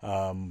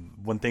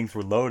when things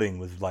were loading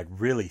was like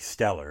really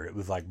stellar. It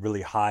was like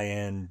really high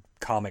end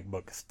comic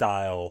book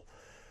style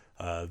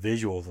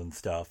visuals and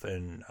stuff,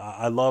 and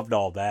I loved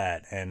all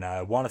that. And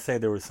I want to say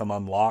there was some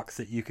unlocks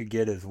that you could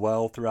get as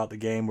well throughout the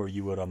game, where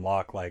you would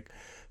unlock like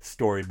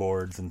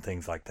storyboards and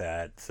things like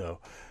that. So.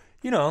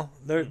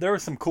 There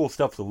was some cool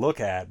stuff to look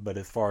at, but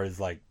as far as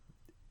like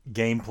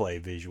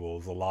gameplay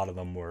visuals, a lot of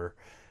them were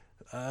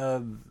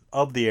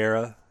of the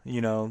era.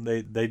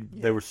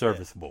 They were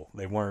serviceable.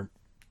 They weren't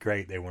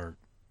great. They weren't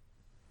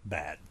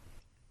bad.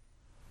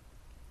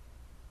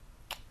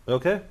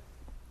 Okay.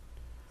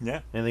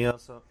 Yeah. Anything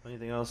else?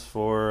 Anything else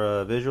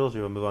for visuals? Or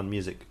you want to move on to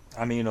music?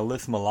 I mean,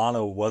 Alyssa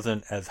Milano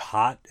wasn't as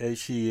hot as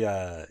she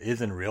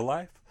is in real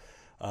life,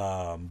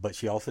 but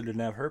she also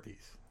didn't have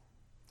herpes.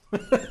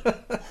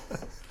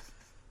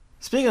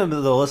 Speaking of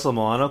the Alyssa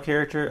Milano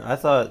character, I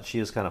thought she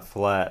was kind of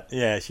flat.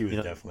 Yeah, she was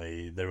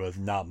definitely. There was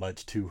not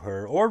much to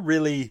her, or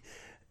really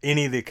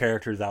any of the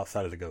characters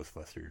outside of the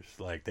Ghostbusters.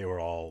 Like they were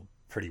all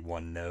pretty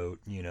one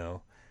note, Yeah.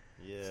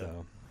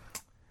 So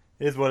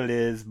it is what it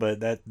is,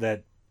 but that's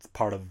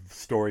part of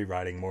story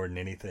writing more than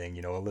anything.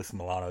 Alyssa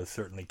Milano is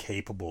certainly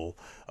capable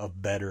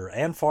of better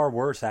and far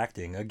worse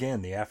acting.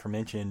 Again, the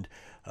aforementioned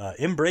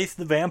Embrace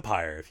the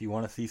Vampire. If you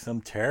want to see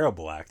some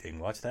terrible acting,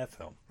 watch that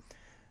film.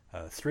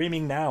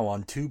 Streaming now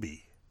on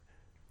Tubi.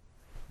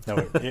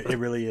 No, it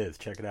really is.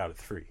 Check it out.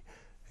 It's free.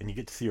 And you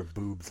get to see her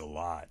boobs a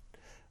lot.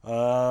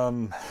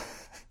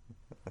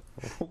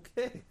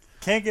 Okay.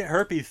 Can't get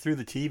herpes through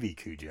the TV,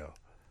 Kujo.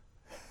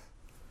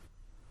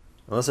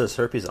 Unless there's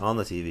herpes on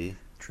the TV.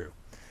 True.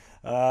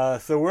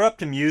 So we're up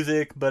to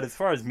music, but as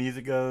far as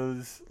music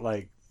goes,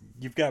 like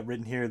you've got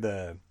written here,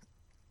 the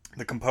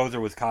composer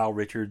was Kyle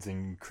Richards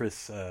and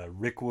Chris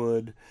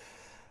Rickwood.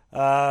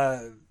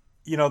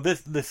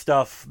 This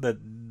stuff, that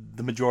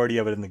the majority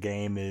of it in the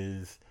game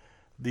is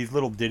these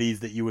little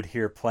ditties that you would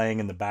hear playing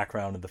in the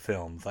background of the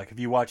films. Like if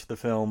you watch the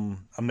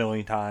film a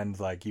million times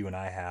like you and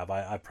I have,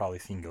 I've probably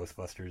seen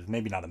Ghostbusters,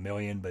 maybe not a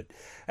million, but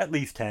at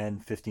least 10,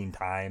 15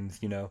 times,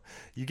 you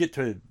get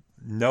to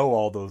know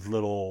all those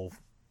little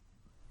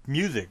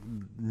music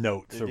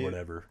notes or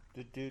whatever.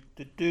 Like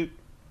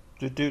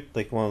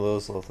one of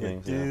those little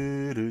things.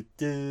 And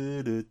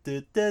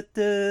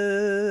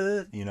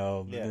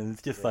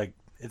it's just like,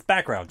 it's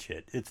background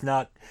shit. It's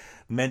not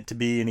meant to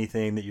be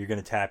anything that you're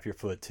going to tap your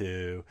foot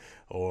to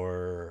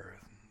or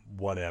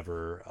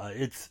whatever.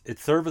 It's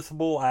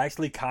serviceable. I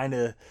actually kind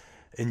of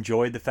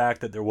enjoyed the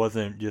fact that there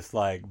wasn't just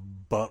like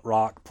butt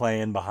rock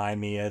playing behind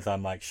me as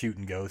I'm like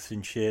shooting ghosts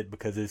and shit,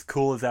 because as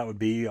cool as that would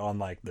be on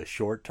like the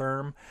short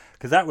term,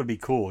 because that would be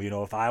cool.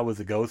 If I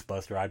was a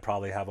Ghostbuster, I'd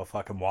probably have a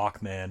fucking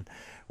Walkman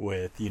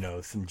with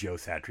some Joe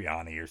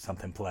Satriani or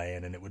something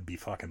playing, and it would be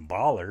fucking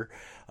baller.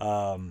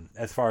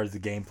 As far as the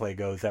gameplay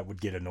goes, that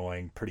would get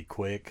annoying pretty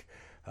quick.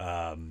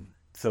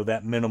 So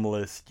that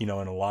minimalist, in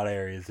a lot of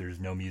areas there's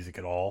no music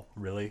at all,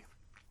 really.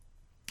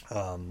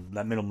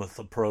 That minimalist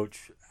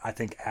approach, I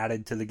think,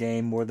 added to the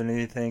game more than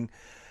anything.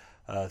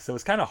 So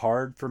it's kind of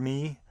hard for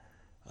me,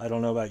 I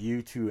don't know about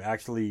you, to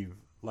actually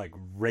like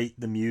rate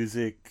the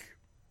music.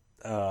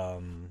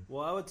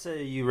 Well, I would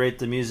say you rate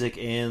the music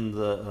and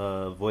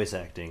the voice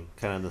acting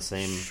kind of the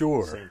same.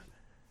 Sure.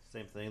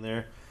 Same thing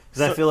there.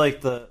 Because I feel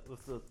like the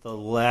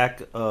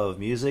lack of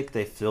music,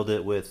 they filled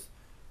it with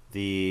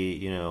the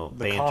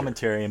banter.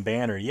 Commentary and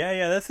banter.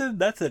 Yeah, that's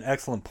an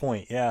excellent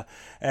point. Yeah,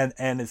 and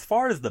as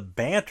far as the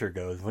banter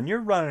goes, when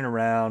you're running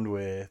around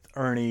with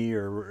Ernie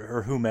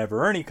or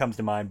whomever, Ernie comes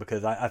to mind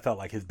because I felt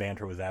like his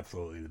banter was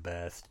absolutely the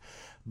best,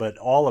 but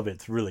all of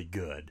it's really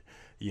good,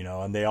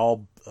 and they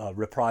all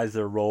reprise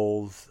their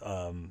roles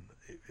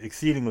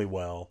exceedingly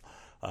well.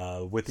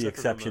 With the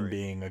exception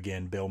being,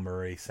 again, Bill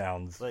Murray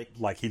sounds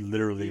like he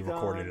literally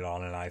recorded it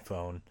on an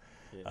iPhone.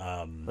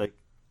 Yeah.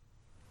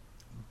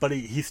 But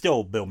he's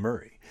still Bill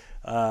Murray.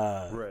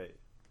 Right.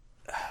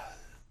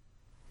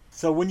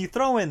 So when you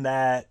throw in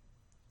that,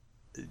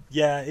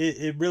 yeah,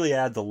 it really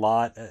adds a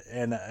lot,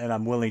 and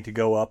I'm willing to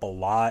go up a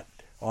lot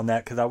on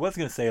that, because I was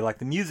going to say, like,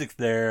 the music's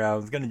there. I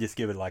was going to just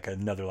give it like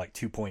another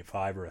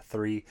 2.5 or a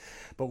 3.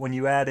 But when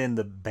you add in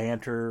the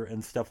banter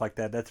and stuff like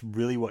that, that's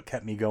really what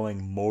kept me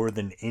going more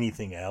than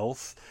anything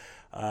else.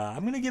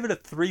 I'm going to give it a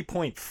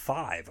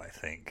 3.5, I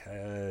think.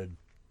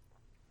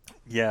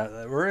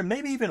 Yeah, or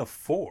maybe even a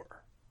 4.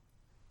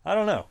 I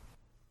don't know.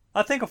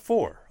 I think a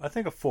 4.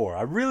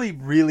 I really,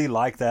 really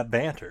like that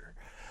banter.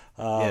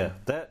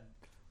 That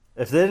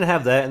if they didn't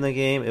have that in the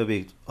game, it would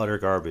be utter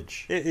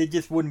garbage. It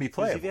just wouldn't be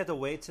playable. If you had to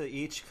wait to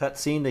each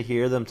cutscene to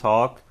hear them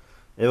talk,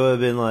 it would have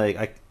been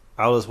like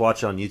I'll just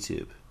watch it on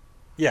YouTube.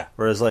 Yeah.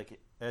 Whereas like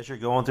as you're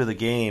going through the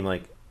game,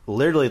 like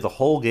literally the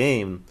whole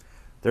game,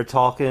 they're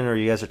talking, or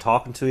you guys are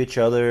talking to each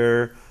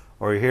other,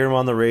 or you hear them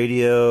on the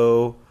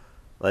radio.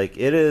 Like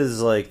it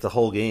is like the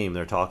whole game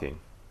they're talking.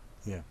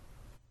 Yeah.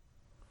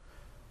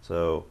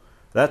 So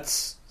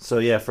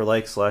yeah, for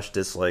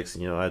likes/dislikes,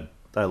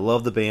 I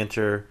love the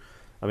banter.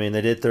 I mean,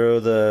 they did throw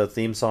the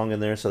theme song in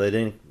there, so they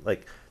didn't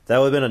like that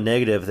would have been a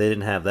negative if they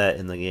didn't have that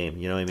in the game.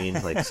 You know what I mean?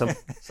 Like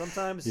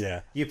sometimes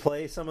you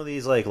play some of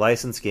these like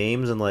licensed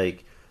games and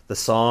like the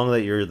song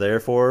that you're there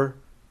for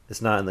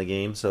is not in the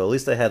game. So at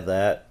least they had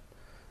that.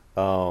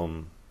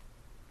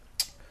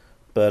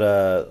 But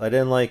I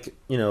didn't like,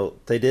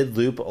 they did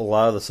loop a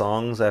lot of the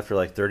songs after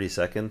like 30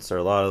 seconds or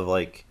a lot of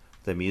like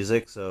the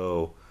music.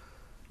 So,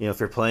 if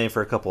you're playing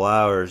for a couple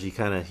hours, you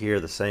kind of hear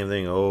the same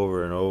thing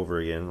over and over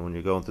again when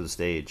you're going through the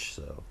stage.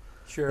 So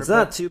sure, it's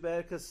not too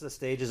bad because the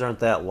stages aren't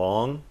that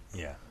long.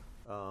 Yeah.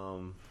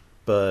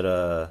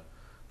 But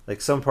like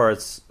some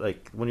parts,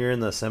 like when you're in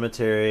the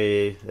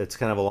cemetery, it's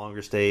kind of a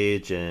longer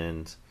stage,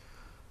 and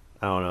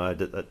I don't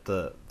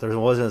know. There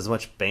wasn't as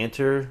much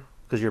banter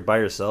because you're by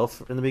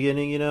yourself in the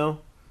beginning,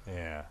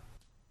 Yeah.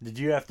 Did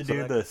you have to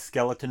do the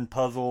skeleton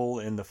puzzle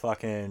in the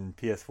fucking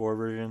PS4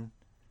 version?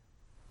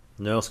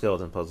 No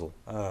skeleton puzzle.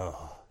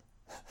 Oh.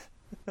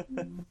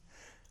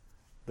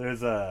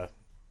 There's a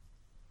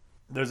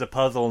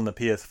puzzle in the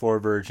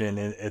PS4 version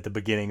at the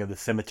beginning of the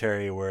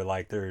cemetery where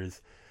like there's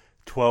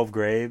 12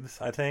 graves,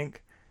 I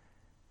think.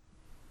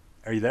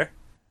 Are you there?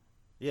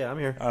 Yeah, I'm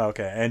here. Oh,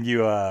 okay. And you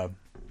have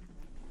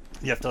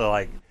to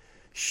like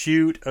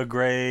shoot a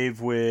grave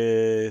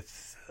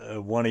with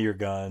one of your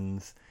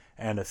guns,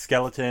 and a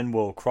skeleton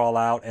will crawl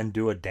out and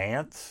do a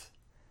dance.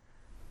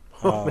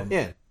 Oh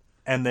man!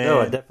 And then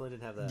no, I definitely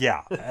didn't have that.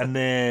 Yeah, and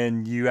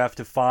then you have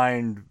to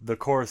find the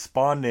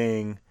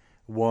corresponding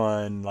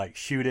one, like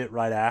shoot it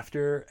right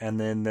after, and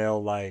then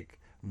they'll like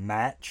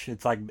match.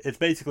 It's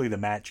basically the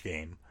match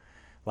game.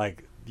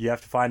 Like you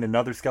have to find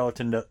another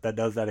skeleton that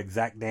does that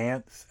exact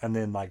dance, and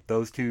then like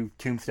those two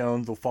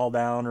tombstones will fall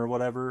down or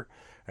whatever,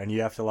 and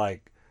you have to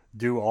like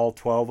do all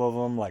 12 of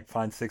them, like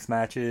find 6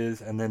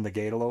 matches, and then the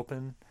gate will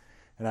open.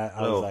 And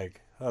I was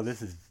like, oh,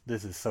 this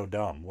is so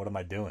dumb. What am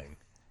I doing?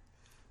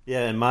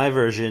 Yeah, in my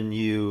version,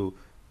 you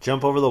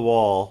jump over the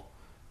wall,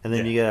 and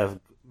then you gotta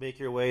make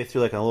your way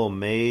through like a little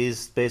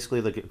maze,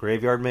 basically like a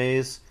graveyard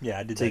maze. Yeah,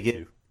 I did that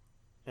too.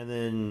 And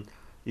then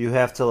you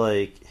have to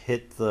like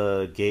hit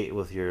the gate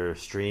with your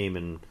stream,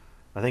 and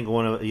I think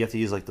you have to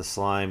use like the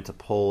slime to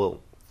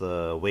pull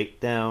the weight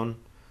down,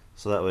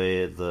 so that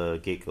way the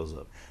gate goes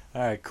up.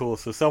 All right, cool.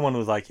 So someone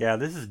was like, "Yeah,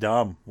 this is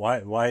dumb.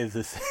 Why is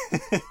this?"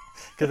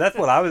 Because that's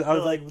what I was. I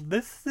was like,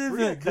 "This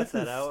isn't. This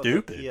is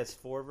stupid." The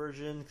PS4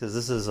 version, because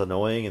this is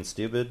annoying and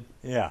stupid.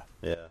 Yeah,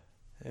 yeah,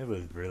 it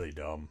was really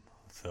dumb.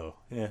 So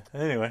yeah.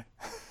 Anyway.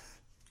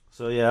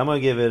 So yeah, I'm gonna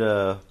give it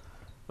a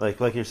like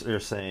you're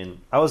saying.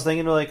 I was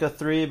thinking like a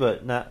 3,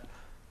 but not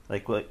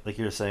like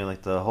you're saying,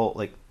 like the whole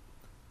like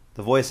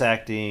the voice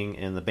acting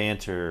and the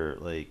banter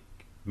like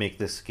make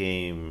this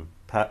game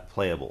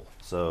playable.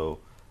 So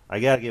I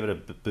gotta give it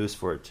a boost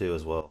for it too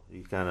as well.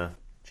 You kind of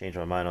changed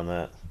my mind on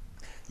that.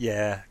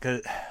 Yeah,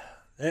 because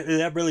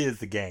that really is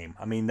the game.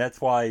 I mean,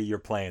 that's why you're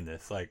playing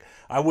this. Like,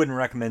 I wouldn't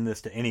recommend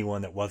this to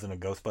anyone that wasn't a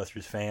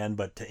Ghostbusters fan,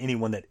 but to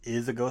anyone that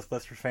is a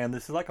Ghostbusters fan,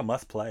 this is like a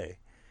must-play.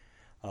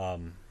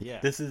 Yeah.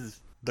 This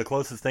is the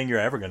closest thing you're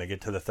ever going to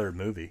get to the third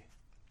movie.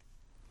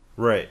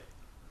 Right.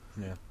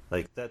 Yeah.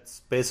 Like,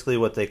 that's basically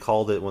what they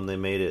called it when they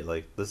made it.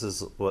 Like, this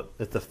is what...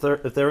 If they were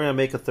going to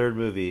make a third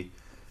movie,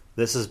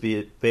 this is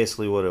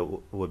basically what it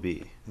would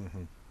be.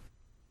 Mm-hmm.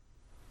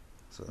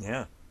 So.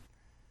 Yeah.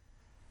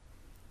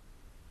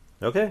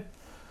 Okay.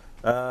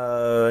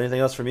 Anything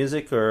else for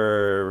music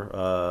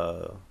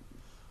or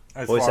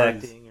voice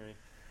acting?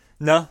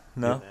 No.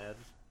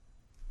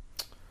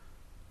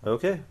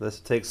 Okay, this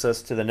takes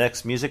us to the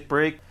next music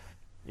break.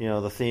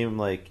 The theme,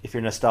 like if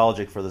you're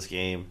nostalgic for this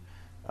game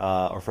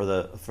or for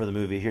the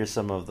movie, here's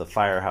some of the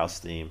Firehouse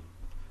theme.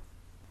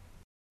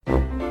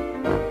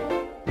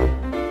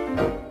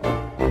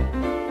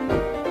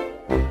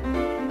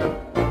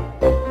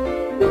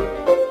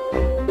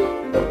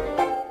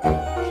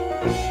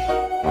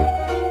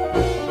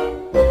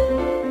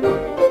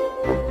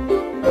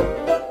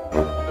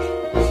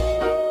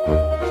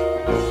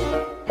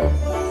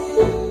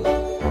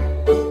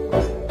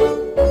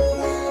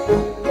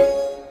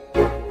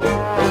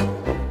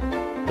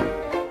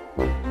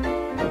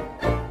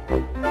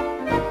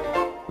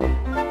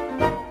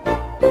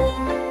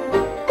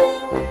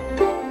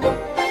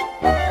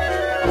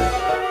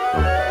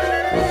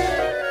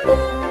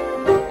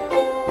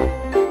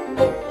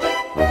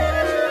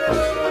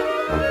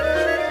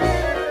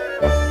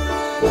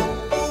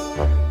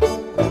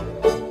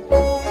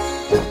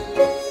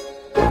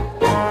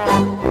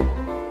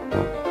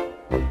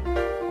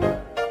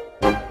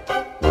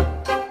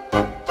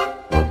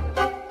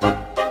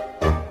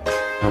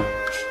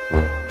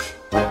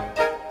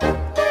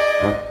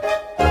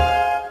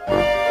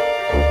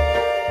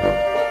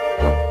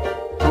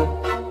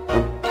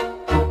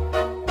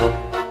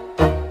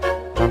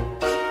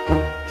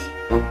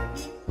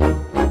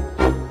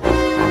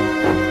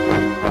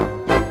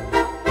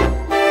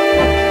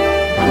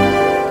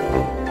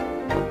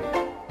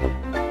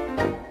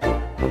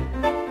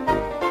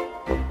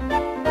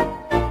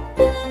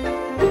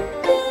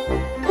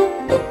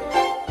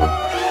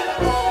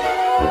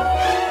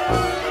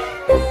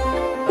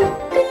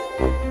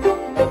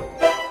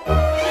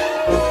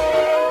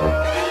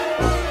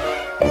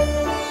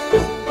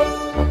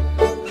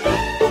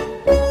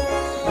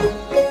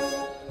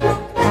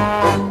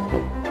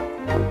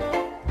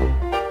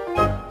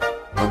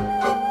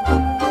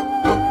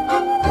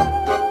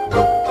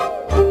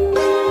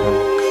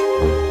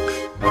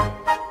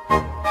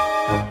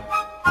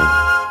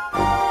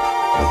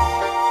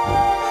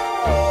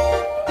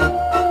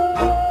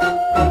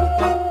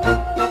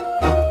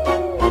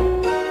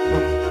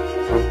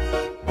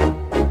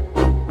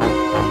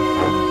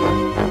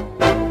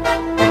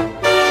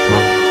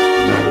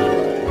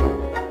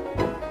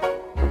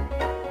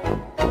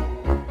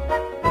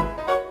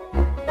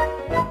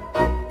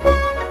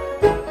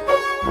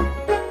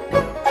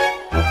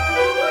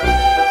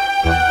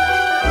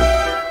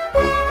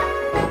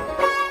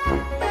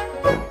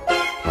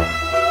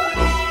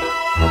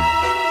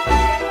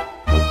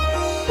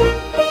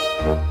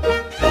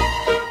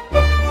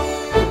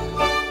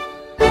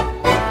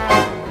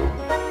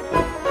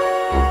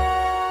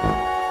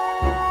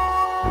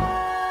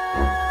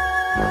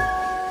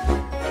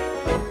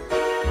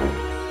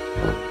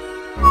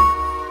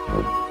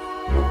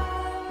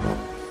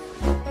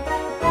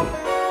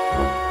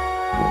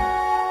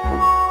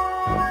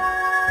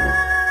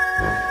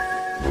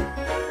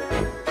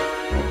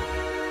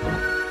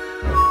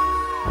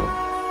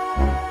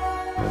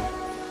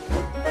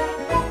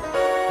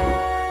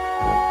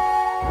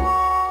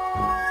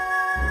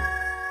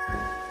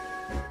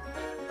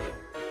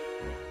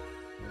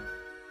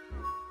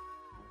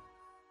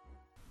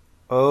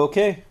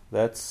 Okay,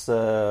 that's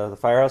the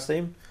Firehouse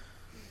theme.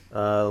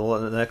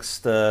 The next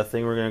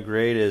thing we're going to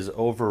grade is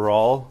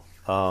overall.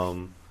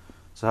 So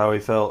how we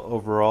felt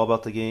overall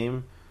about the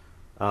game.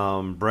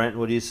 Brent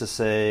would used to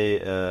say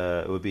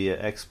it would be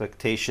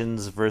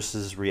expectations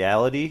versus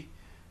reality.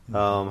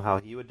 How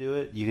he would do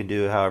it. You can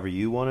do it however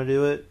you want to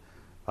do it.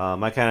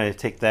 I kind of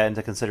take that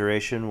into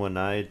consideration when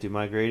I do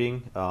my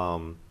grading.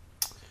 For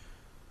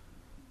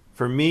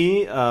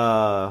me,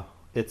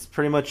 it's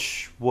pretty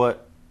much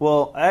what.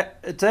 Well,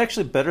 it's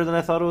actually better than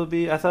I thought it would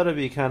be. I thought it'd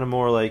be kind of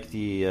more like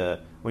the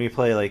when you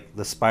play like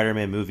the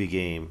Spider-Man movie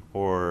game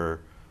or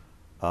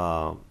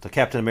the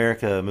Captain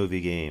America movie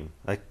game.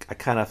 I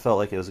kind of felt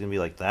like it was gonna be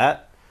like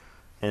that,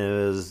 and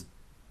it was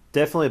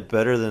definitely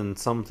better than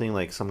something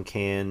like some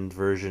canned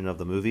version of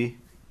the movie.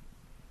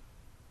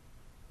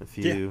 If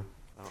you,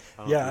 I don't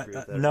know if you agree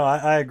with that. No,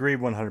 I agree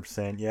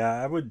 100%.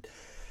 Yeah, I would.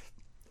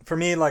 For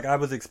me, like I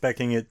was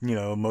expecting it.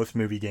 Most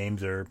movie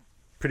games are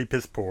pretty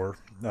piss poor.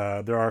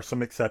 There are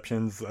some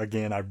exceptions.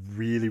 Again, I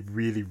really,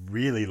 really,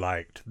 really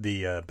liked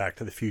the Back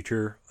to the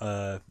Future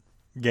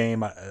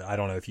game. I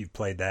don't know if you've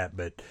played that,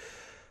 but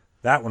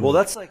that one. Well,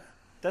 that's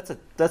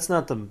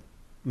not the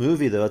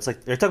movie though. It's like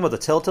you're talking about the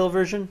Telltale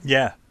version.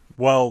 Yeah.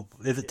 Well,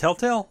 is it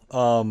Telltale?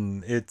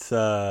 It's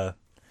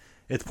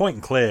point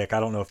and click. I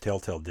don't know if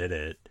Telltale did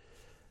it.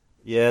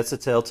 Yeah, it's a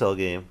Telltale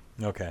game.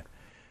 Okay.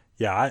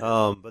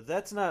 Yeah. But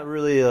that's not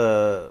really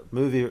a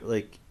movie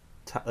like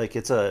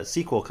it's a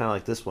sequel, kind of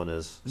like this one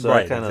is. So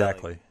right. Kinda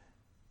Exactly.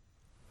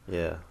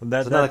 Yeah.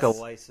 That's not like a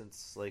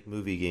licensed like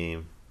movie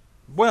game.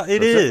 Well,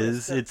 it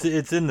is.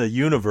 It's in the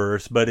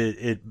universe, but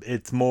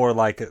it's more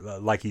like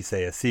you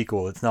say, a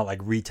sequel. It's not like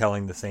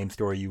retelling the same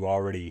story you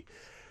already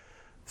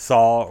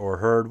saw or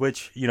heard.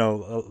 Which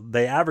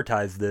they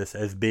advertised this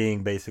as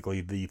being basically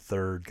the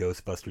third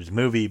Ghostbusters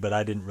movie, but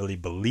I didn't really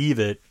believe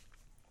it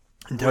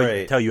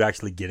until you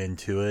actually get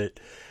into it,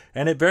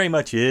 and it very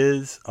much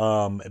is.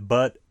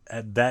 But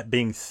that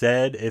being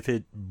said, if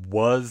it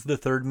was the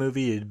third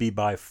movie, it'd be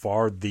by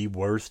far the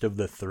worst of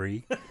the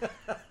three.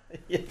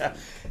 Yeah,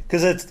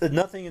 because it's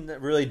nothing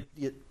that really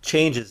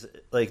changes.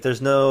 Like,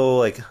 there's no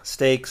like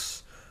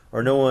stakes,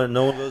 or no one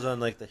goes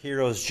on like the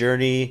hero's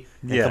journey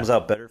and comes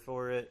out better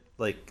for it.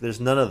 Like, there's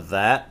none of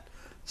that.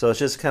 So it's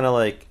just kind of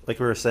like we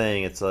were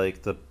saying, it's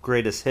like the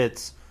greatest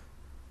hits.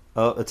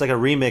 It's like a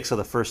remix of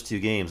the first two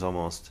games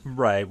almost.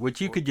 Right,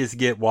 which you could just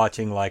get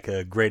watching like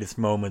a greatest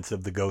moments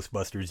of the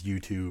Ghostbusters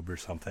YouTube or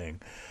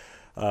something.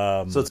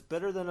 So it's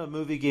better than a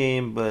movie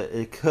game, but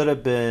it could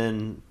have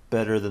been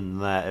better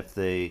than that if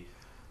they,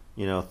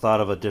 thought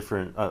of a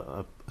different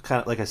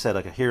kind of, like I said,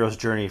 like a hero's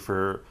journey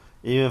for,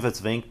 even if it's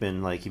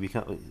Venkman, like he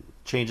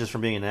changes from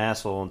being an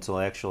asshole until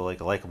actual like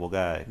a likable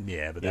guy.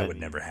 Yeah, but that would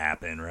never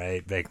happen,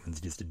 right?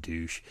 Venkman's just a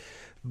douche.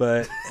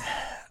 But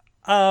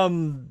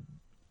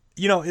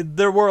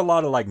there were a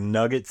lot of like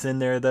nuggets in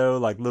there though,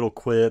 like little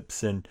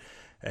quips and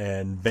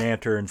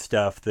banter and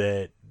stuff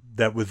that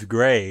was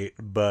great,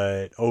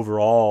 but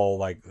overall,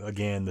 like,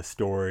 again, the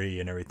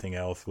story and everything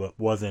else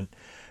wasn't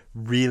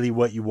really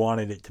what you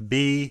wanted it to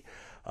be,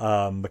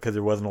 because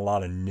there wasn't a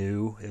lot of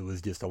new. It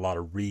was just a lot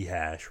of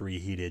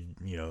reheated,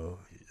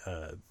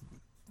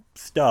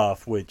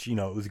 stuff, which,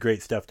 it was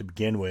great stuff to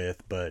begin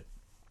with, but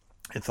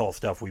it's all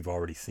stuff we've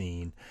already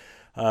seen.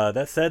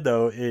 That said,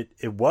 though,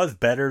 it was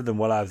better than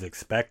what I was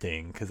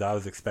expecting, because I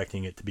was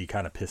expecting it to be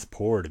kind of piss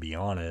poor, to be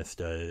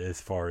honest,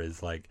 as far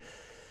as like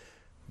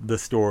the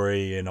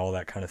story and all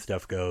that kind of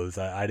stuff goes.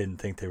 I didn't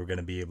think they were going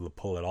to be able to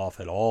pull it off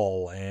at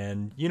all,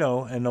 and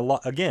and a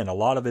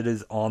lot of it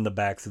is on the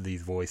backs of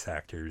these voice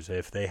actors.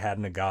 If they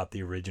hadn't got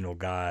the original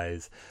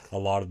guys, a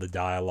lot of the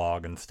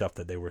dialogue and stuff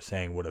that they were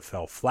saying would have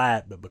fell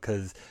flat, but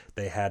because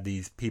they had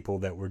these people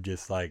that were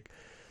just like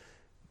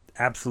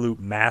absolute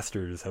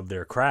masters of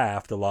their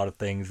craft, a lot of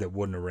things that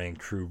wouldn't have rang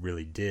true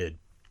really did.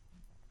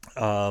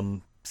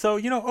 So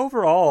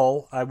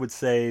overall, I would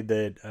say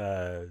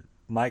that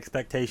my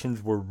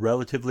expectations were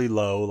relatively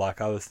low,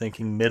 like I was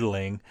thinking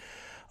middling,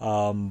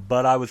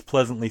 but I was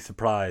pleasantly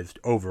surprised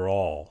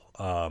overall.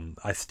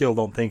 I still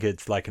don't think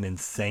it's like an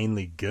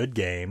insanely good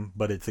game,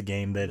 but it's a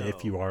game that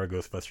if you are a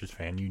Ghostbusters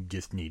fan, you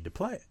just need to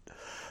play it.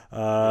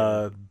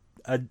 That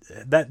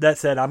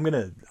said, I'm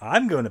gonna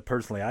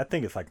personally, I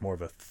think it's like more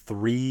of a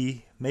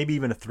 3, maybe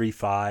even a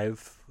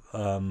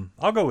 3.5.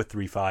 I'll go with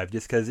 3.5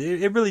 just because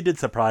it really did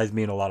surprise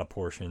me in a lot of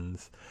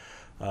portions.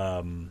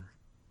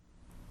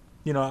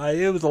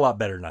 It was a lot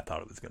better than I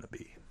thought it was going to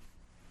be.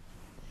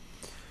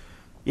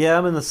 Yeah,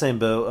 I'm in the same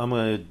boat. I'm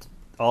going to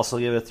also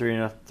give it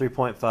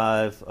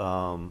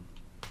 3.5.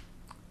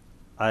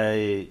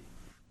 I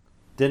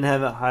didn't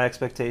have high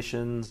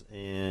expectations,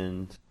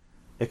 and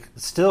it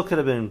still could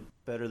have been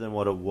better than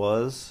what it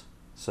was.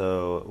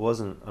 So it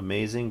wasn't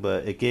amazing,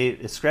 but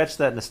it scratched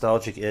that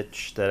nostalgic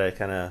itch that I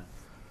kind of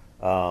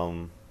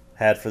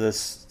had for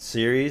this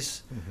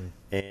series. Mm-hmm.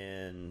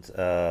 And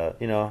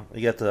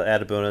you got the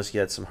added bonus. You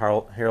got some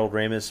Harold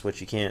Ramis,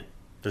 which you can't.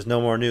 There's no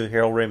more new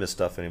Harold Ramis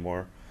stuff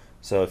anymore.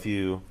 So if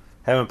you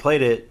haven't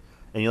played it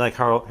and you like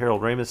Harold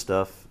Ramis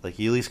stuff, like,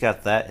 you at least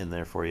got that in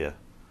there for you.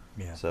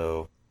 Yeah.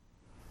 So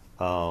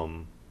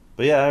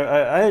But yeah,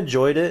 I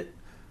enjoyed it.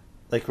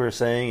 Like we were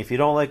saying, if you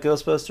don't like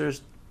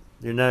Ghostbusters,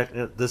 you're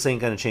not. This ain't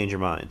gonna change your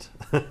mind.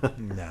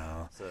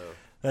 No. So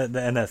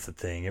And that's the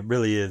thing. It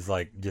really is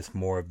like just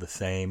more of the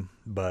same.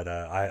 But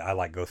I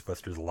like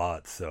Ghostbusters a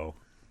lot, so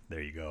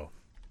there you go.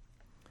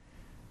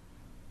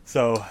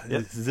 So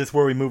Yep. is this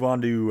where we move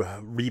on to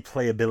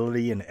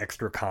replayability and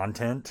extra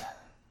content?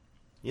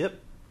 yep.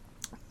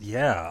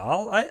 Yeah,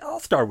 I'll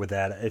start with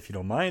that if you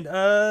don't mind.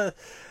 Go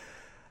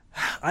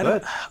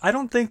I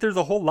don't think there's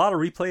a whole lot of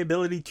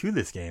replayability to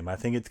this game. I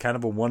think it's kind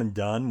of a one and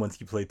done.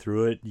 Once you play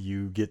through it,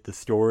 you get the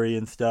story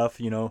and stuff.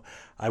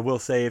 I will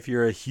say if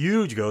you're a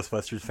huge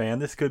Ghostbusters fan,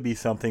 this could be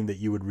something that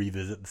you would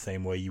revisit the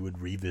same way you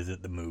would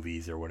revisit the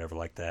movies or whatever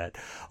like that.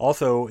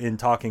 Also, in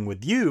talking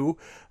with you,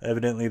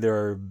 evidently there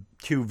are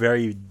two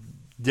very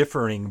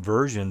differing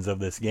versions of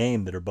this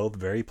game that are both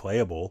very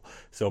playable.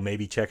 So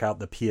maybe check out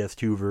the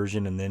PS2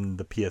 version and then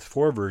the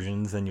PS4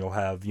 versions, and you'll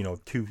have,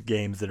 two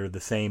games that are the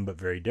same but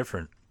very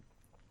different.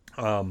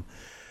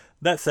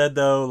 That said,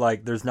 though,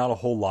 like there's not a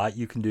whole lot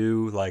you can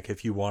do. Like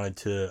if you wanted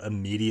to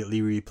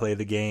immediately replay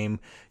the game,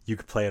 you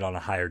could play it on a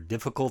higher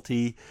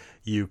difficulty.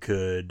 You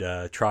could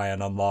try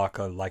and unlock,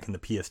 like in the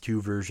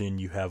PS2 version,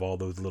 you have all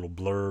those little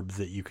blurbs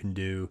that you can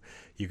do.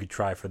 You could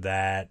try for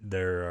that.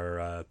 There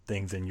are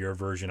things in your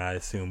version, I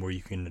assume, where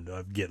you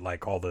can get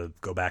like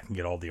go back and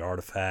get all the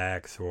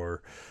artifacts,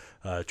 or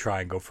try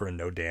and go for a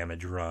no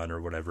damage run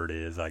or whatever it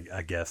is.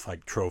 I guess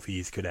like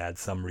trophies could add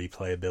some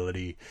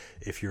replayability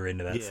if you're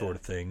into that sort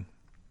of thing.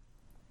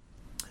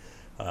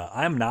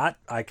 I'm not.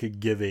 I could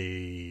give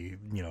two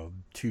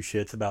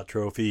shits about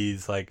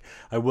trophies. Like,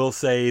 I will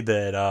say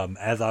that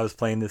as I was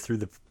playing this through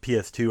the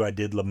PS2, I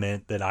did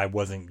lament that I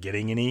wasn't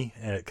getting any,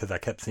 because I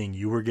kept seeing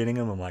you were getting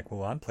them. I'm like,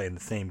 well, I'm playing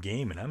the same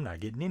game and I'm not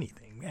getting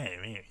anything.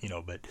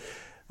 But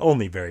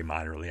only very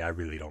minorly. I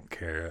really don't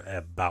care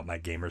about my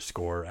gamer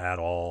score at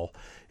all.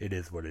 It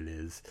is what it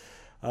is.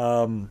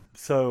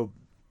 So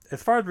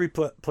as far as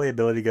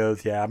replayability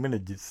goes, yeah, I'm going to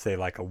just say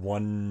like a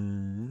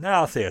 1. No,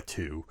 I'll say a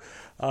 2.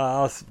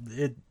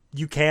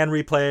 You can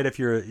replay it if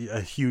you're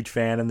a huge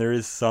fan, and there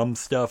is some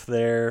stuff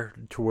there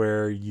to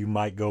where you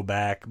might go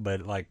back.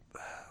 But like,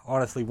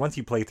 honestly, once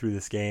you play through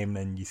this game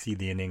and you see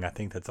the ending, I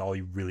think that's all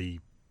you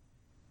really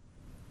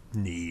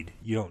need.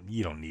 You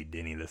don't need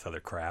any of this other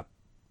crap.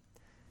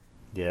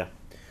 Yeah,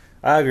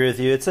 I agree with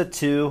you. It's a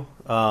 2.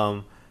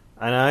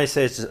 And I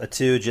say it's a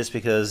 2 just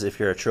because if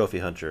you're a trophy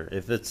hunter,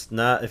 if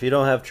you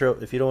don't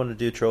want to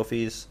do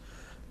trophies,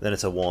 then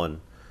it's a 1.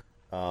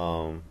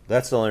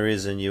 That's the only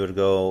reason you would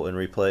go and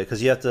replay,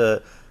 because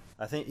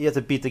I think you have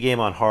to beat the game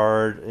on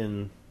hard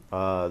in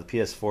the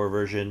PS4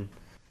 version,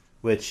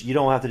 which you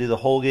don't have to do the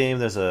whole game.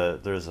 There's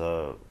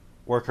a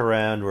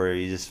workaround where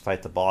you just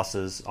fight the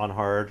bosses on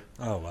hard.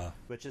 Oh wow!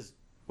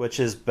 Which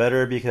is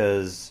better,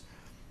 because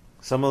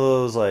some of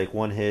those like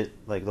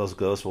those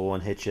ghosts will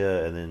one hit you,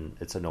 and then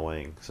it's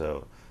annoying.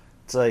 So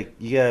it's like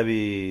you gotta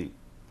be.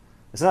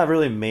 It's not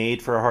really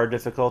made for a hard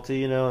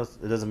difficulty, It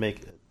doesn't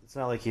make. It's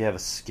not like you have a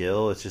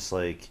skill. It's just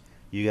like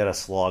you gotta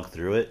slog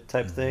through it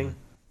type thing.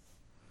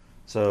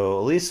 So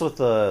at least with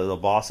the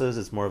bosses,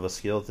 it's more of a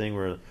skill thing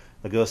where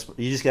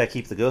you just gotta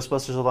keep the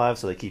Ghostbusters alive,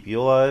 so they keep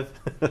you alive.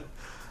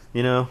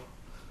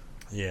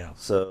 Yeah.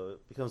 So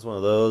it becomes one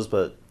of those,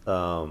 but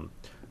I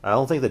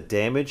don't think the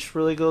damage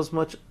really goes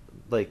much.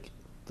 Like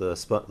the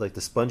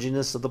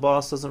sponginess of the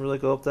boss doesn't really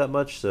go up that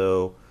much.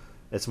 So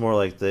it's more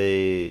like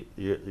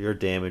your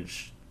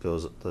damage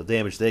goes. The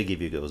damage they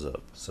give you goes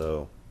up.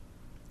 So.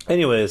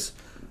 Anyways,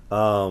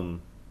 but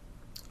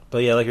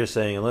yeah, like you're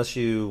saying, unless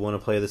you want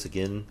to play this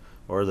again,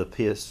 or the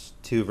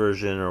PS2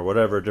 version, or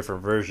whatever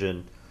different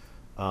version,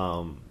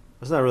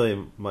 there's not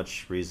really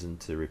much reason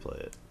to replay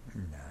it.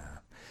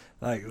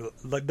 Nah,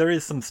 like there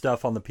is some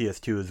stuff on the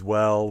PS2 as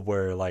well,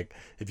 where like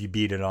if you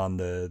beat it on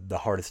the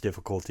hardest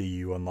difficulty,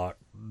 you unlock.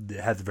 It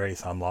has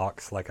various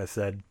unlocks, like I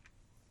said,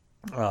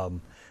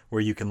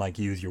 where you can like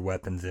use your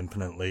weapons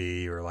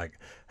infinitely, or like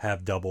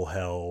have double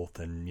health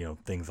and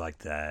things like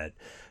that.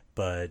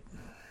 But,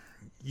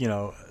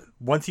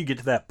 once you get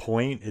to that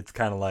point, it's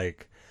kind of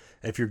like,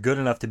 if you're good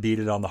enough to beat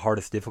it on the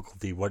hardest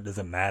difficulty, what does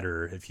it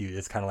matter?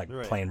 It's kind of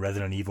like playing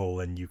Resident Evil,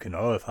 and you can,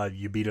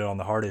 you beat it on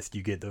the hardest,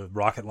 you get the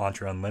rocket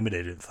launcher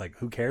unlimited. It's like,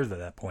 who cares at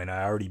that point?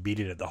 I already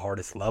beat it at the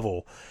hardest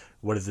level.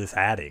 What is this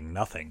adding?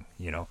 Nothing,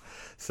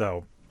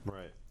 So,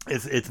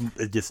 it's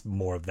just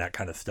more of that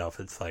kind of stuff.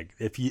 It's like,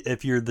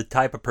 if you're the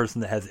type of person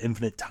that has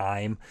infinite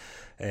time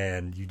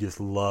and you just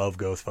love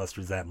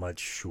Ghostbusters that much,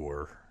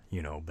 sure.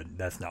 But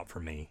that's not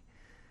for me.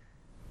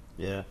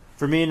 Yeah.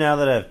 For me, now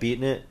that I've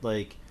beaten it,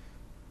 like,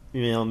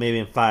 maybe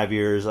in 5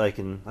 years, I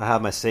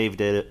have my save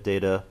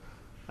data.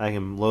 I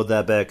can load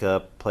that back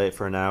up, play it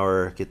for an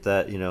hour, get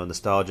that,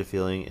 nostalgia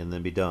feeling, and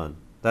then be done.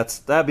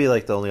 That'd be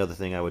like the only other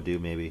thing I would do,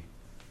 maybe.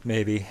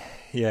 Maybe.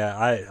 Yeah,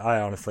 I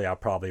honestly, I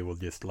probably will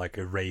just like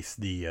erase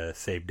the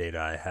save data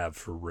I have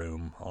for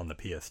room on the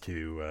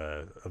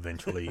PS2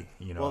 eventually,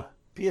 Well,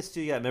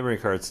 PS2 got memory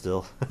cards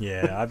still.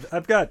 Yeah,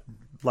 I've got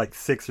like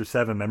 6 or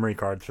 7 memory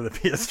cards for the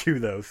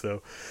PS2 though,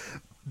 so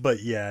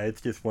But yeah,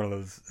 it's just one of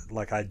those,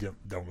 like, I don't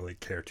really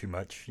care too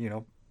much, you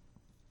know?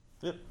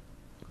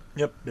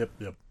 Yep.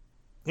 Yep.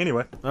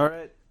 Anyway. All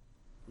right.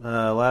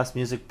 Last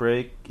music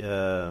break.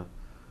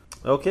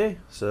 Okay,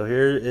 so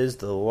here is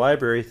the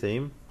library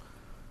theme.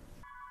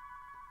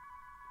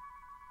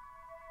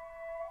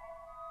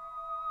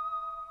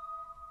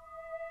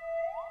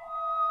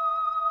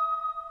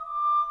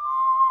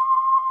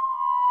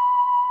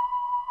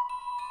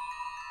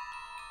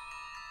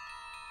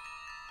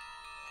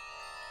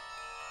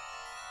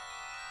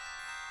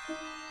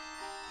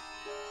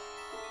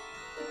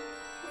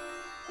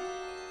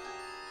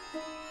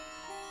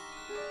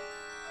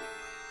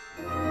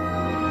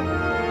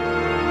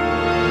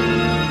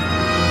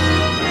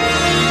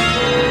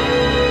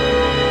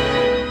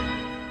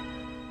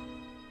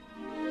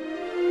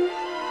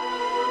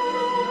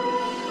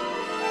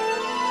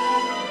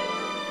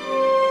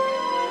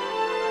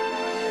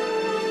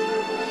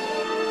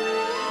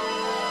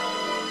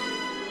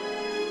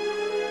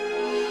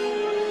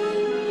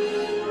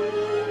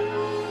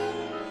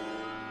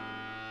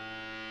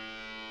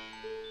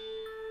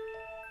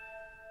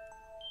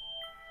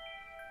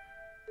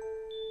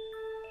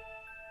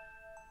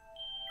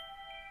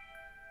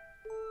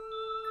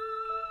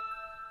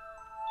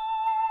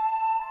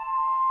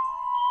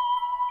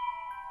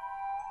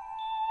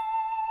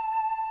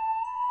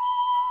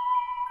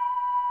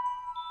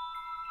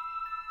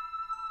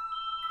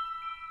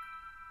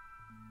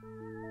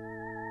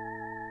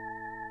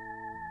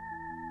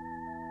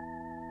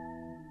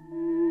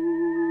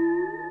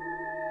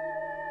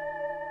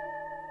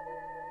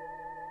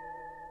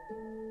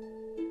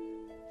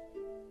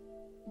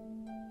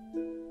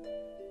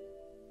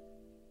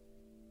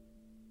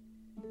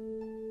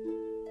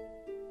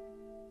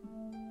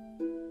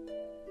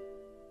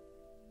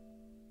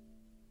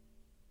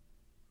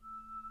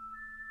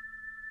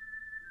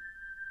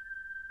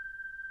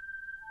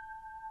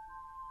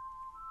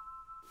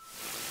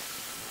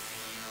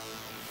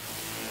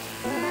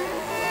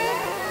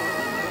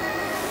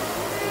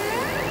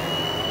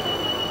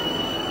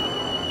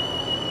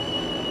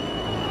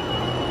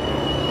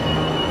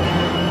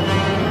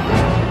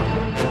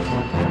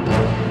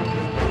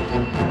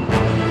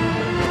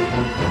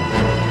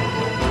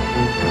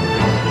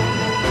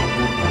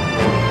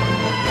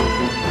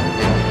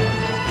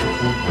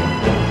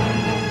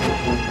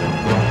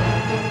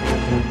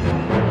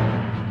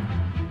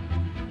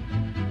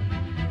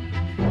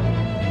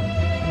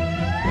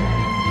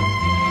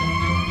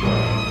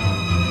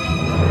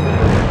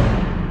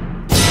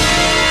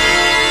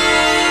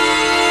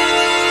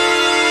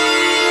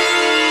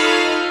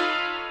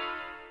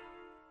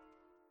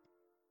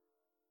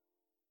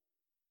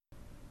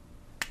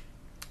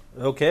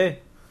 Okay,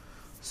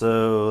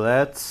 so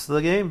that's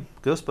the game,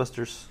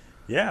 Ghostbusters.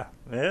 Yeah.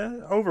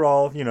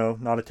 Overall,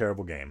 not a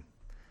terrible game.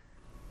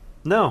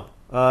 No,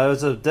 it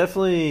was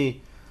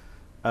definitely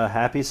a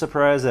happy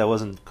surprise that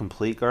wasn't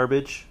complete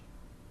garbage.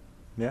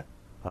 Yeah.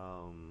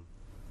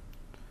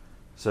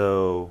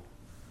 So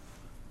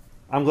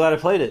I'm glad I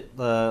played it,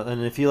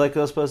 and if you like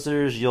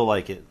Ghostbusters, you'll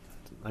like it.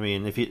 I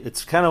mean,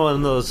 it's kind of one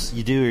of those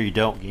you do or you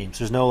don't games.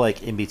 There's no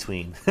like in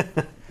between.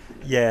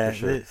 Yeah,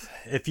 sure.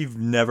 If you've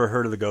never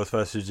heard of the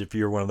Ghostbusters, if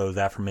you're one of those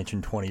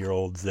aforementioned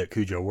 20-year-olds that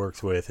Kujo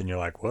works with, and you're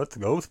like, what's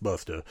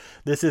Ghostbuster?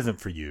 This isn't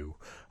for you.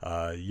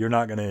 You're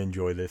not going to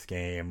enjoy this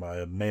game,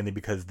 mainly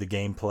because the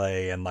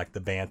gameplay and like the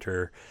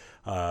banter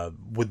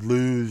would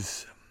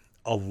lose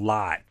a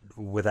lot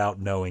without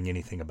knowing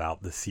anything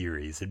about the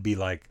series. It'd be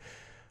like,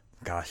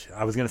 gosh,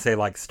 I was going to say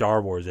like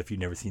Star Wars if you've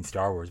never seen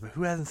Star Wars, but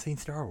who hasn't seen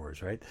Star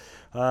Wars, right?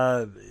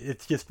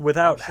 It's just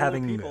without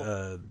having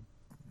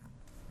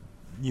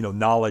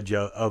knowledge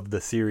of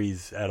the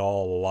series at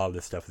all, a lot of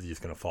this stuff is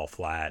just going to fall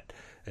flat.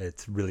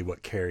 It's really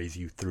what carries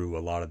you through a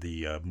lot of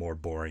the more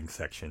boring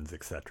sections,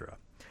 etc.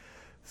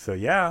 So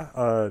yeah,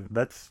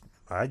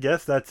 I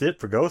guess that's it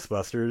for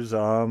Ghostbusters.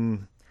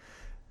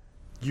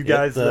 You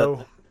guys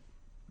though.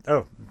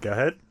 Oh, go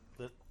ahehave.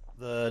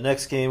 The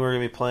next game we're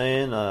going to be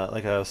playing,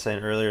 like I was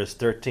saying earlier, is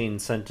 13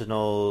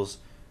 Sentinels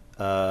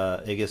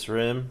Aegis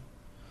Rim.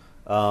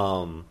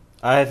 I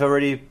have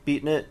already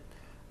beaten it,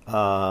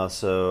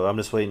 so I'm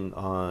just waiting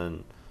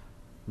on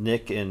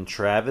Nick and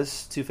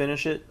Travis to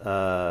finish it.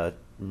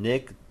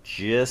 Nick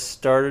just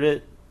started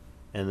it,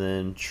 and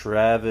then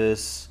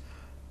Travis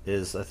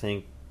is, I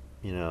think,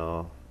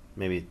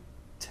 maybe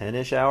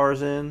 10-ish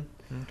hours in.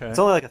 Okay. It's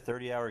only like a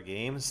 30-hour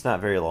game. It's not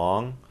very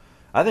long.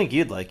 I think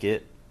you'd like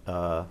it.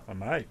 I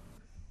might.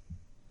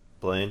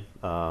 Blaine.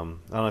 I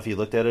don't know if you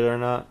looked at it or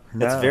not.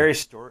 No.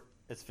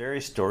 It's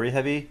very story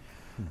heavy,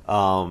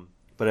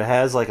 but it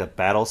has like a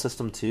battle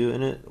system too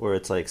in it where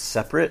it's like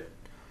separate.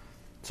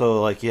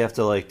 So like you have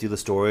to like do the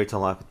story to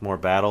unlock more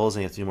battles,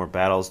 and you have to do more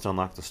battles to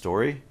unlock the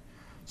story.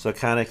 So it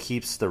kind of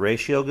keeps the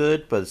ratio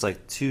good, but it's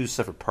like two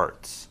separate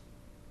parts.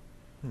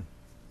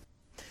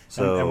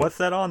 So and what's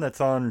that on?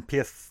 That's on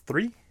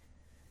PS3?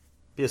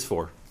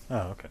 PS4. Oh,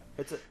 okay.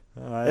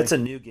 It's a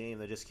new game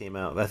that just came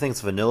out. I think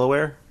it's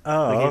Vanillaware.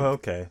 Oh,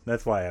 okay.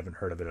 That's why I haven't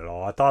heard of it at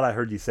all. I thought I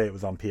heard you say it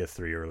was on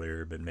PS3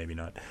 earlier, but maybe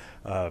not.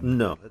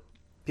 No,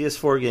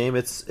 PS4 game.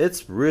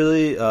 It's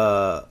really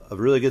a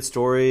really good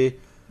story.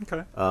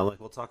 Okay. Like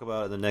we'll talk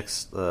about it in the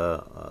next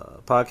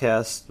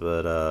podcast,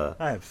 but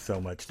I have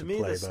so much to me,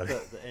 play, buddy.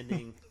 the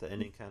ending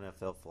kind of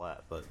fell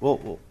flat. But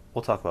we'll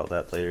talk about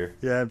that later.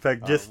 Yeah, in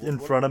fact, just in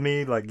front of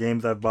me, like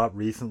games I've bought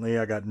recently,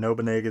 I got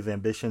Nobunaga's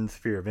Ambition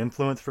Sphere of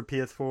Influence for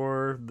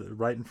PS4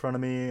 right in front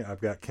of me.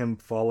 I've got Kim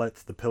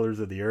Follett's The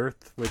Pillars of the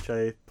Earth, which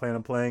I plan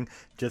on playing.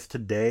 Just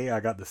today, I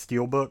got the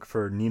Steelbook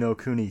for Ni no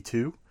Kuni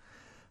 2.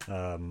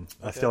 I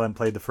still haven't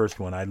played the first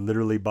one. I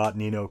literally bought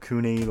Ni no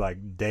Kuni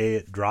like day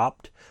it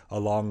dropped,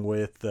 along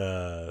with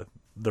The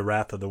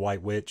Wrath of the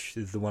White Witch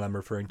is the one I'm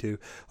referring to,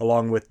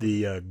 along with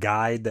the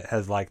guide that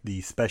has like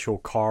the special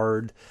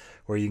card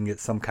where you can get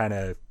some kind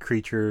of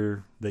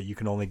creature that you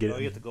can only get. Oh,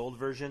 you get the gold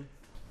version?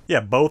 Yeah,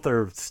 both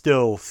are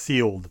still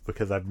sealed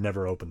because I've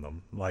never opened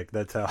them. Like,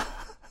 that's how...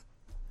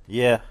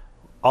 Yeah.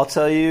 I'll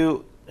tell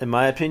you, in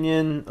my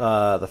opinion,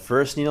 the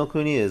first Ni no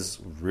Kuni is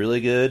really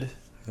good.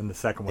 And the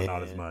second one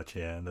not as much,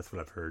 yeah, that's what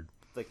I've heard.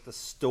 Like, the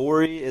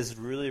story is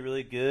really,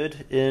 really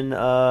good in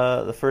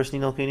the first Ni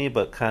no Kuni,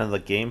 but kind of the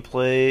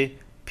gameplay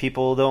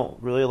people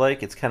don't really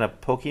like. It's kind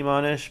of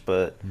Pokemon-ish,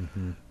 but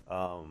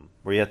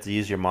where you have to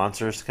use your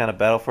monsters to kind of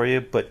battle for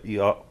you. But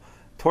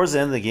towards the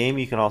end of the game,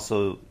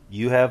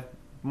 you have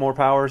more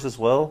powers as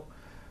well.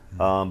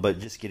 But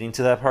just getting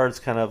to that part is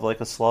kind of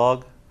like a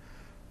slog.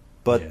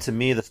 But to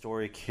me, the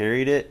story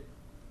carried it.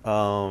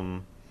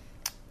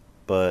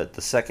 But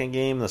the second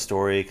game, the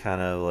story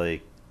kind of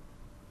like,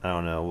 I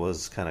don't know,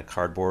 was kind of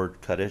cardboard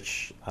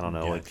cut-ish. I don't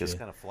know, like just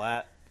kind of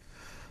flat.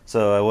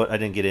 So I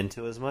didn't get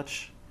into as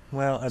much.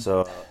 Well,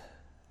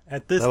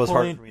 at this that was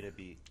point, hard for me to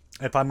beat.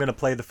 If I'm going to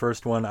play the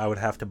first one, I would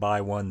have to buy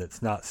one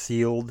that's not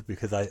sealed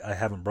because I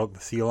haven't broke the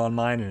seal on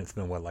mine, and it's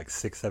been, like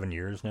 6-7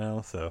 years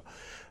now, so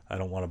I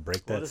don't want to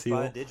break that seal.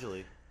 Buy it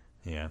digitally.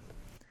 Yeah.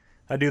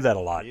 I do that a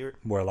lot,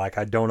 where like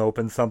I don't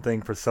open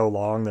something for so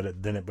long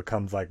that then it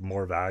becomes like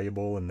more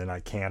valuable, and then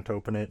I can't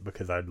open it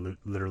because I'd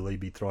literally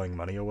be throwing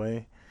money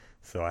away.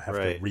 So I have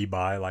to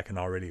rebuy like an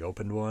already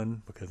opened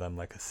one because I'm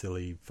like a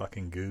silly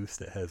fucking goose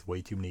that has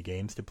way too many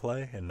games to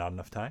play and not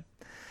enough time.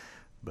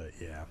 But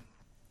yeah.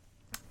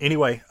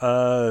 Anyway,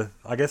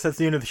 I guess that's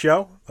the end of the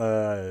show.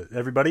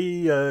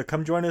 Everybody,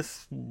 come join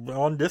us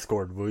on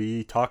Discord.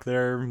 We talk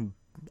there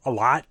a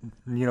lot.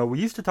 You know, we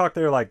used to talk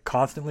there like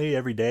constantly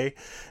every day,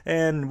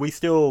 and we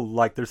still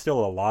like there's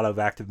still a lot of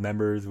active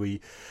members.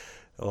 We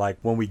like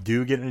when we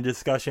do get in a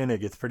discussion, it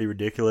gets pretty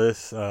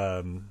ridiculous.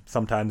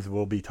 Sometimes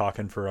we'll be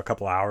talking for a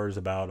couple hours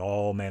about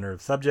all manner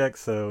of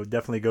subjects, so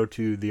definitely go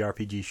to the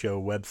RPG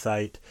Show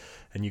website,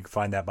 and you can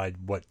find that by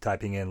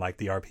typing in like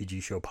the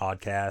RPG Show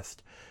podcast,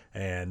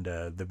 and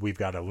we've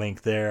got a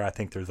link there. I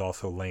think there's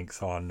also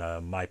links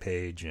on my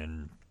page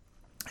and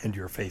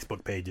your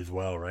Facebook page as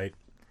well, right?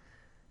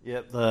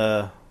 Yep,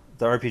 the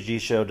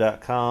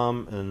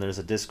RPGshow.com, and there's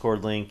a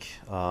Discord link.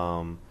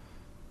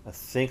 I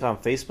think on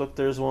Facebook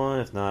there's one.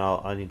 If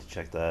not, I need to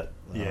check that.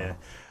 Yeah,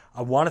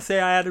 I want to say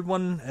I added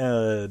one,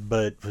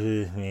 but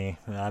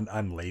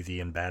I'm lazy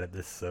and bad at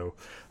this, so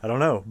I don't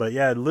know. But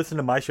yeah, listen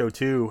to my show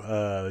too,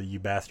 you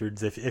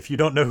bastards. If you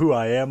don't know who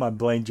I am, I'm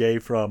Blaine J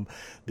from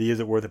the Is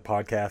It Worth It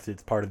podcast.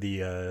 It's part of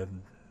the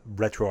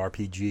Retro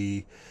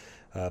RPG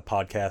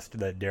podcast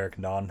that Derek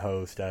and Don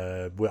host.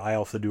 I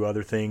also do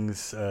other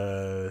things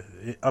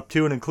up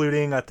to and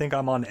including, I think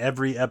I'm on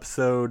every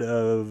episode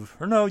of,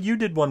 or no, you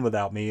did one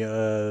without me,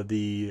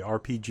 the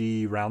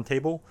RPG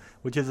Roundtable,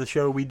 which is a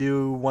show we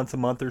do once a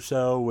month or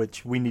so,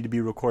 which we need to be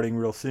recording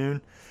real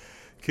soon.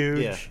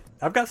 Kuj, yeah.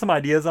 I've got some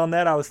ideas on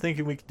that. I was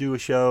thinking we could do a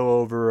show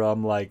over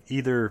like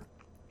either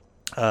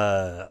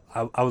I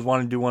was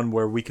wanting to do one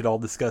where we could all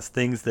discuss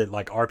things that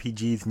like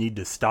RPGs need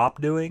to stop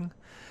doing.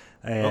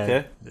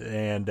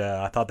 And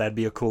I thought that'd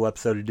be a cool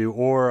episode to do,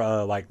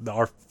 or like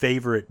our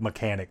favorite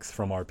mechanics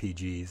from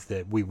RPGs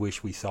that we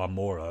wish we saw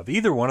more of.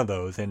 Either one of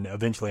those, and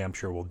eventually I'm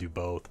sure we'll do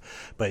both.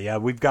 But yeah,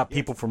 we've got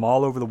people from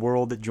all over the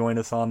world that join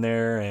us on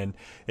there, and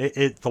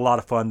it's a lot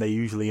of fun. They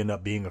usually end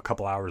up being a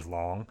couple hours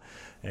long,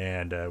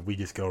 and we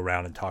just go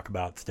around and talk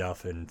about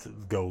stuff and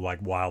go like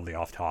wildly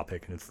off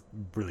topic, and it's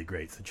really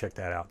great. So check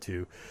that out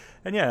too.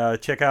 And yeah,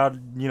 check out,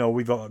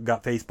 we've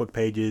got Facebook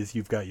pages.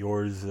 You've got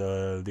yours,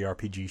 the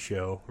RPG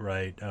Show,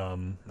 right,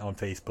 on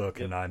Facebook.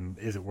 Yep. And I'm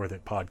Is It Worth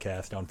It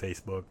podcast on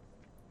Facebook.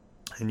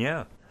 And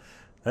yeah,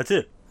 that's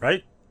it,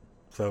 right?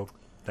 So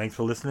thanks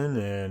for listening,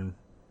 and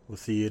we'll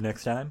see you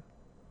next time.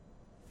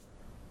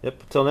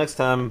 Yep, until next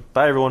time.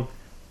 Bye, everyone.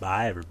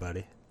 Bye,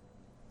 everybody.